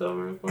little bit though,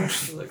 real quick?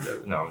 Like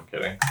that? No, I'm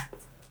kidding.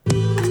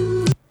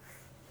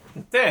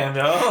 Damn,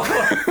 yo.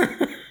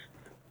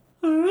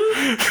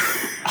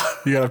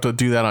 You gotta have to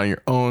do that on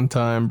your own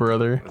time,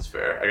 brother. That's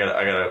fair. I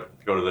gotta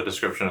go to the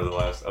description of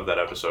that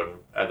episode and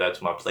add that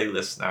to my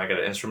playlist. Now I got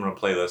an instrumental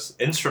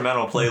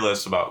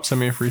playlist about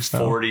Send me a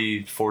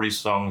freestyle. 40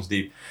 songs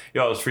deep.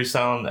 Yo, I was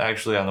freestyling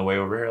actually on the way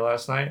over here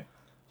last night.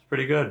 It's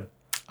pretty good.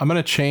 I'm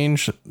gonna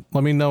change.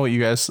 Let me know what you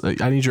guys.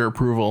 I need your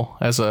approval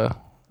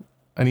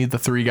I need the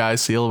 3 guys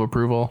seal of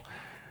approval.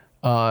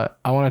 I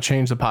want to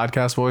change the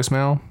podcast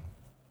voicemail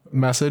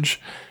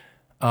message.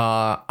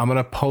 I'm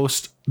gonna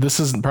post. This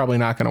is probably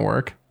not gonna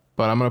work,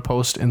 but I'm gonna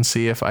post and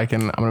see if I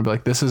can. I'm gonna be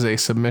like, this is a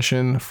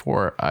submission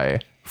for a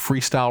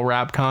freestyle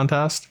rap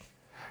contest,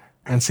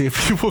 and see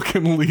if people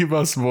can leave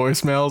us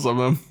voicemails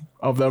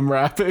of them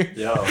rapping.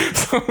 Yo.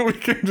 So we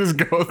can just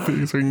go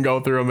through. So we can go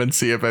through them and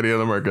see if any of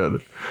them are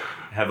good.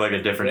 Have like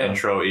a different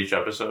intro each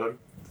episode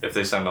if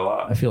they send a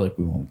lot. I feel like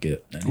we won't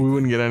get anything. We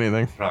wouldn't get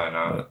anything. Probably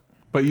not.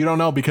 But you don't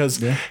know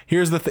because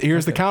here's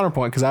the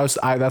counterpoint, because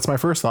that's my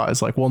first thought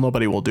is like, well,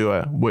 nobody will do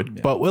it.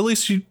 But at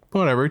least you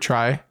whatever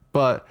try.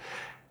 But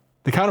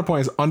the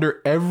counterpoint is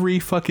under every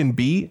fucking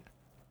beat,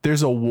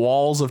 there's a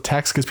walls of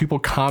text because people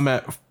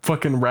comment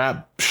fucking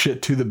rap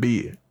shit to the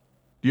beat.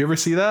 You ever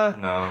see that?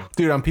 No.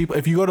 Dude, on people,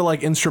 if you go to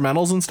like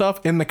instrumentals and stuff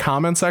in the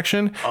comment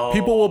section,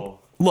 people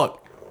will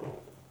look.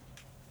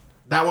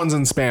 That one's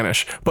in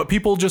Spanish, but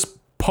people just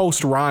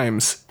post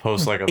rhymes.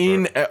 Post like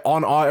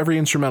on every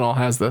instrumental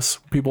has this.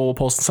 People will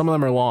post. Some of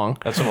them are long.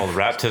 That's some old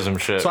raptism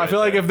shit. So I feel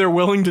like if they're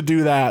willing to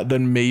do that,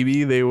 then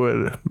maybe they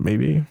would.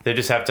 Maybe they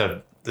just have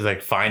to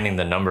like finding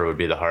the number would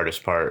be the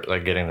hardest part.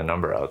 Like getting the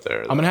number out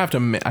there. I'm gonna have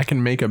to. I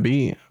can make a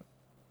beat.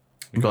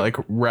 Like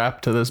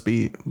rap to this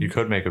beat. You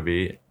could make a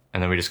beat,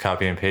 and then we just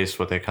copy and paste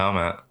what they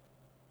comment.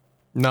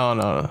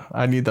 No.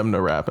 I need them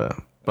to rap it,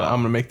 but I'm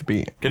gonna make the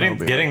beat.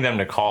 Getting them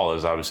to call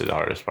is obviously the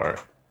hardest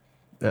part.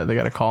 Yeah, they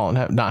got to call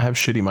and not have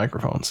shitty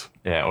microphones.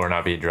 Yeah, or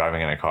not be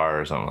driving in a car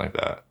or something like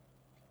that.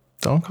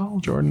 Don't call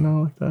Jordan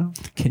out like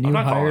that. Can you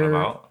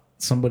hire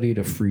somebody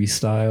to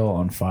freestyle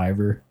on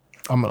Fiverr?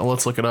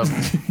 Let's look it up.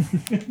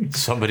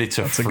 Somebody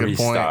to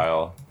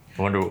freestyle.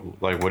 I wonder,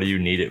 like, what do you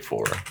need it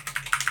for?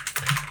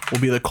 We'll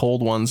be the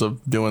cold ones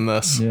of doing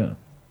this. Yeah.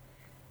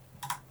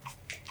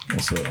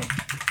 Also,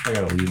 I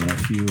gotta leave in a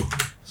few.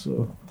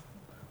 So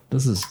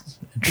this is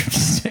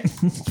interesting.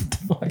 What the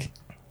fuck?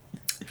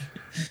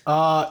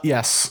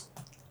 Yes.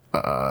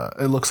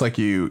 It looks like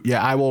you.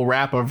 Yeah, I will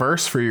rap a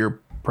verse for your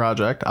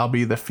project. I'll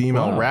be the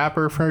female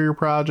rapper for your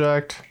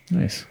project.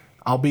 Nice.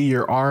 I'll be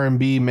your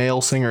R&B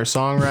male singer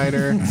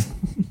songwriter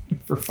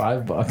for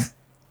 $5.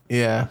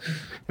 Yeah.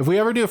 If we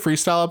ever do a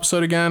freestyle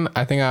episode again,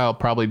 I think I'll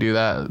probably do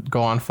that.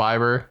 Go on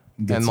Fiverr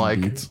and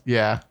like beats.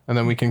 Yeah, and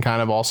then we can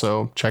kind of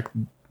also check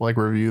like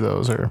review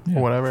those or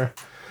whatever.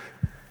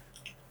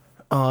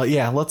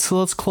 Yeah.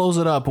 Let's close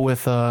it up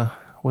with the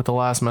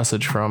last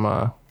message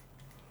from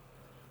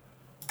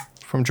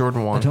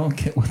Jordan 1. I don't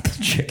get what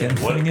the chicken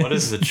thing What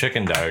is the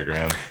chicken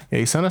diagram? Yeah,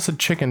 he sent us a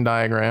chicken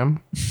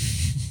diagram.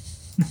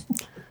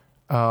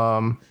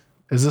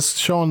 Is this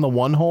showing the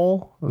one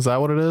hole? Is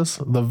that what it is?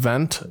 The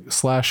vent /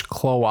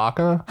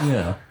 cloaca?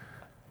 Yeah.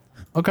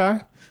 Okay.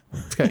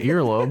 It's got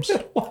earlobes.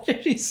 Why did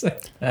he say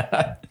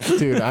that?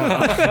 Dude, I don't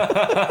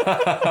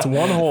know. It's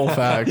one hole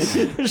facts.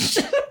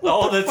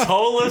 Oh, the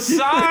Tola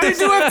socks. They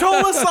do have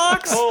Tola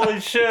socks. Holy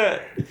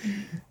shit.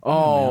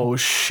 Oh,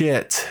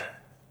 shit.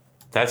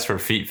 That's for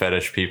feet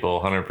fetish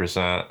people,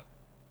 100%.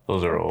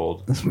 Those are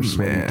old. That's for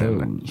sweaty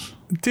toes.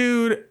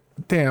 Dude,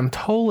 damn,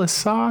 Tola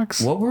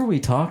socks. What were we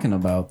talking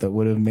about that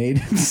would have made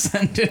him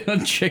send in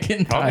a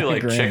chicken Probably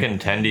diagram? like chicken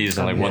tendies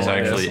and like what's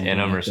actually in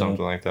them or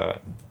something like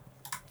that.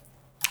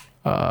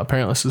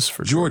 Apparently this is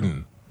for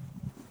Jordan.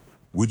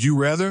 Would you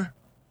rather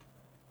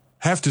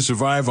have to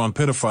survive on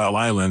Pedophile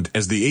Island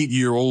as the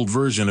 8-year-old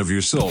version of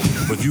yourself,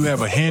 but you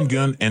have a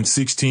handgun and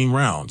 16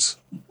 rounds?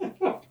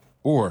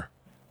 Or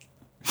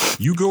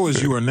you go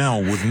as you are now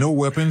with no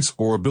weapons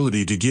or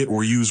ability to get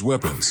or use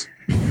weapons.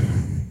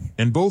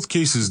 In both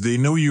cases, they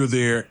know you're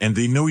there and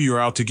they know you're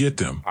out to get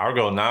them. I'll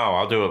go now.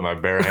 I'll do it with my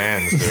bare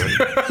hands,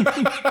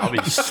 dude. I'll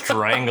be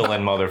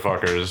strangling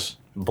motherfuckers,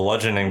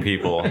 bludgeoning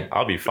people.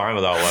 I'll be fine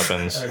without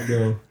weapons.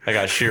 I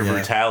got sheer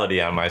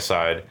brutality on my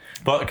side.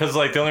 But because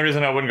like the only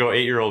reason I wouldn't go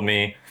 8-year-old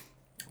me,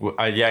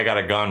 I got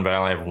a gun, but I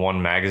only have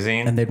one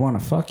magazine. And they'd want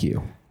to fuck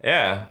you.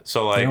 Yeah,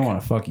 so like they don't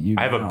want to fuck you.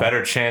 I have a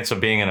better chance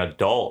of being an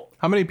adult.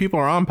 How many people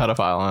are on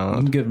Pedophile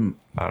Island? Give them.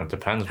 It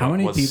depends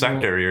what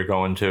sector you're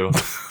going to.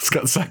 It's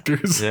got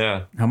sectors.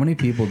 Yeah. How many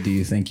people do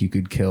you think you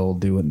could kill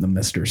doing the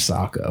Mr.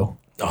 Sacco?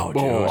 Oh,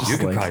 dude, you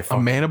could probably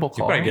a mandible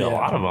claw. You probably get a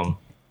lot of them.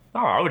 Oh,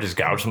 I would just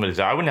gouge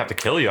somebody's eye. I wouldn't have to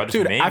kill you. I'd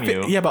just maim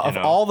you. Yeah, but if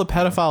all the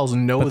pedophiles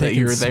know that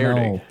you're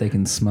there, they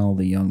can smell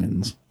the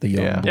youngins. The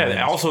young.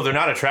 Yeah. Also, they're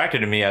not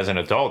attracted to me as an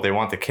adult. They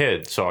want the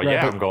kid. So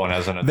I'm going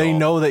as an adult. They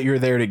know that you're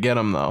there to get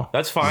them, though.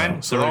 That's fine. Yeah,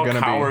 so they're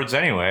all cowards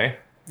anyway.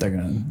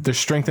 They're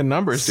strength in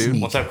numbers,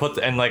 dude. Once I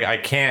put I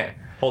can't.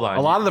 Hold on.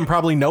 A lot of them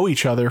probably know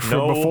each other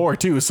from before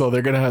too, so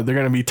they're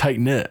gonna be tight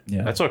knit.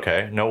 Yeah, that's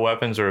okay. No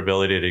weapons or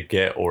ability to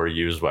get or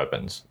use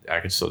weapons.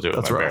 I can still do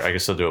it. I can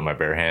still do it with my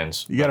bare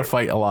hands. You got to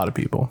fight a lot of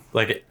people.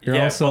 Like you're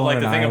also but like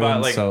the thing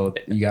about like so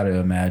you got to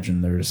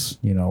imagine there's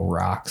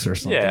rocks or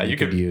something. Yeah, you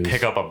could use.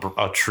 Pick up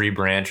a tree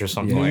branch or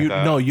something like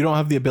that. No, you don't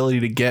have the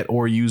ability to get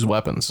or use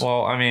weapons.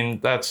 Well, I mean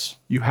that's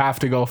you have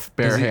to go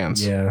bare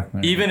hands. Yeah.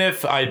 Even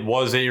if I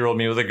was 8-year-old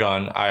me with a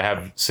gun, I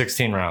have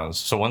 16 rounds.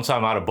 So once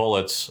I'm out of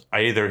bullets,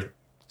 I either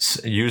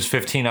use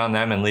 15 on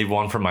them and leave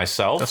one for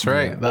myself. That's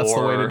right. That's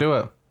the way to do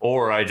it.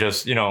 Or I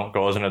just,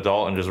 go as an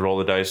adult and just roll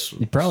the dice.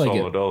 You'd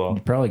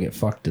probably get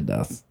fucked to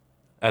death.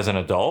 As an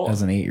adult?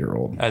 As an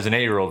 8-year-old. As an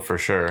 8-year-old, for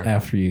sure.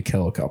 After you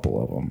kill a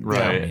couple of them.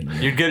 Right.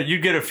 You'd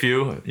get a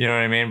few, you know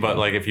what I mean? But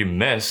like if you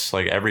miss,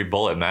 like every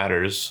bullet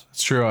matters.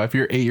 It's true. If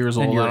you're 8 years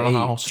old, I don't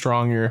know how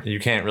strong you're. You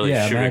can't really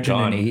shoot a imagine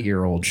gun. an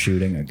 8-year-old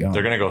shooting a gun.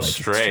 They're gonna go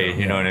stray,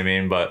 you know what I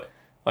mean? But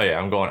oh yeah,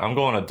 I'm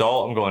going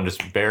adult. I'm going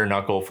just bare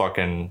knuckle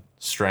fucking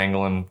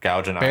strangling,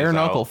 gouging eyes out. Bare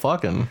knuckle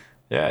fucking.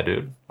 Yeah,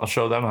 dude. I'll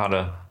show them how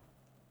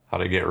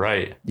to get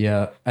right.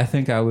 Yeah, I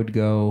think I would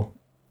go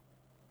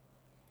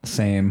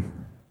same.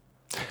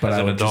 But As I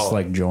an would just adult.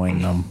 like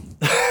join them.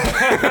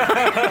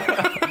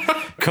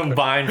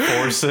 Combined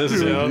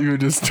forces. You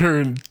would just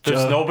turn.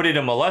 There's nobody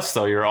to molest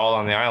though. You're all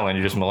on the island.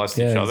 You just molest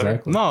each other.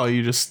 Exactly. No,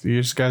 you just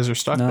guys are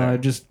stuck No, there.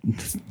 just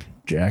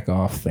jack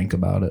off. Think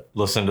about it.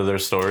 Listen to their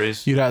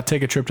stories. You'd have to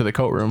take a trip to the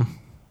coat room.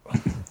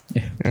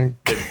 Get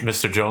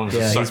Mr. Jones to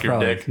Yeah, suck your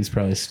dick. he's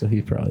probably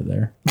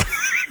there.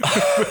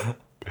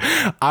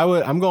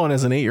 I'm going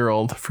as an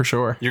 8-year-old for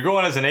sure. You're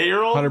going as an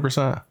 8-year-old?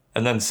 100%.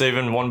 And then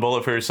saving one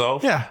bullet for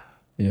yourself? Yeah.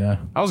 Yeah.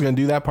 I was gonna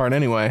do that part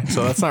anyway,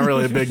 so that's not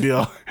really a big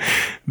deal.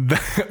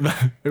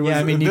 Yeah,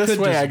 I mean, you this could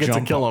way just I get to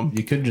jump kill off- him.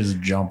 You could just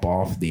jump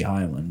off the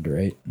island,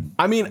 right?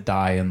 I mean,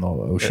 Die in the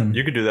ocean.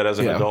 You could do that as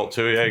an Yeah. adult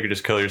too. Yeah, you could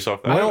just kill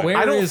yourself. That way. Where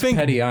I don't is think-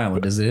 Petty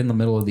Island? Is it in the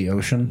middle of the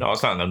ocean? No,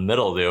 it's not in the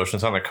middle of the ocean.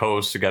 It's on the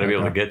coast. You got to be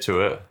able to get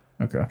to it.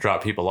 Okay.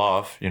 Drop people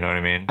off. You know what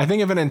I mean? I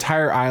think if an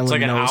entire island It's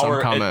like an knows hour.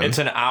 I'm coming, It's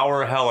an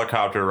hour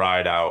helicopter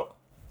ride out.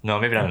 No,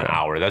 maybe not an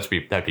hour. That'd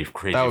be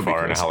crazy That would be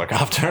far in a crazy.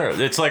 helicopter.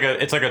 It's like a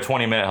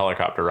 20-minute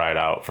helicopter ride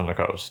out from the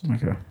coast.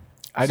 Okay.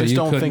 I So just you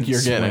don't think couldn't you're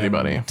getting swim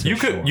anybody. to You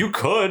shore.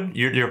 could.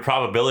 Your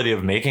probability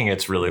of making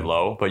it's really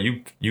low, but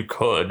you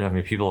could. I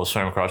mean, people have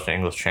swam across the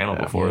English Channel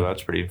before.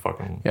 That's pretty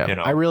fucking. Yeah, You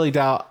know. I really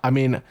doubt. I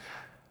mean,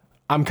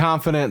 I'm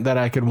confident that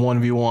I could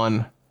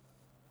 1v1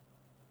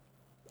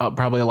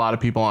 probably a lot of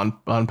people on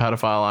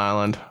Pedophile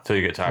Island. Till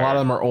you get tired. A lot of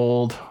them are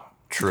old.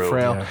 True.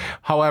 Frail. Yeah.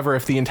 However,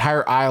 if the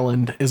entire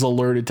island is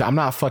alerted to, I'm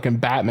not fucking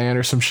Batman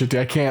or some shit.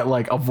 I can't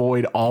like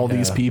avoid all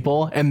these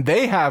people, and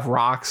they have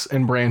rocks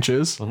and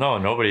branches. Well, no,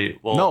 nobody.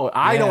 Well, No,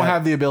 I don't Yeah.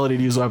 have the ability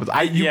to use weapons.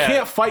 You Yeah.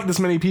 can't fight this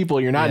many people.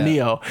 You're not Yeah.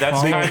 Neo.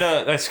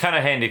 That's kind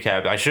of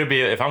handicapped. I should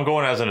be if I'm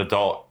going as an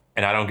adult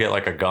and I don't get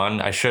like a gun.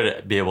 I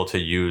should be able to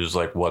use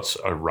like what's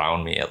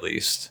around me at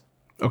least.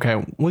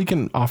 Okay, we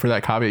can offer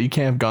that caveat. You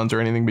can't have guns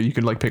or anything, but you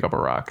could like pick up a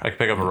rock. I could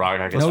pick up a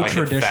rock. I could, No I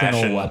could traditional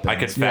fashion. weapons. I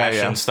could Yeah, fashion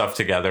yeah. stuff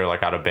together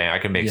like out of I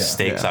could make Yeah.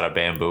 stakes Yeah. out of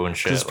bamboo and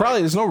shit.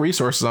 There's no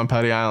resources on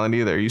Petty Island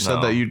either. You said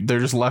No. that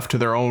they're just left to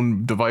their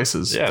own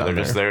devices. Yeah, down they're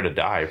just there. there to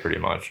die, pretty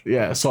much.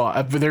 Yeah, so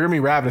they're gonna be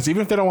ravenous.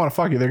 Even if they don't want to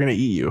fuck you, they're gonna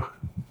eat you.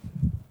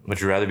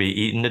 Would you rather be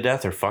eaten to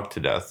death or fucked to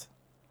death?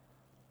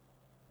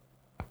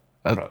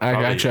 I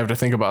Probably- actually have to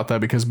think about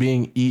that because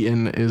being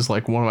eaten is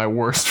like one of my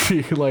worst.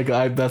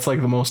 That's like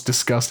the most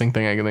disgusting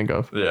thing I can think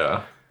of.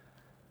 Yeah.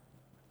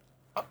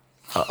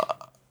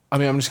 I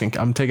mean,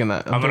 I'm taking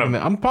that.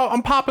 I'm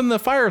popping the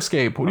fire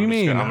escape. What do you I'm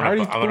just mean?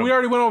 gonna- We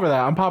already went over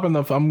that.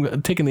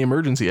 I'm taking the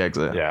emergency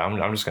exit. Yeah,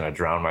 I'm just gonna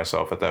drown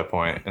myself at that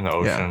point in the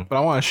ocean. Yeah, but I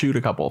want to shoot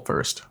a couple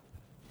first.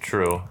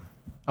 True.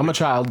 I'm a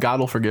child. God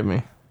will forgive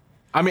me.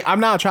 I mean, I'm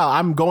not a child.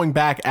 I'm going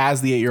back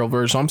as the 8-year-old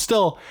version.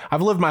 So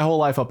I've lived my whole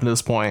life up to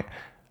this point.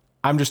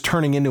 I'm just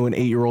turning into an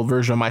 8-year-old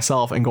version of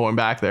myself and going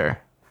back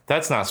there.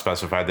 That's not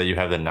specified that you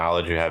have the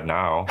knowledge you have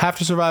now. Have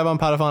to survive on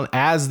Pedophile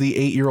as the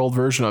 8-year-old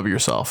version of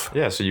yourself.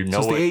 Yeah, so you know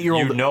it's the what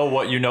 8-year-old you know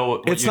what you know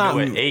what It's you not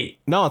knew at 8.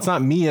 No, it's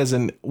not me as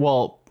in,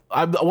 well,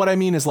 what I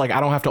mean is like, I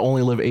don't have to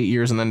only live 8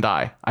 years and then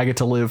die. I get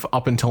to live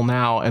up until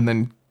now and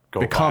then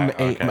become back.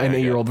 Okay, an I get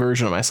 8-year-old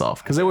version of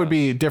myself. Because it would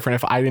be different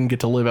if I didn't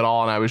get to live at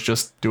all and I was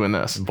just doing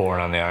this. Born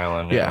on the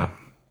island. Yeah.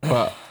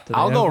 But they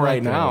I'll go have,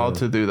 right like, now a-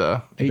 to do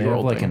the They have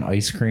 8-year-old like thing. an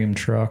ice cream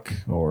truck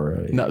or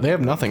a, No, they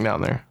have nothing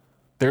down there.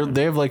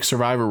 They have like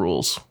survivor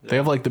rules. They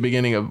have like the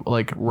beginning of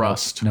like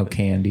Rust. no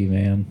candy,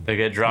 man. They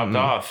get dropped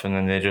off and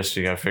then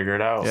you gotta figure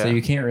it out. Yeah. So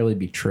you can't really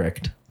be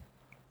tricked.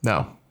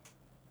 No.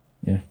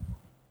 Yeah.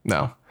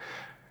 No.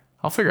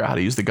 I'll figure out how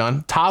to use the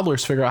gun.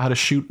 Toddlers figure out how to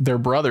shoot their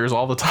brothers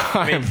all the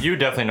time. I mean, you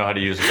definitely know how to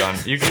use a gun.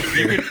 You could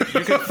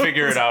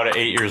figure it out at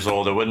 8 years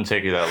old. It wouldn't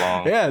take you that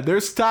long. yeah,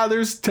 there's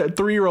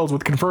 3-year-olds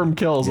with confirmed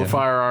kills with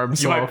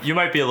firearms. You So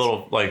might be a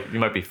little you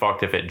might be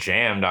fucked if it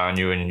jammed on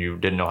you and you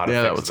didn't know how to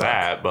Yeah, that fix would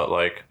that, but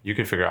like you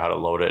could figure out how to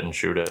load it and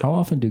shoot it. How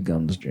often do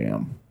guns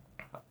jam?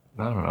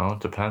 I don't know.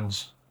 It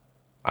depends.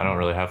 I don't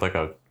really have like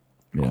a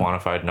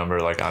quantified number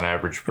like on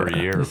average per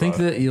year. I think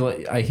but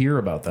that I hear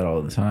about that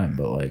all the time,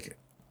 but like,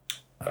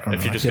 I don't if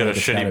know, you I just feel get a like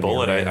it's gotta shitty be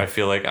bullet, rare. I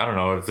feel like I don't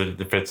know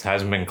if it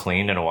hasn't been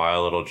cleaned in a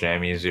while, it'll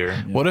jam easier.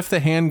 what if the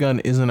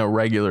handgun isn't a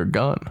regular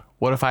gun?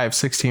 What if I have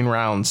 16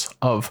 rounds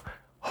of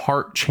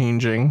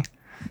heart-changing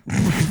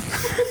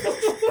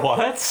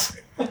What?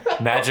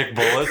 Magic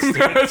bullets? Dude?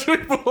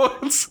 magic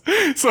bullets?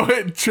 So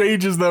it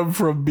changes them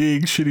from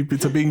being shitty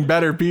to being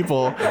better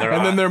people,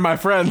 and then they're my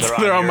friends.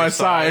 They're on your my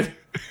side.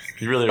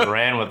 You really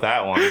ran with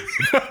that one.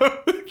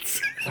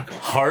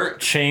 Heart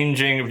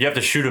changing. You have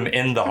to shoot him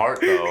in the heart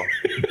though,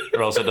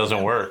 or else it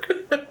doesn't work.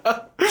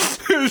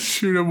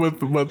 Shoot him with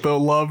the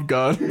love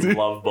gun.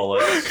 Love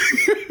bullets.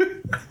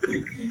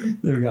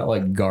 They've got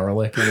like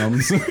garlic in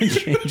them, so it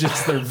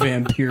changes their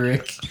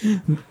vampiric.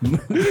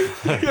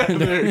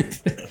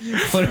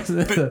 What's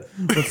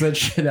that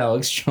shit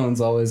Alex Jones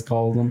always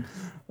calls them?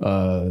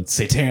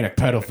 Satanic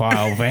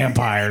pedophile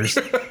vampires.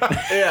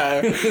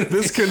 Yeah,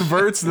 this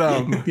converts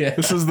them. Yeah.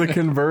 This is the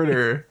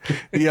converter,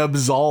 the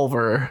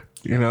absolver.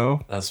 You know.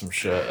 That's some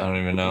shit. I don't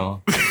even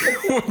know.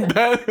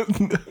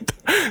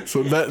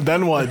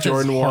 Then what?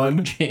 Jordan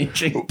 1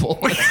 changing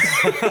bullets.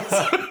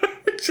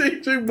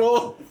 Changing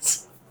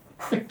bullets.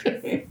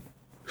 I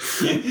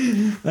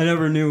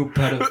never knew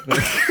being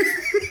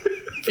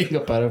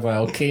a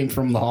pedophile came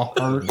from the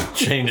heart.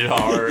 Change of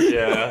heart,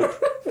 yeah.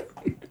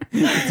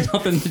 It's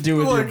nothing to do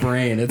with your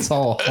brain. It's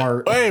all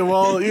heart. Hey,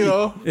 well, you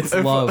know, it's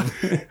love.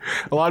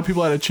 A lot of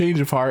people had a change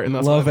of heart, and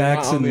that's love why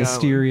acts in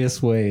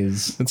mysterious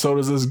ways. And so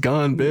does this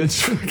gun,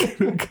 bitch.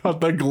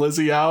 Got the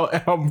glizzy out,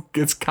 and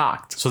it's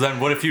cocked. So then,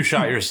 what if you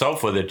shot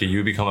yourself with it? Do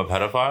you become a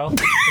pedophile?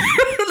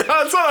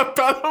 That's not a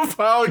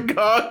pedophile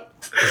gun.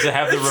 Does it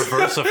have the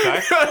reverse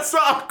effect? That's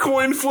not a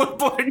coin flip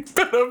like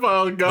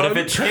pedophile gun. But if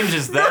it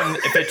changes them,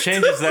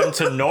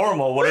 to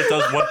normal, what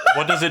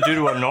does it do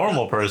to a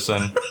normal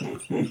person?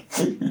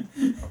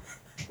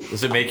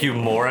 Does it make you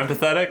more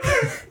empathetic?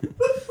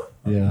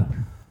 Yeah.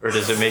 Or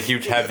does it make you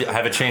have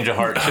a change of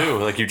heart too?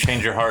 Like you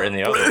change your heart in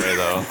the other way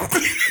though.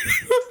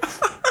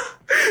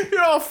 You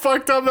know how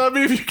fucked up that'd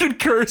be if you could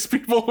curse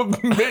people,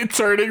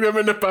 turning them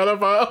into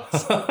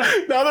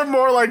pedophiles. Now they're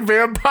more like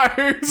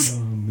vampires.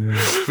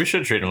 We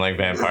should treat them like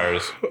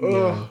vampires.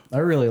 Yeah. I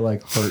really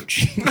like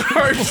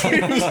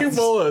heart-changing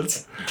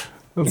bullets.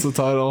 That's the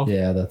title.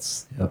 Yeah,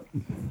 that's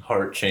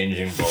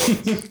heart-changing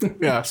bullets.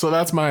 Yeah, so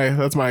that's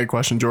my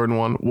question, Jordan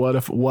 1.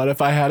 What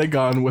if I had a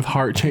gun with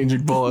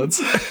heart-changing bullets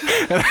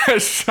and I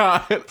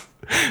shot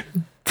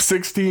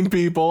 16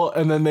 people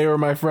and then they were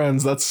my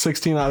friends? That's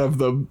 16 out of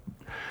the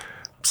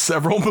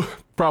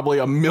probably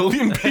 1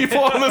 million people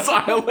on this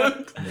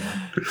island.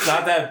 It's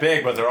not that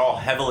big, but they're all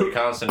heavily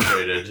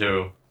concentrated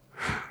too.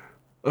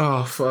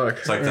 Oh fuck!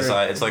 It's like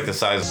the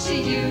size.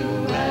 See you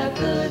at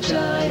the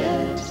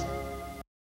giant.